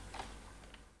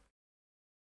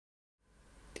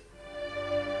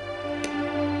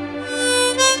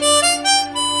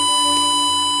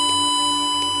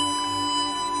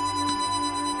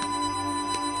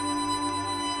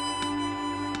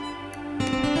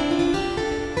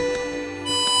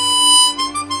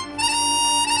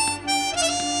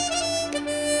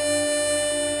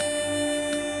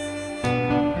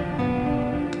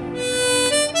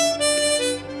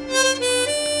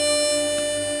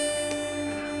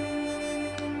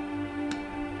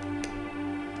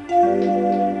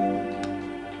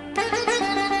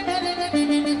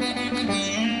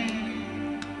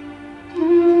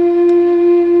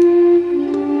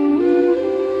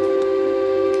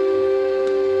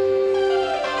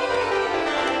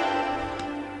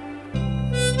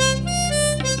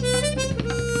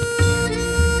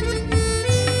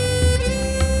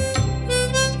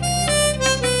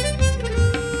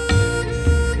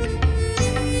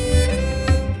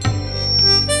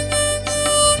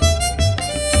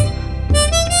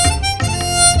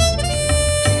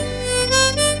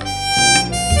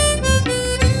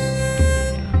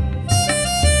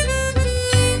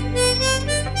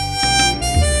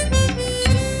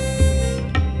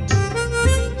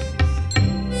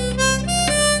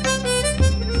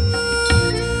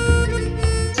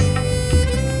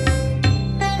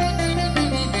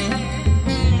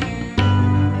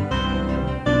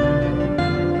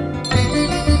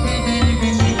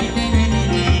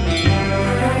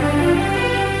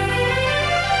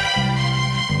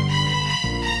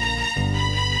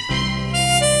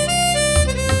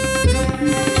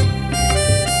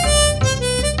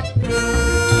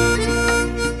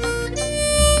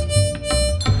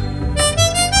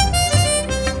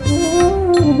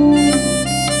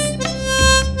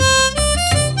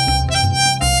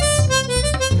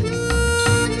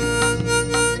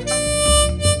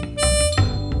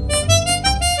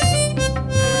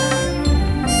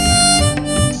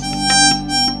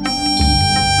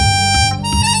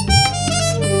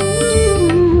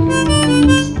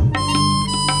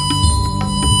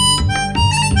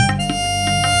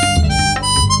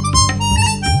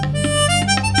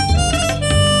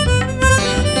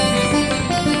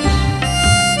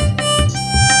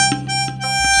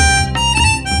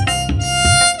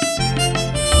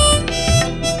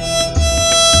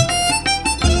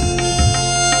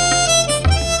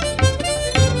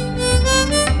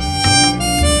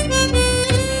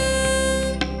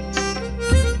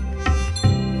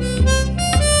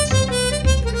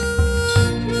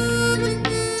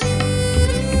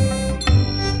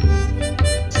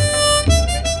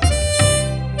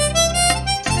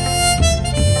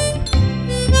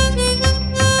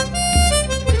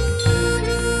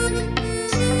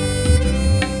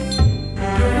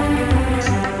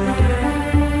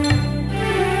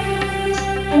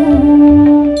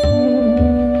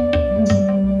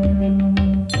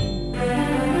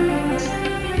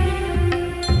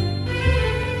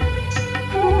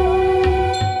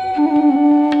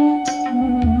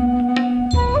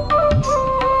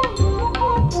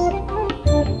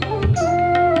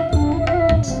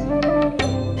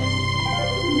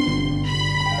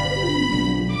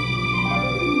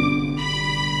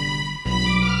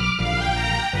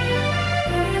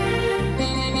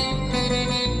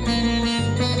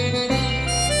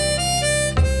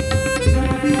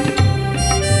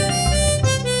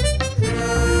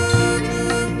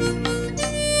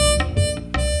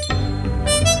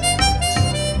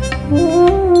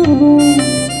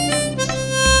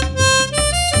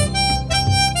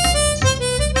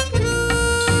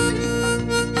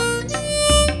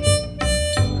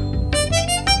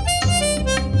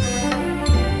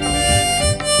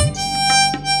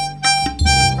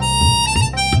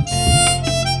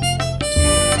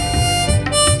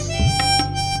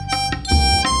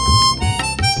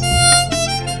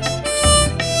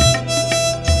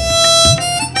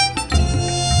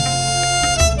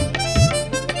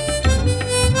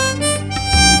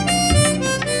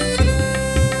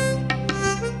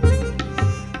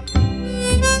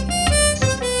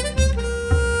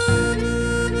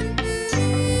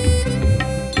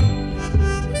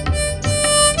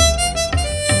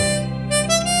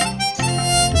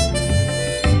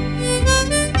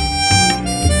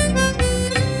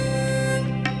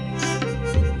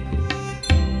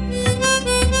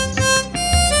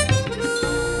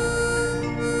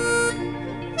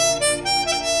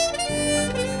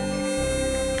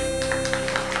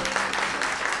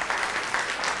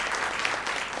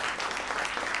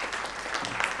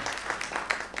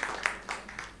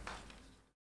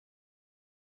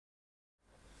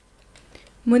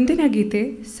 ಮುಂದಿನ ಗೀತೆ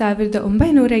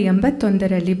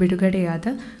 1981ರಲ್ಲಿ ಬಿಡುಗಡೆಯಾದ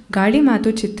ಗಾಳಿ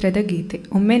ಮಾತು ಚಿತ್ರದ ಗೀತೆ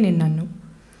ಒಮ್ಮೆ ನಿನ್ನನ್ನು.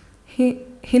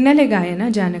 ಹಿನ್ನೆಲೆ ಗಾಯನ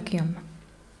ಜಾನಕಿ ಅಮ್ಮ.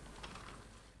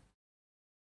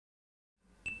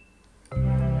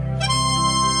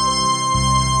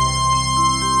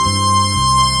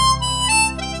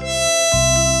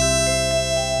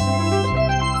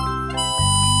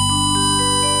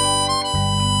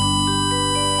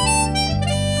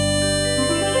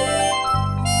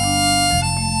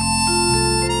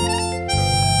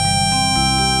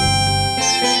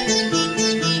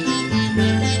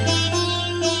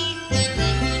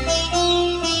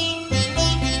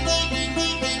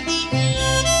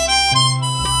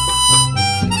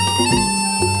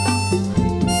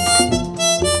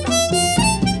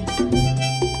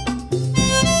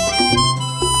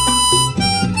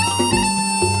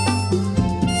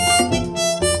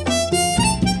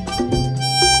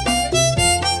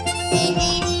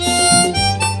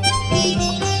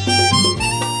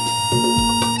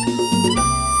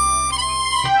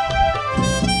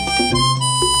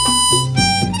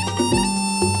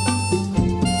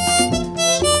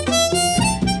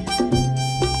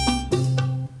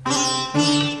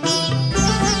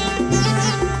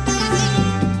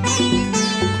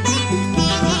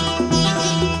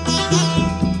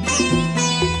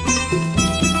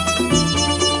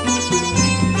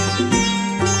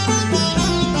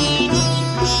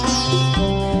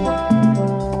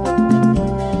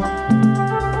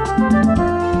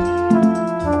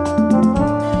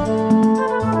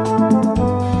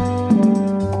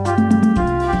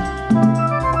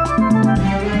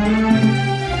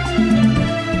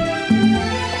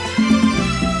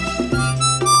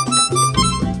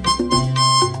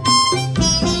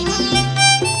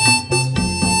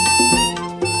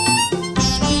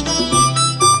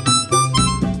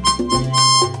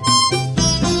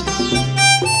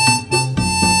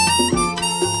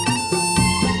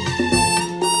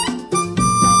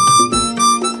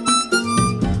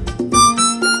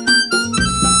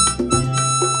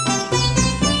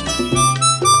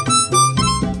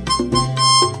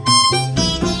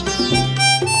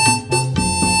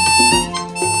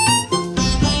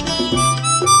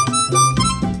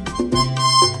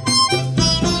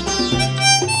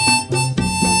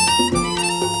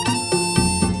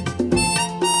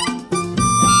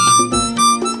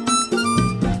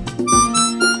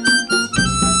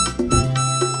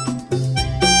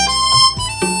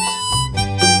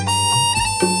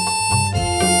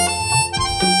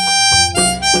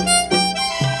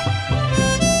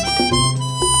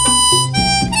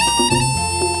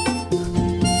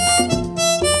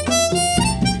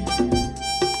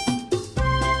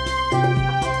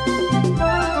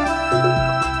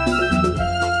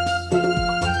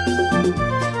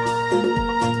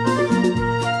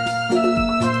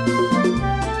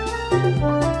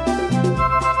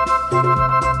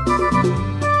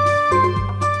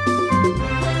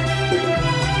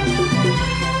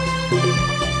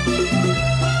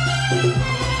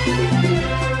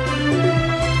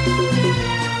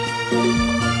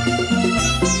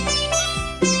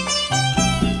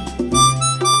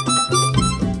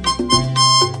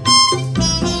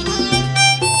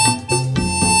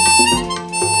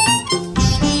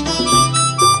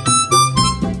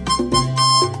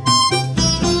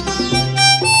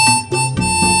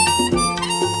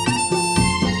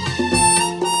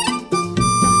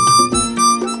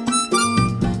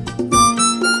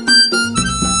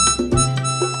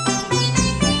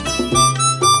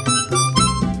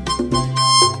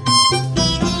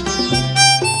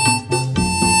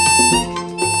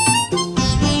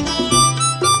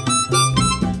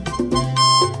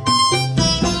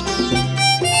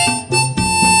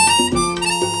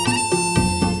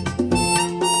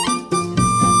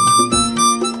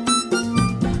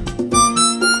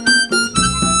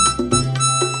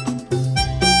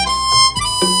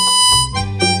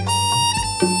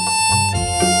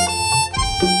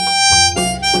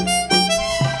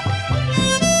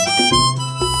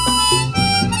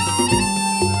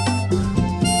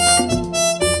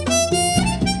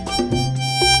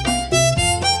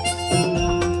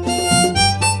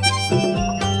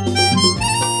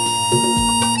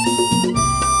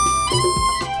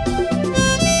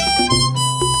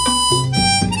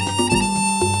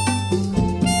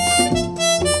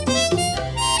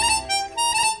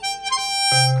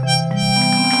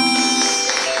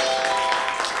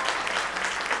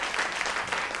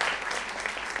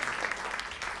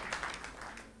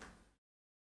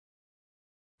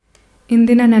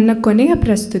 ಇಂದಿನ ನನ್ನ ಕೊನೆಯ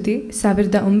ಪ್ರಸ್ತುತಿ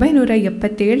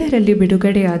 1977ರಲ್ಲಿ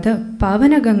ಬಿಡುಗಡೆಯಾದ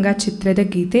ಪಾವನಗಂಗಾ ಚಿತ್ರದ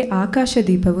ಗೀತೆ ಆಕಾಶ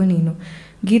ದೀಪವು ನೀನು.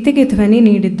 ಗೀತೆಗೆ ಧ್ವನಿ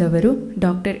ನೀಡಿದ್ದವರು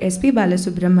ಡಾಕ್ಟರ್ ಎಸ್ ಪಿ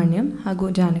ಬಾಲಸುಬ್ರಹ್ಮಣ್ಯಂ ಹಾಗೂ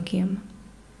ಜಾನಕಿಯಮ್ಮ.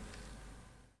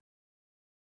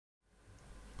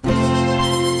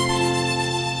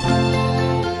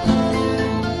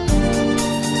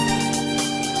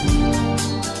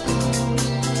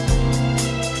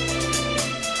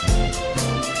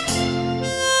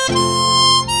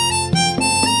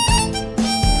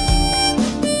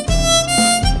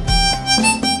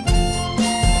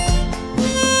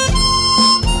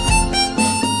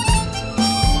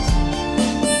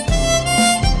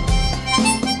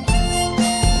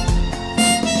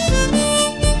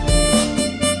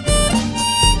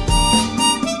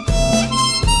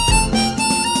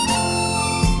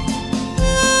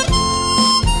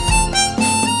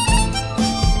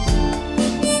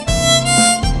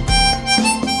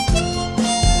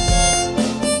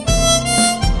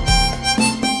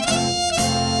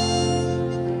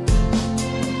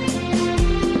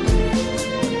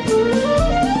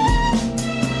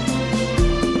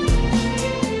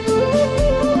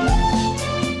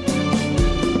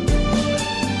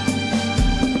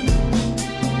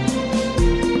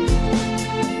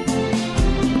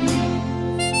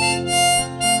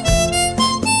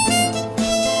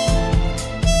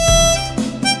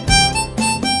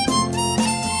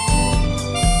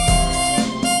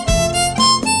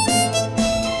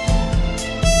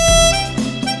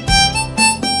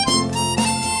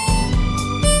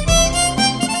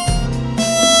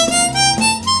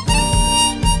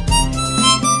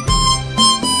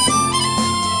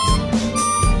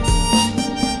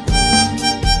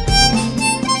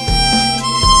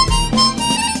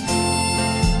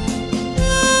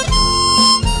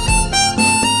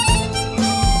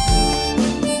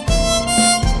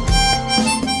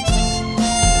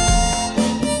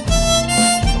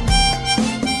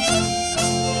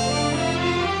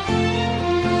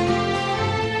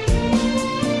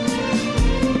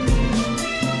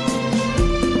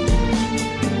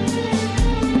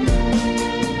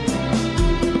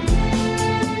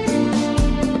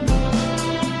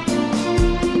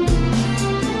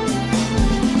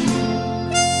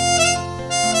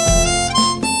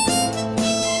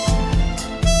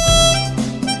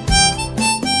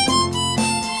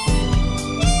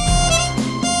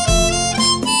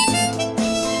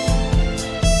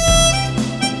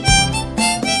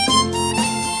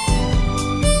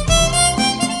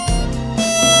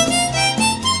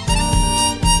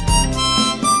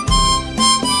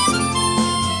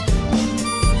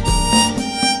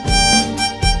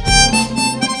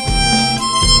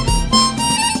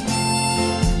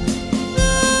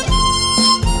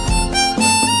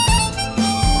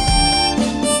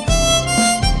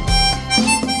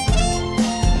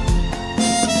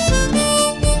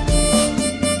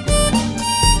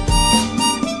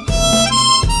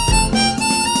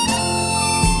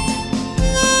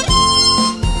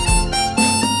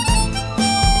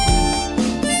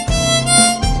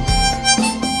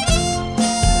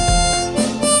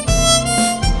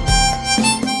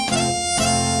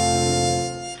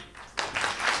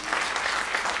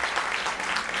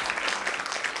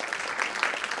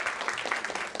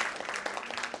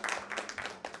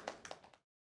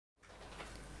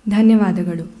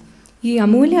 ಧನ್ಯವಾದಗಳು. ಈ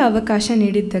ಅಮೂಲ್ಯ ಅವಕಾಶ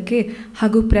ನೀಡಿದ್ದಕ್ಕೆ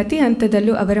ಹಾಗೂ ಪ್ರತಿ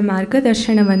ಹಂತದಲ್ಲೂ ಅವರ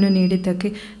ಮಾರ್ಗದರ್ಶನವನ್ನು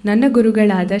ನೀಡಿದ್ದಕ್ಕೆ ನನ್ನ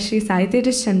ಗುರುಗಳಾದ ಶ್ರೀ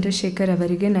ಸಾಯಿತೇಜಸ್ ಚಂದ್ರಶೇಖರ್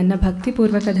ಅವರಿಗೆ ನನ್ನ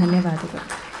ಭಕ್ತಿಪೂರ್ವಕ ಧನ್ಯವಾದಗಳು.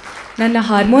 ನನ್ನ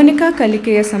ಹಾರ್ಮೋನಿಕಾ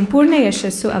ಕಲಿಕೆಯ ಸಂಪೂರ್ಣ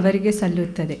ಯಶಸ್ಸು ಅವರಿಗೆ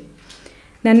ಸಲ್ಲುತ್ತದೆ.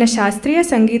 ನನ್ನ ಶಾಸ್ತ್ರೀಯ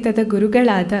ಸಂಗೀತದ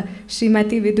ಗುರುಗಳಾದ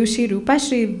ಶ್ರೀಮತಿ ವಿದುಷಿ ರೂಪಾ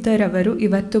ಶ್ರೀಧರ್ ಅವರು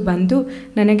ಇವತ್ತು ಬಂದು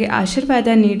ನನಗೆ ಆಶೀರ್ವಾದ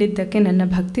ನೀಡಿದ್ದಕ್ಕೆ ನನ್ನ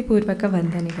ಭಕ್ತಿಪೂರ್ವಕ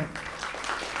ವಂದನೆಗಳು.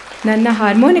 ನನ್ನ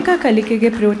ಹಾರ್ಮೋನಿಕಾ ಕಲಿಕೆಗೆ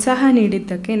ಪ್ರೋತ್ಸಾಹ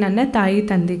ನೀಡಿದ್ದಕ್ಕೆ ನನ್ನ ತಾಯಿ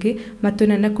ತಂದೆಗೆ ಮತ್ತು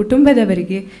ನನ್ನ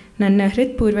ಕುಟುಂಬದವರಿಗೆ ನನ್ನ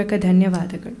ಹೃತ್ಪೂರ್ವಕ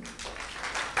ಧನ್ಯವಾದಗಳು.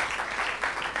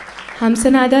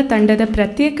 ಹಂಸನಾದ ತಂಡದ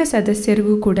ಪ್ರತ್ಯೇಕ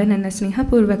ಸದಸ್ಯರಿಗೂ ಕೂಡ ನನ್ನ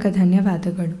ಸ್ನೇಹಪೂರ್ವಕ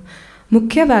ಧನ್ಯವಾದಗಳು.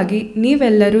 ಮುಖ್ಯವಾಗಿ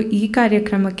ನೀವೆಲ್ಲರೂ ಈ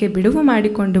ಕಾರ್ಯಕ್ರಮಕ್ಕೆ ಬಿಡುವು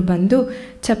ಮಾಡಿಕೊಂಡು ಬಂದು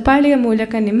ಚಪ್ಪಾಳೆಯ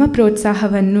ಮೂಲಕ ನಿಮ್ಮ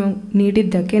ಪ್ರೋತ್ಸಾಹವನ್ನು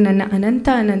ನೀಡಿದ್ದಕ್ಕೆ ನನ್ನ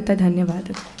ಅನಂತ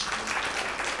ಧನ್ಯವಾದಗಳು.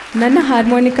 ನನ್ನ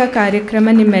ಹಾರ್ಮೋನಿಕಾ ಕಾರ್ಯಕ್ರಮ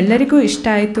ನಿಮ್ಮೆಲ್ಲರಿಗೂ ಇಷ್ಟ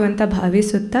ಆಯಿತು ಅಂತ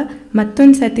ಭಾವಿಸುತ್ತಾ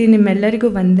ಮತ್ತೊಂದು ಸತಿ ನಿಮ್ಮೆಲ್ಲರಿಗೂ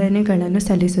ವಂದನೆಗಳನ್ನು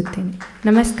ಸಲ್ಲಿಸುತ್ತೇನೆ.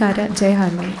 ನಮಸ್ಕಾರ. ಜೈ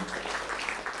ಹಾರ್ಮೋನಿ.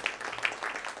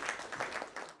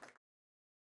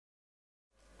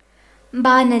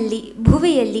 ಬಾನಲ್ಲಿ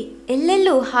ಭುವಿಯಲ್ಲಿ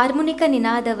ಎಲ್ಲೆಲ್ಲೂ ಹಾರ್ಮೋನಿಕ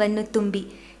ನಿನಾದವನ್ನು ತುಂಬಿ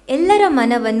ಎಲ್ಲರ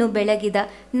ಮನವನ್ನು ಬೆಳಗಿದ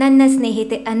ನನ್ನ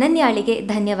ಸ್ನೇಹಿತೆ ಅನನ್ಯಾಳಿಗೆ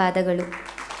ಧನ್ಯವಾದಗಳು.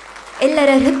 ಎಲ್ಲರ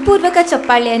ಹೃತ್ಪೂರ್ವಕ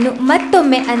ಚಪ್ಪಾಳೆಯನ್ನು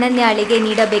ಮತ್ತೊಮ್ಮೆ ಅನನ್ಯಾಳಿಗೆ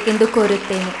ನೀಡಬೇಕೆಂದು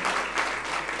ಕೋರುತ್ತೇನೆ.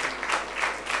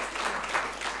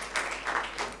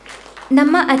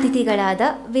 ನಮ್ಮ ಅತಿಥಿಗಳಾದ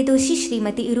ವಿದುಷಿ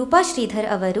ಶ್ರೀಮತಿ ರೂಪಾ ಶ್ರೀಧರ್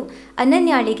ಅವರು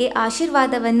ಅನನ್ಯಾಳಿಗೆ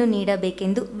ಆಶೀರ್ವಾದವನ್ನು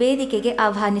ನೀಡಬೇಕೆಂದು ವೇದಿಕೆಗೆ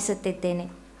ಆಹ್ವಾನಿಸುತ್ತಿದ್ದೇನೆ.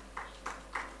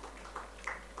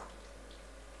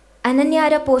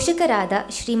 ಅನನ್ಯಾರ ಪೋಷಕರಾದ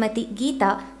ಶ್ರೀಮತಿ ಗೀತಾ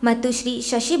ಮತ್ತು ಶ್ರೀ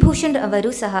ಶಶಿಭೂಷಣ್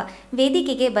ಅವರು ಸಹ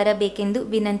ವೇದಿಕೆಗೆ ಬರಬೇಕೆಂದು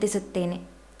ವಿನಂತಿಸುತ್ತೇನೆ.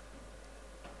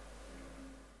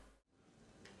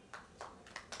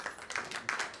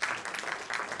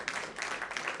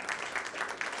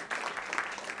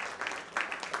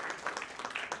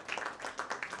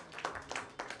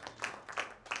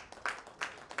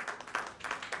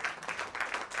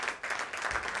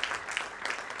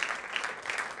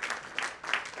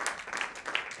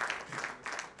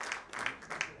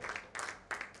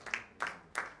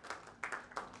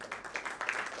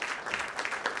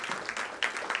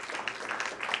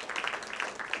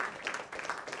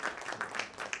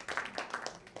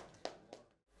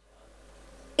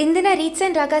 ಇಂದಿನ ರೀಟ್ಸ್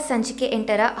ಆ್ಯಂಡ್ ರಾಗ ಸಂಚಿಕೆ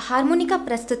 8ರ ಹಾರ್ಮೋನಿಕಾ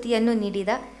ಪ್ರಸ್ತುತಿಯನ್ನು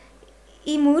ನೀಡಿದ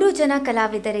ಈ 3 ಜನ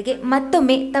ಕಲಾವಿದರಿಗೆ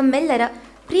ಮತ್ತೊಮ್ಮೆ ತಮ್ಮೆಲ್ಲರ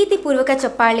ಪ್ರೀತಿಪೂರ್ವಕ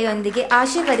ಚಪ್ಪಾಳೆಯೊಂದಿಗೆ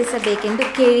ಆಶೀರ್ವದಿಸಬೇಕೆಂದು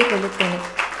ಕೇಳಿಕೊಳ್ಳುತ್ತೇನೆ.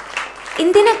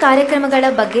 ಇಂದಿನ ಕಾರ್ಯಕ್ರಮಗಳ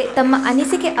ಬಗ್ಗೆ ತಮ್ಮ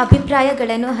ಅನಿಸಿಕೆ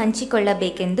ಅಭಿಪ್ರಾಯಗಳನ್ನು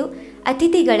ಹಂಚಿಕೊಳ್ಳಬೇಕೆಂದು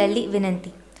ಅತಿಥಿಗಳಲ್ಲಿ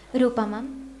ವಿನಂತಿ. ರೂಪಾ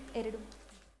ಮ್ಯಾಮ್ 2.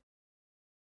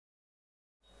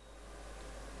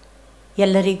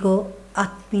 ಎಲ್ಲರಿಗೂ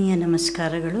ಆತ್ಮೀಯ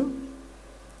ನಮಸ್ಕಾರಗಳು.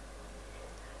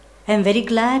 I am very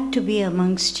glad to be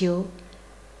amongst you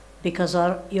because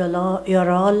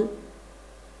you're all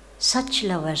such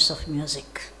lovers of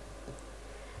music.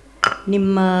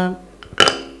 ನಿಮ್ಮ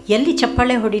ಎಲ್ಲಿ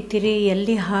ಚಪ್ಪಾಳೆ ಹೊಡಿತೀರಿ,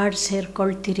 ಎಲ್ಲಿ ಹಾಡು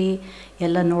ಸೇರ್ಕೊಳ್ತೀರಿ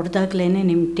ಎಲ್ಲ ನೋಡಿದಾಗಲೇ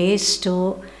ನಿಮ್ಮ ಟೇಸ್ಟು,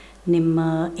 ನಿಮ್ಮ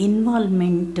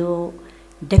ಇನ್ವಾಲ್ವ್ಮೆಂಟು,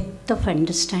 ಡೆಪ್ತ್ ಆಫ್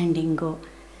ಅಂಡರ್ಸ್ಟ್ಯಾಂಡಿಂಗು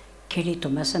ಕೇಳಿ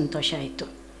ತುಂಬ ಸಂತೋಷ ಆಯಿತು.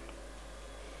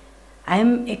 I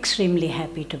am extremely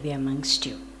happy to B ಅಮಂಗ್ಸ್ಟ್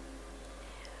you.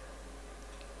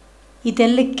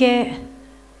 ಇದೆಲ್ಲಕ್ಕೆ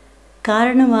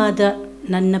ಕಾರಣವಾದ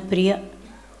ನನ್ನ ಪ್ರಿಯ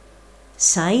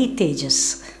ಸಾಯಿ ತೇಜಸ್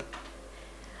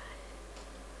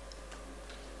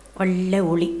ಒಳ್ಳೆ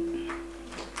ಉಳಿ.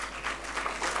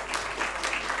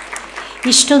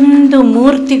 ಇಷ್ಟೊಂದು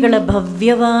ಮೂರ್ತಿಗಳ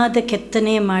ಭವ್ಯವಾದ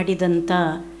ಕೆತ್ತನೆ ಮಾಡಿದಂಥ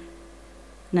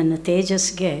ನನ್ನ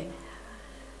ತೇಜಸ್ಗೆ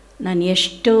ನಾನು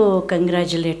ಎಷ್ಟು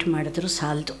ಕಂಗ್ರ್ಯಾಚುಲೇಟ್ ಮಾಡಿದ್ರೂ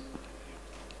ಸಾಲದು.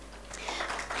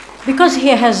 Because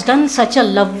he has done such a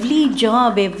lovely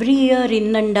job every year in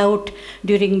and out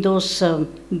during those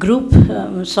group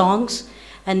songs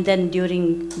and then during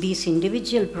these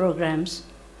individual programs.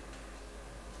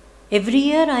 Every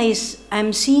year I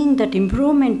am seeing that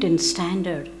improvement in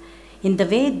standard, in the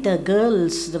way the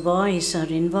girls, the boys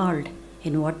are involved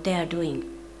in what they are doing.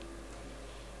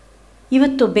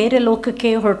 ಇವತ್ತು ಬೇರೆ ಲೋಕಕ್ಕೆ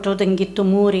ಹೊರಟೋದಂಗಿತ್ತು.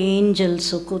 3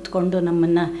 angels ಕೂತ್ಕೊಂಡು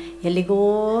ನಮ್ಮನ್ನು ಎಲ್ಲಿಗೋ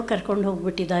ಕರ್ಕೊಂಡು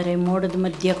ಹೋಗ್ಬಿಟ್ಟಿದ್ದಾರೆ. ಮೋಡದ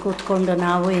ಮಧ್ಯೆ ಕೂತ್ಕೊಂಡು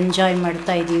ನಾವು ಎಂಜಾಯ್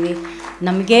ಮಾಡ್ತಾಯಿದ್ದೀವಿ.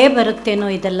 ನಮಗೇ ಬರುತ್ತೇನೋ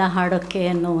ಇದೆಲ್ಲ ಹಾಡೋಕ್ಕೆ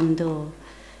ಅನ್ನೋ ಒಂದು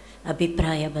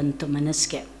ಅಭಿಪ್ರಾಯ ಬಂತು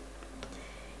ಮನಸ್ಸಿಗೆ.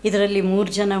 ಇದರಲ್ಲಿ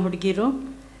 3 ಜನ ಹುಡುಗಿರು.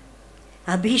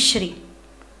 Abhishree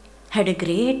had A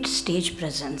great stage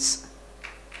presence.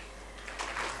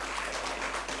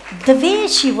 The way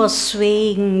she was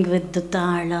swaying with the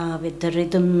tala, with the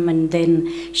rhythm, and then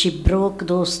she broke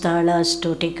those talas to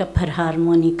take up her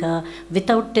harmonica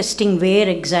without testing where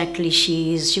exactly she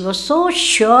is. She was so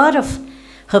sure of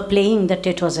her playing that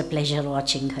it was a pleasure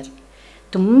watching her.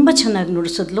 ತುಂಬ ಚೆನ್ನಾಗಿ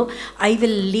ನುಡಿಸಿದ್ಲು. I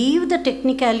will leave the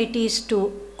technicalities to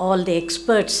all the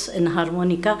experts in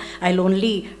harmonica. I'll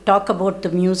only talk about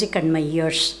the music and my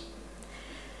ears.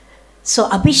 So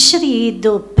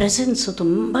ಅಭಿಶ್ರೀದು presence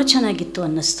ತುಂಬ ಚೆನ್ನಾಗಿತ್ತು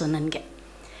ಅನ್ನಿಸ್ತು ನನಗೆ.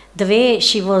 The way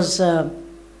she was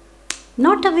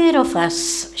not aware of us,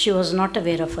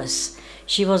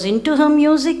 she was in to her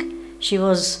music, she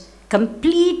was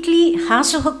completely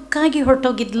ಹಾಸುಹೊಕ್ಕಾಗಿ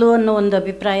ಹೊರಟೋಗಿದ್ಲು ಅನ್ನೋ ಒಂದು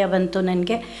ಅಭಿಪ್ರಾಯ ಬಂತು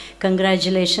ನನಗೆ.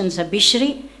 Congratulations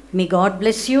Abhishree, May god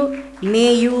bless you, may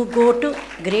you go to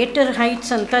greater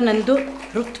heights ಅಂತ ನಂದು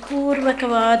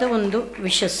ಹೃತ್ಪೂರ್ವಕವಾದ ಒಂದು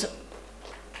wishes.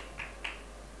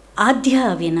 Adya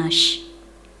Avinash,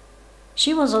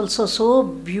 she was also so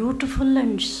beautiful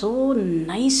and so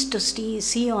nice to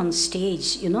see on stage,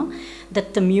 you know, that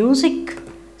the music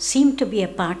seemed to be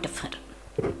a part of her.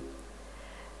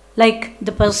 Like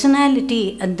the personality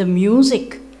and the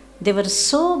music, they were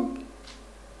so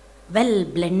well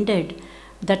blended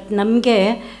that ನಮಗೆ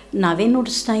ನಾವೇ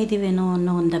ನುಡಿಸ್ತಾ ಇದ್ದೀವೇನೋ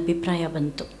ಅನ್ನೋ ಒಂದು ಅಭಿಪ್ರಾಯ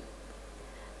ಬಂತು.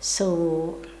 So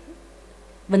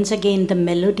once again the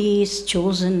melodies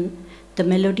chosen, the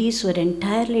melodies were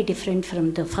entirely different from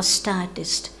the first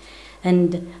artist,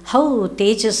 and how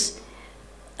Tejas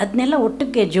ಅದನ್ನೆಲ್ಲ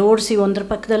ಒಟ್ಟಿಗೆ ಜೋಡಿಸಿ ಒಂದರ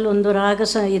ಪಕ್ಕದಲ್ಲಿ ಒಂದು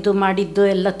ರಾಗಸ ಇದು ಮಾಡಿದ್ದು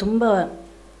ಎಲ್ಲ ತುಂಬ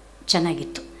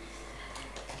ಚೆನ್ನಾಗಿತ್ತು.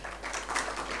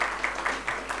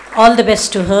 All the best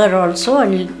to her also,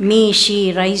 and may she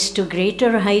rise to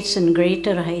greater heights and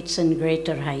greater heights and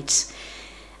greater heights.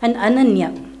 And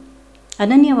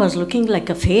Ananya was looking like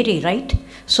a fairy, right?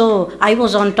 So I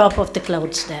was on top of the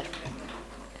clouds there.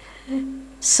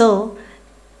 So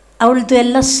ಅವಳದು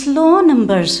ಎಲ್ಲ slow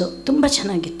numbers ತುಂಬ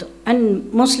ಚೆನ್ನಾಗಿತ್ತು and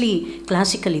mostly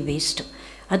classically based.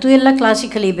 ಅದು ಎಲ್ಲ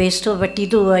classically based, but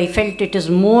ಇದು I felt it is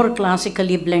more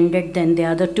classically blended then the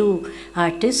other to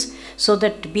artist. So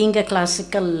that being A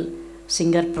classical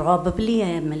singer, probably I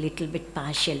am a little bit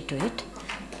partial to it.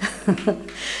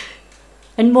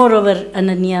 And moreover,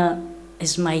 Ananya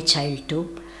is my child too.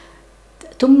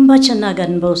 ತುಂಬ ಚೆನ್ನಾಗಿ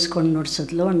ಅನುಭವಿಸ್ಕೊಂಡು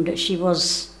ನುಡಿಸಿದ್ಲು. And she was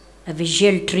a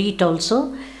visual treat also.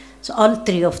 So all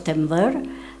three of them were.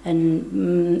 And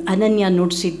Ananya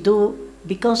ನುಡಿಸಿದ್ದು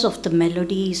because of the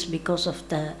melodies, because of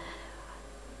the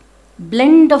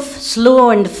blend of slow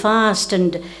and fast,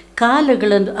 and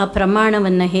ಕಾಲಗಳ ಆ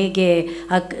ಪ್ರಮಾಣವನ್ನು ಹೇಗೆ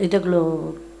ಇದಗಳು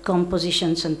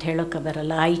ಕಾಂಪೊಸಿಷನ್ಸ್ ಅಂತ ಹೇಳೋಕ್ಕೆ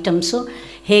ಬರಲ್ಲ, items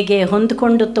ಹೇಗೆ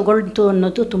ಹೊಂದ್ಕೊಂಡು ತಗೊಳ್ತು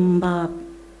ಅನ್ನೋದು ತುಂಬ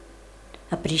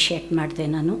ಅಪ್ರಿಷಿಯೇಟ್ ಮಾಡಿದೆ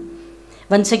ನಾನು.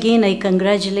 Once again I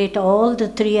congratulate all the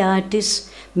 3 artist.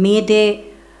 May they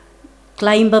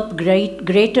climb up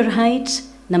greater heights.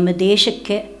 ನಮ್ಮ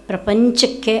ದೇಶಕ್ಕೆ,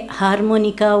 ಪ್ರಪಂಚಕ್ಕೆ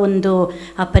ಹಾರ್ಮೋನಿಕಾ ಒಂದು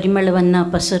ಆ ಪರಿಮಳವನ್ನು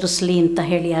ಪಸರಿಸಲಿ ಅಂತ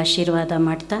ಹೇಳಿ ಆಶೀರ್ವಾದ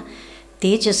ಮಾಡ್ತಾ,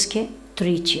 ತೇಜಸ್ಗೆ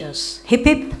 3 cheers. Hip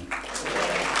hip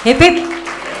hip hip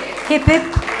hip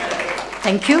hip.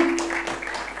 Thank you.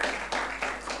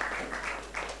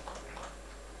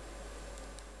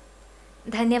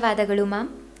 ಧನ್ಯವಾದಗಳು ಮ್ಯಾಮ್.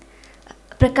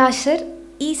 ಪ್ರಕಾಶ್ ಸರ್,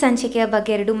 ಈ ಸಂಚಿಕೆಯ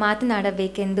ಬಗ್ಗೆ 2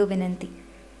 ಮಾತನಾಡಬೇಕೆಂದು ವಿನಂತಿ.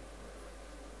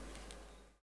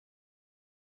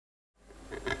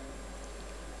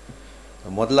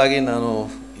 ಮೊದಲಾಗಿ ನಾನು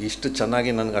ಇಷ್ಟು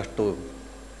ಚೆನ್ನಾಗಿ ನನಗೆ ಅಷ್ಟು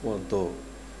ಒಂದು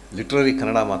ಲಿಟ್ರರಿ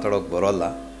ಕನ್ನಡ ಮಾತಾಡೋಕ್ಕೆ ಬರೋಲ್ಲ.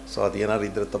 ಸೊ ಅದೇನಾದ್ರು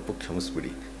ಇದ್ದರೆ ತಪ್ಪು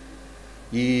ಕ್ಷಮಿಸ್ಬಿಡಿ.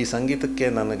 ಈ ಸಂಗೀತಕ್ಕೆ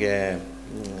ನನಗೆ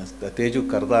ತೇಜು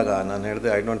ಕರೆದಾಗ ನಾನು ಹೇಳಿದೆ,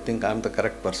 I don't think I am the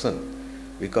correct person,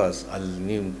 because ಅಲ್ಲಿ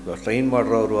ನೀವು ಟ್ರೈನ್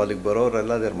ಮಾಡಿರೋರು ಅಲ್ಲಿಗೆ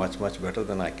ಬರೋರೆಲ್ಲ they are much better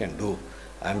then I can do.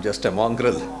 I am just A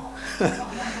ಮಾಂಗ್ರಲ್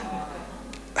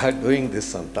doing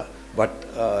this ಅಂತ. But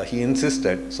he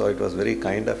insisted, so it was very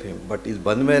kind of him. But ಇದು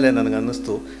ಬಂದ ಮೇಲೆ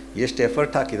ನನಗನ್ನಿಸ್ತು ಎಷ್ಟು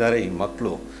effort ಹಾಕಿದ್ದಾರೆ ಈ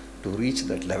ಮಕ್ಕಳು to reach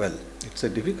that level. It's A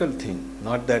difficult thing,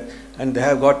 not that. And they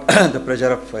have got the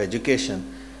pressure of education.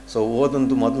 So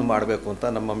ಓದೊಂದು ಮೊದಲು ಮಾಡಬೇಕು ಅಂತ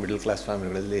ನಮ್ಮ ಮಿಡಲ್ ಕ್ಲಾಸ್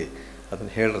ಫ್ಯಾಮಿಲಿಗಳಲ್ಲಿ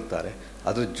ಅದನ್ನು ಹೇಳಿರ್ತಾರೆ.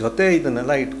 ಅದ್ರ ಜೊತೆ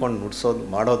ಇದನ್ನೆಲ್ಲ ಇಟ್ಕೊಂಡು ನುಡಿಸೋದು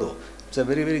ಮಾಡೋದು, it's A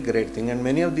very very great thing. And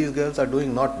many of these girls are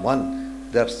doing not one,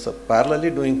 they are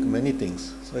ಪ್ಯಾರಲಲಿ doing many things.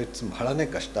 So it's ಬಹಳನೇ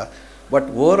ಕಷ್ಟ. But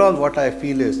overall what I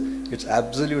feel is, it's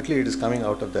absolutely, it is coming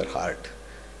out of their heart.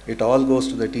 It all goes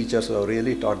to the teachers who have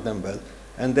really taught them well.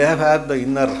 And they have had the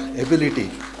inner ability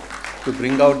to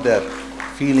bring out their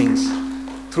feelings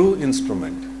through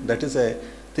instrument. That is a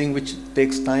thing which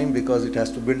takes time, because it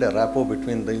has to build a rapport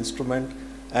between the instrument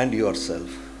and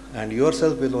yourself. And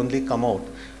yourself will only come out,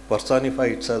 personify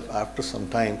itself after some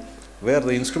time, where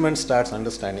the instrument starts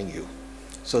understanding you.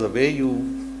 So the way you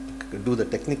do the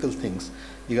technical things,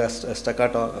 ಈಗ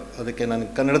ಸ್ಟಕಾಟೋ, ಅದಕ್ಕೆ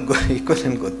ನನಗೆ ಕನ್ನಡದ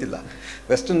equivalent ಗೊತ್ತಿಲ್ಲ.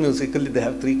 Western musically they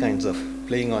have 3 kinds of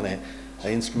playing on A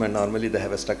instrument. Normally they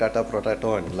have A ಸ್ಟಕಾಟೋ, ಪ್ರೊಟಾಟೋ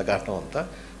and ಲಗಾಟೋ ಅಂತ.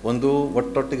 ಒಂದು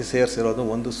ಒಟ್ಟೊಟ್ಟಿಗೆ ಸೇರಿಸಿರೋದು,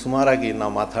 ಒಂದು ಸುಮಾರಾಗಿ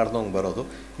ನಾವು ಮಾತಾಡ್ದಂಗೆ ಬರೋದು,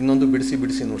 ಇನ್ನೊಂದು ಬಿಡಿಸಿ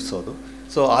ಬಿಡಿಸಿ ನುಡಿಸೋದು.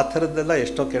 ಸೊ ಆ ಥರದ್ದೆಲ್ಲ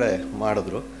ಎಷ್ಟೋ ಕಡೆ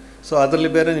ಮಾಡಿದ್ರು. ಸೊ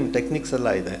ಅದರಲ್ಲಿ ಬೇರೆ ನಿಮ್ಮ ಟೆಕ್ನಿಕ್ಸ್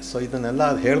ಎಲ್ಲ ಇದೆ. ಸೊ ಇದನ್ನೆಲ್ಲ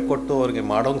ಹೇಳ್ಕೊಟ್ಟು ಅವ್ರಿಗೆ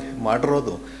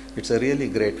ಮಾಡಿರೋದು, it's A really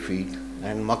great feet.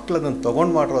 And ಮಕ್ಕಳು ಅದನ್ನು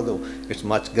ತೊಗೊಂಡು ಮಾಡಿರೋದು, it's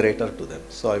much greater to them.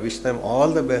 So I wish them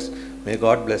all the best. May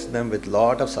God bless them with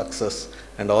lot of success,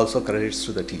 and also credits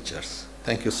to the teachers.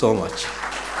 Thank you so much.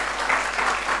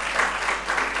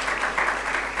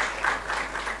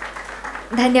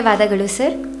 ಧನ್ಯವಾದಗಳು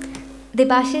sir.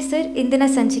 ದೇಬಾಶಿಸ್ sir, ಇಂದಿನ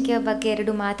ಸಂಚಿಕೆಯ ಬಗ್ಗೆ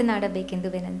 2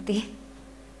 ಮಾತನಾಡಬೇಕೆಂದು ವಿನಂತಿ.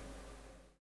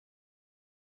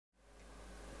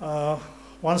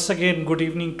 Once again, good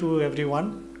evening to everyone.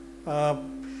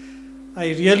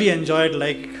 I really enjoyed,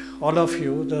 like all of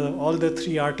you, all the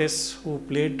 3 artists who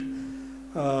played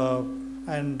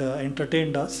and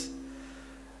entertained us,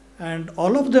 and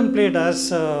all of them played, as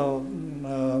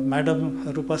Madam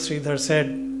Rupa Sridhar said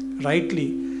rightly,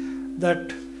 that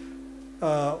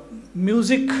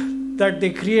music that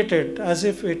they created as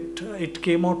if it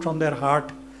came out from their heart.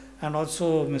 And also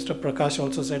Mr. Prakash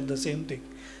also said the same thing,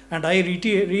 and I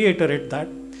reiterate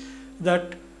that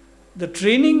the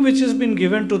training which has been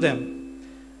given to them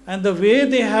and the way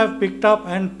they have picked up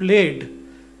and played,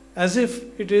 as if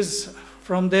it is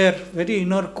from their very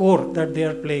inner core that they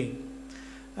are playing.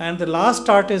 And the last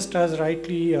artist, as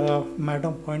rightly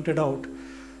Madam pointed out,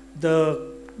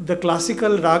 the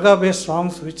classical raga based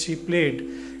songs which he played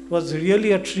was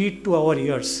really a treat to our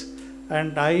ears.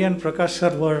 And I and Prakash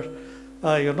sir were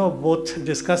both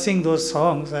discussing those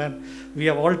songs, and we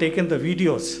have all taken the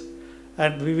videos,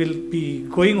 and we will be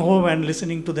going home and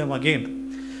listening to them again.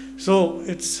 So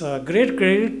it's a great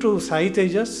credit to Sai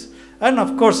Tejas, and of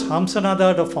course Hamsanada,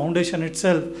 the foundation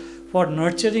itself, for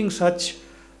nurturing such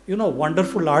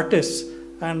wonderful artists.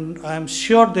 And I am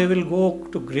sure they will go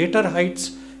to greater heights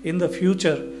in the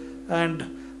future, and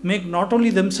make not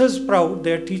only themselves proud,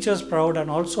 their teachers proud, and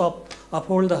also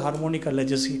uphold the harmonica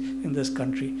legacy in this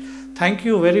country. Thank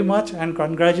you very much, and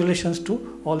congratulations to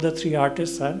all the 3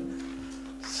 artists and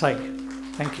Sai.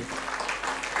 Thank you.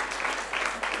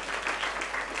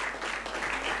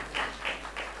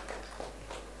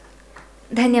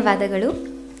 ಧನ್ಯವಾದಗಳು.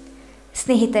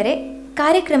 ಸ್ನೇಹಿತರೆ,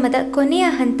 ಕಾರ್ಯಕ್ರಮದ ಕೊನೆಯ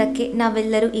ಹಂತಕ್ಕೆ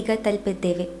ನಾವೆಲ್ಲರೂ ಈಗ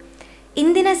ತಲುಪಿದ್ದೇವೆ.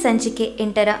 ಇಂದಿನ ಸಂಚಿಕೆ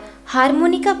 8ರ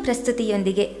ಹಾರ್ಮೋನಿಕಾ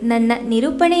ಪ್ರಸ್ತುತಿಯೊಂದಿಗೆ ನನ್ನ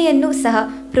ನಿರೂಪಣೆಯನ್ನು ಸಹ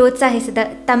ಪ್ರೋತ್ಸಾಹಿಸಿದ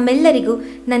ತಮ್ಮೆಲ್ಲರಿಗೂ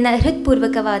ನನ್ನ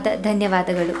ಹೃತ್ಪೂರ್ವಕವಾದ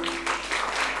ಧನ್ಯವಾದಗಳು.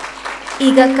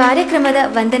 ಈಗ ಕಾರ್ಯಕ್ರಮದ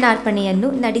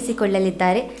ವಂದನಾರ್ಪಣೆಯನ್ನು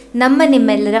ನಡೆಸಿಕೊಳ್ಳಲಿದ್ದಾರೆ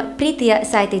ನಿಮ್ಮೆಲ್ಲರ ಪ್ರೀತಿಯ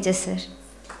ಸಾಯಿ ತೇಜಸ್ ಸರ್.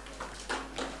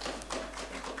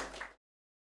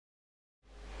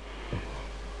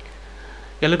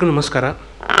 ಎಲ್ಲರಿಗೂ ನಮಸ್ಕಾರ.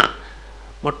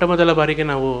 ಮೊಟ್ಟ ಮೊದಲ ಬಾರಿಗೆ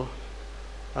ನಾವು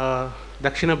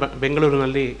ದಕ್ಷಿಣ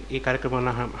ಬೆಂಗಳೂರಿನಲ್ಲಿ ಈ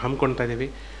ಕಾರ್ಯಕ್ರಮವನ್ನು ಹಮ್ಮಿಕೊಳ್ತಾ ಇದ್ದೀವಿ.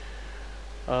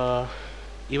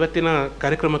 ಇವತ್ತಿನ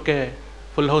ಕಾರ್ಯಕ್ರಮಕ್ಕೆ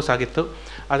ಫುಲ್ ಹೌಸ್ ಆಗಿತ್ತು.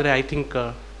 ಆದರೆ ಐ ಥಿಂಕ್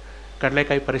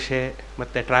ಕಡಲೆಕಾಯಿ ಪರೀಕ್ಷೆ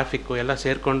ಮತ್ತು ಟ್ರಾಫಿಕ್ಕು ಎಲ್ಲ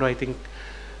ಸೇರಿಕೊಂಡು ಐ ಥಿಂಕ್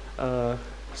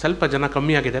ಸ್ವಲ್ಪ ಜನ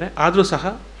ಕಮ್ಮಿ ಆಗಿದ್ದಾರೆ. ಆದರೂ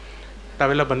ಸಹ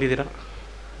ತಾವೆಲ್ಲ ಬಂದಿದ್ದೀರ,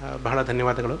 ಬಹಳ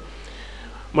ಧನ್ಯವಾದಗಳು.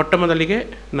 ಮೊಟ್ಟ ಮೊದಲಿಗೆ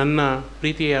ನನ್ನ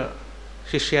ಪ್ರೀತಿಯ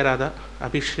ಶಿಷ್ಯರಾದ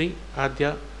ಅಭಿಶ್ರೀ, ಆದ್ಯ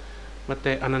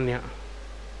ಮತ್ತು ಅನನ್ಯ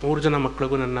 3 ಜನ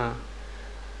ಮಕ್ಕಳಿಗೂ ನನ್ನ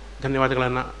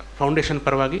ಧನ್ಯವಾದಗಳನ್ನು ಫೌಂಡೇಶನ್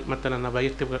ಪರವಾಗಿ ಮತ್ತು ನನ್ನ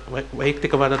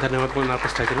ವೈಯಕ್ತಿಕವಾದ ಧನ್ಯವಾದಗಳನ್ನು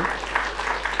ಅರ್ಪಿಸ್ತಾ ಇದ್ದೀನಿ.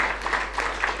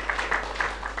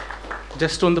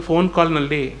 ಜಸ್ಟ್ ಒಂದು ಫೋನ್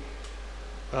ಕಾಲ್ನಲ್ಲಿ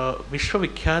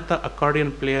ವಿಶ್ವವಿಖ್ಯಾತ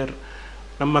ಅಕಾರ್ಡಿಯನ್ ಪ್ಲೇಯರ್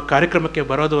ನಮ್ಮ ಕಾರ್ಯಕ್ರಮಕ್ಕೆ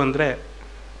ಬರೋದು ಅಂದರೆ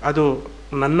ಅದು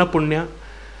ನನ್ನ ಪುಣ್ಯ,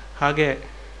 ಹಾಗೆ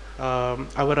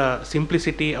ಅವರ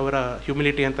ಸಿಂಪ್ಲಿಸಿಟಿ, ಅವರ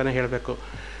ಹ್ಯುಮಿಲಿಟಿ ಅಂತಲೇ ಹೇಳಬೇಕು.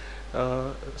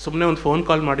 ಸುಮ್ಮನೆ ಒಂದು ಫೋನ್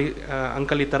ಕಾಲ್ ಮಾಡಿ,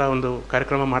 ಅಂಕಲ್ ಈ ಥರ ಒಂದು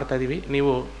ಕಾರ್ಯಕ್ರಮ ಮಾಡ್ತಾಯಿದ್ದೀವಿ,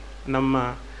 ನೀವು ನಮ್ಮ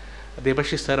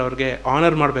ದೇಬಾಶಿಸ್ ಸರ್ ಅವ್ರಿಗೆ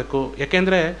ಆನರ್ ಮಾಡಬೇಕು.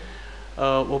 ಯಾಕೆಂದರೆ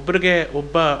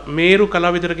ಒಬ್ಬ ಮೇರು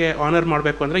ಕಲಾವಿದರಿಗೆ ಆನರ್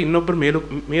ಮಾಡಬೇಕು ಅಂದರೆ ಇನ್ನೊಬ್ಬರು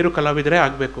ಮೇರು ಕಲಾವಿದರೇ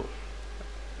ಆಗಬೇಕು,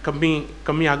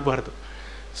 ಕಮ್ಮಿ ಆಗಬಾರ್ದು.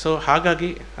 ಸೊ ಹಾಗಾಗಿ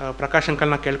ಪ್ರಕಾಶ್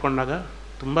ಅಂಕಲ್ನ ಕೇಳ್ಕೊಂಡಾಗ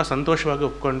ತುಂಬ ಸಂತೋಷವಾಗಿ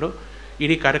ಒಪ್ಕೊಂಡು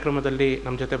ಇಡೀ ಕಾರ್ಯಕ್ರಮದಲ್ಲಿ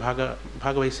ನಮ್ಮ ಜೊತೆ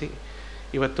ಭಾಗವಹಿಸಿ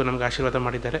ಇವತ್ತು ನಮಗೆ ಆಶೀರ್ವಾದ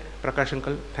ಮಾಡಿದ್ದಾರೆ. Prakash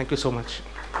uncle, thank you so much.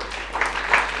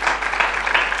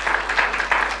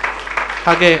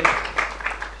 ಹಾಗೆ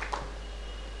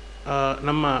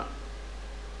ನಮ್ಮ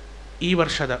ಈ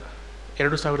ವರ್ಷದ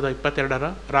 2022ರ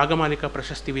ರಾಗಮಾಲಿಕಾ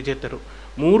ಪ್ರಶಸ್ತಿ ವಿಜೇತರು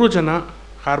 3 ಜನ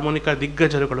ಹಾರ್ಮೋನಿಕಾ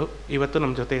ದಿಗ್ಗಜರುಗಳು ಇವತ್ತು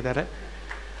ನಮ್ಮ ಜೊತೆ ಇದ್ದಾರೆ.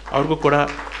 ಅವ್ರಿಗೂ ಕೂಡ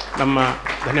ನಮ್ಮ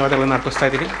ಧನ್ಯವಾದಗಳನ್ನು ಅರ್ಪಿಸ್ತಾ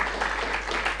ಇದ್ದೀನಿ.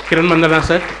 ಕಿರಣ್ ಮಂದನ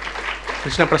ಸರ್,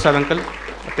 ಕೃಷ್ಣ ಪ್ರಸಾದ್ ಅಂಕಲ್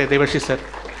ಮತ್ತು ದೇವಶ್ರೀ ಸರ್.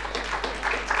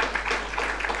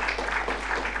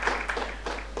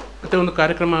 ಮತ್ತು ಒಂದು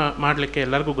ಕಾರ್ಯಕ್ರಮ ಮಾಡಲಿಕ್ಕೆ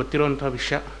ಎಲ್ಲರಿಗೂ ಗೊತ್ತಿರುವಂಥ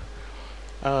ವಿಷಯ,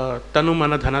 ತನು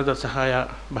ಮನ ಧನದ ಸಹಾಯ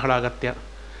ಬಹಳ ಅಗತ್ಯ.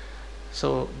 ಸೊ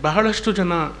ಬಹಳಷ್ಟು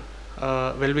ಜನ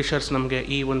ವೆಲ್ವಿಷರ್ಸ್ ನಮಗೆ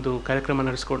ಈ ಒಂದು ಕಾರ್ಯಕ್ರಮ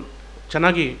ನಡೆಸ್ಕೊಂಡು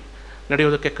ಚೆನ್ನಾಗಿ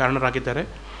ನಡೆಯೋದಕ್ಕೆ ಕಾರಣರಾಗಿದ್ದಾರೆ.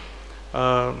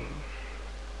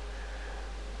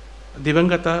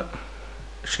 ದಿವಂಗತ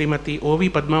ಶ್ರೀಮತಿ OV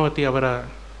ಪದ್ಮಾವತಿ ಅವರ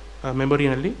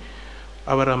ಮೆಮೊರಿನಲ್ಲಿ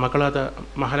ಅವರ ಮಗಳಾದ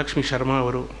ಮಹಾಲಕ್ಷ್ಮಿ ಶರ್ಮಾ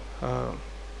ಅವರು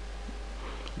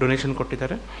ಡೊನೇಷನ್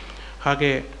ಕೊಟ್ಟಿದ್ದಾರೆ.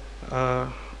 ಹಾಗೆ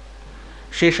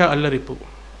ಶೇಷ ಅಲ್ಲರಿಪು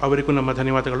ಅವರಿಗೂ ನಮ್ಮ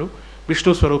ಧನ್ಯವಾದಗಳು.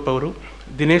 ವಿಷ್ಣು ಸ್ವರೂಪ್ ಅವರು,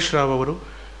 ದಿನೇಶ್ ರಾವ್ ಅವರು,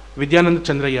 ವಿದ್ಯಾನಂದ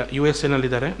ಚಂದ್ರಯ್ಯ USA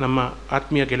ನಮ್ಮ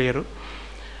ಆತ್ಮೀಯ ಗೆಳೆಯರು,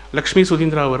 ಲಕ್ಷ್ಮೀ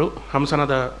ಸುಧೀಂದ್ರ ಅವರು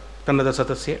ಹಂಸನಾದ ತಂಡದ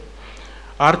ಸದಸ್ಯೆ,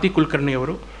 ಆರತಿ ಕುಲಕರ್ಣಿ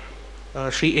ಅವರು,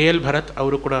 ಶ್ರೀ AL ಭರತ್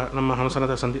ಅವರು ಕೂಡ ನಮ್ಮ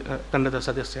ಹಂಸನಾದ ತಂಡದ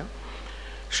ಸದಸ್ಯ,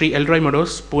 ಶ್ರೀ ಎಲ್ರಾಯ್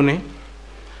ಮಡೋಸ್ ಪುಣೆ,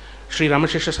 ಶ್ರೀ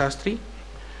ರಾಮಶೇಷ ಶಾಸ್ತ್ರಿ,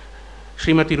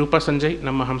 ಶ್ರೀಮತಿ ರೂಪಾ ಸಂಜಯ್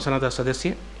ನಮ್ಮ ಹಂಸನಾದ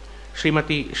ಸದಸ್ಯೆ,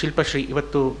 ಶ್ರೀಮತಿ ಶಿಲ್ಪಶ್ರೀ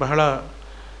ಇವತ್ತು ಬಹಳ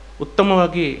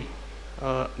ಉತ್ತಮವಾಗಿ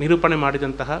ನಿರೂಪಣೆ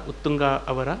ಮಾಡಿದಂತಹ ಉತ್ತುಂಗ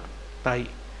ಅವರ ತಾಯಿ,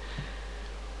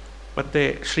 ಮತ್ತು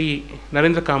Shri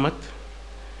Narendra Kamath,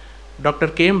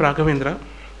 doctor KM Raghavendra,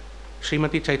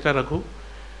 Shrimati Chaitra Raghu,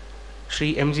 Shri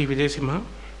MG ವಿಜಯಸಿಂಹ,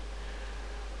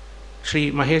 Shri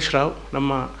Mahesh Rao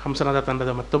ನಮ್ಮ ಹಂಸನಾದ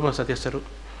ತಂಡದ ಮತ್ತೊಬ್ಬ ಸದಸ್ಯರು.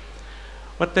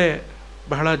 ಮತ್ತು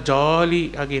ಬಹಳ ಜಾಲಿ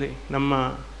ಆಗಿ ನಮ್ಮ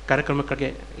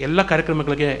ಎಲ್ಲ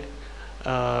ಕಾರ್ಯಕ್ರಮಗಳಿಗೆ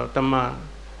ತಮ್ಮ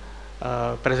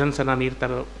ಪ್ರೆಸೆನ್ಸನ್ನು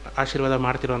ನೀಡ್ತಾರೋ, ಆಶೀರ್ವಾದ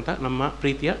ಮಾಡ್ತಿರೋಂಥ ನಮ್ಮ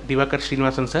ಪ್ರೀತಿಯ ದಿವಾಕರ್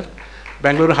ಶ್ರೀನಿವಾಸನ್ ಸರ್,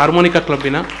 ಬೆಂಗಳೂರು ಹಾರ್ಮೋನಿಕಾ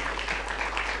ಕ್ಲಬ್ಬಿನ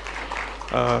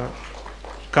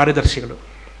ಕಾರ್ಯದರ್ಶಿಗಳು.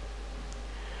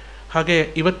 ಹಾಗೆ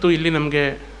ಇವತ್ತು ಇಲ್ಲಿ ನಮಗೆ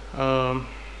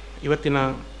ಇವತ್ತಿನ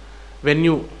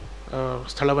ವೆನ್ಯೂ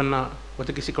ಸ್ಥಳವನ್ನು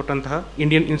ಒದಗಿಸಿಕೊಟ್ಟಂತಹ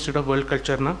Indian institute of world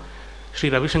ಕಲ್ಚರ್ನ Shri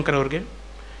Ravishankar ಅವ್ರಿಗೆ,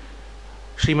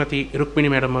 ಶ್ರೀಮತಿ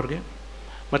ರುಕ್ಮಿಣಿ ಮೇಡಮ್ ಅವ್ರಿಗೆ,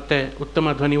 ಮತ್ತು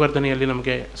ಉತ್ತಮ ಧ್ವನಿವರ್ಧನೆಯಲ್ಲಿ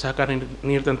ನಮಗೆ ಸಹಕಾರ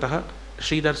ನೀಡಿದಂತಹ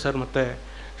ಶ್ರೀಧರ್ ಸರ್ ಮತ್ತು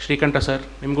ಶ್ರೀಕಂಠ ಸರ್,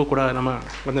 ನಿಮಗೂ ಕೂಡ ನಮ್ಮ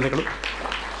ವಂದನೆಗಳು.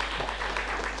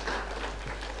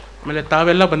 ಆಮೇಲೆ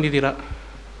ತಾವೆಲ್ಲ ಬಂದಿದ್ದೀರಾ,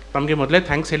 ನಮಗೆ ಮೊದಲೇ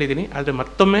ಥ್ಯಾಂಕ್ಸ್ ಹೇಳಿದ್ದೀನಿ, ಆದರೆ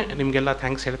ಮತ್ತೊಮ್ಮೆ ನಿಮಗೆಲ್ಲ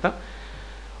ಥ್ಯಾಂಕ್ಸ್ ಹೇಳ್ತಾ,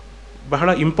 ಬಹಳ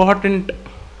ಇಂಪಾರ್ಟೆಂಟ್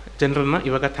ಜನರನ್ನು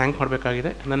ಇವಾಗ ಥ್ಯಾಂಕ್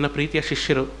ಮಾಡಬೇಕಾಗಿದೆ. ನನ್ನ ಪ್ರೀತಿಯ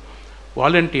ಶಿಷ್ಯರು,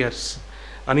 ವಾಲಂಟಿಯರ್ಸ್,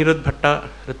 ಅನಿರುದ್ಧ್ ಭಟ್ಟ,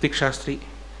 ಋತ್ವಿಕ್ ಶಾಸ್ತ್ರಿ,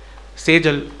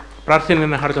 ಸೇಜಲ್,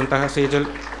 ಪ್ರಾರ್ಥನೆಯನ್ನು ಹಾಡಿದಂತಹ ಸೇಜಲ್,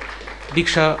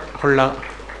 ದೀಕ್ಷಾ ಹೊಳ್ಳ,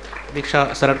 ದೀಕ್ಷಾ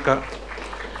ಸರಡ್ಕ,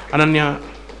 ಅನನ್ಯ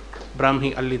ಬ್ರಾಹ್ಮಿ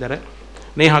ಅಲ್ಲಿದ್ದಾರೆ,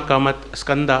 ನೇಹಾ ಕಾಮತ್,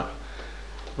 ಸ್ಕಂದ,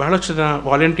 ಬಹಳಷ್ಟು ಜನ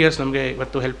ವಾಲಂಟಿಯರ್ಸ್ ನಮಗೆ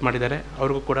ಇವತ್ತು ಹೆಲ್ಪ್ ಮಾಡಿದ್ದಾರೆ.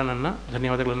 ಅವ್ರಿಗೂ ಕೂಡ ನನ್ನ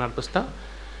ಧನ್ಯವಾದಗಳನ್ನು ಅರ್ಪಿಸ್ತಾ,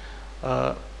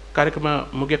 ಕಾರ್ಯಕ್ರಮ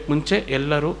ಮುಗಿಯೋಕ್ಕೆ ಮುಂಚೆ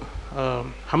ಎಲ್ಲರೂ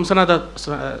ಹಂಸನಾದ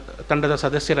ತಂಡದ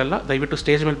ಸದಸ್ಯರೆಲ್ಲ ದಯವಿಟ್ಟು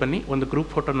ಸ್ಟೇಜ್ ಮೇಲೆ ಬನ್ನಿ. ಒಂದು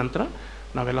ಗ್ರೂಪ್ ಫೋಟೋ ನಂತರ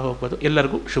ನಾವೆಲ್ಲ ಹೋಗ್ಬೋದು.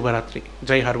 ಎಲ್ಲರಿಗೂ ಶುಭರಾತ್ರಿ.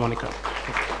 ಜೈ ಹಾರ್ಮೋನಿಕಾ.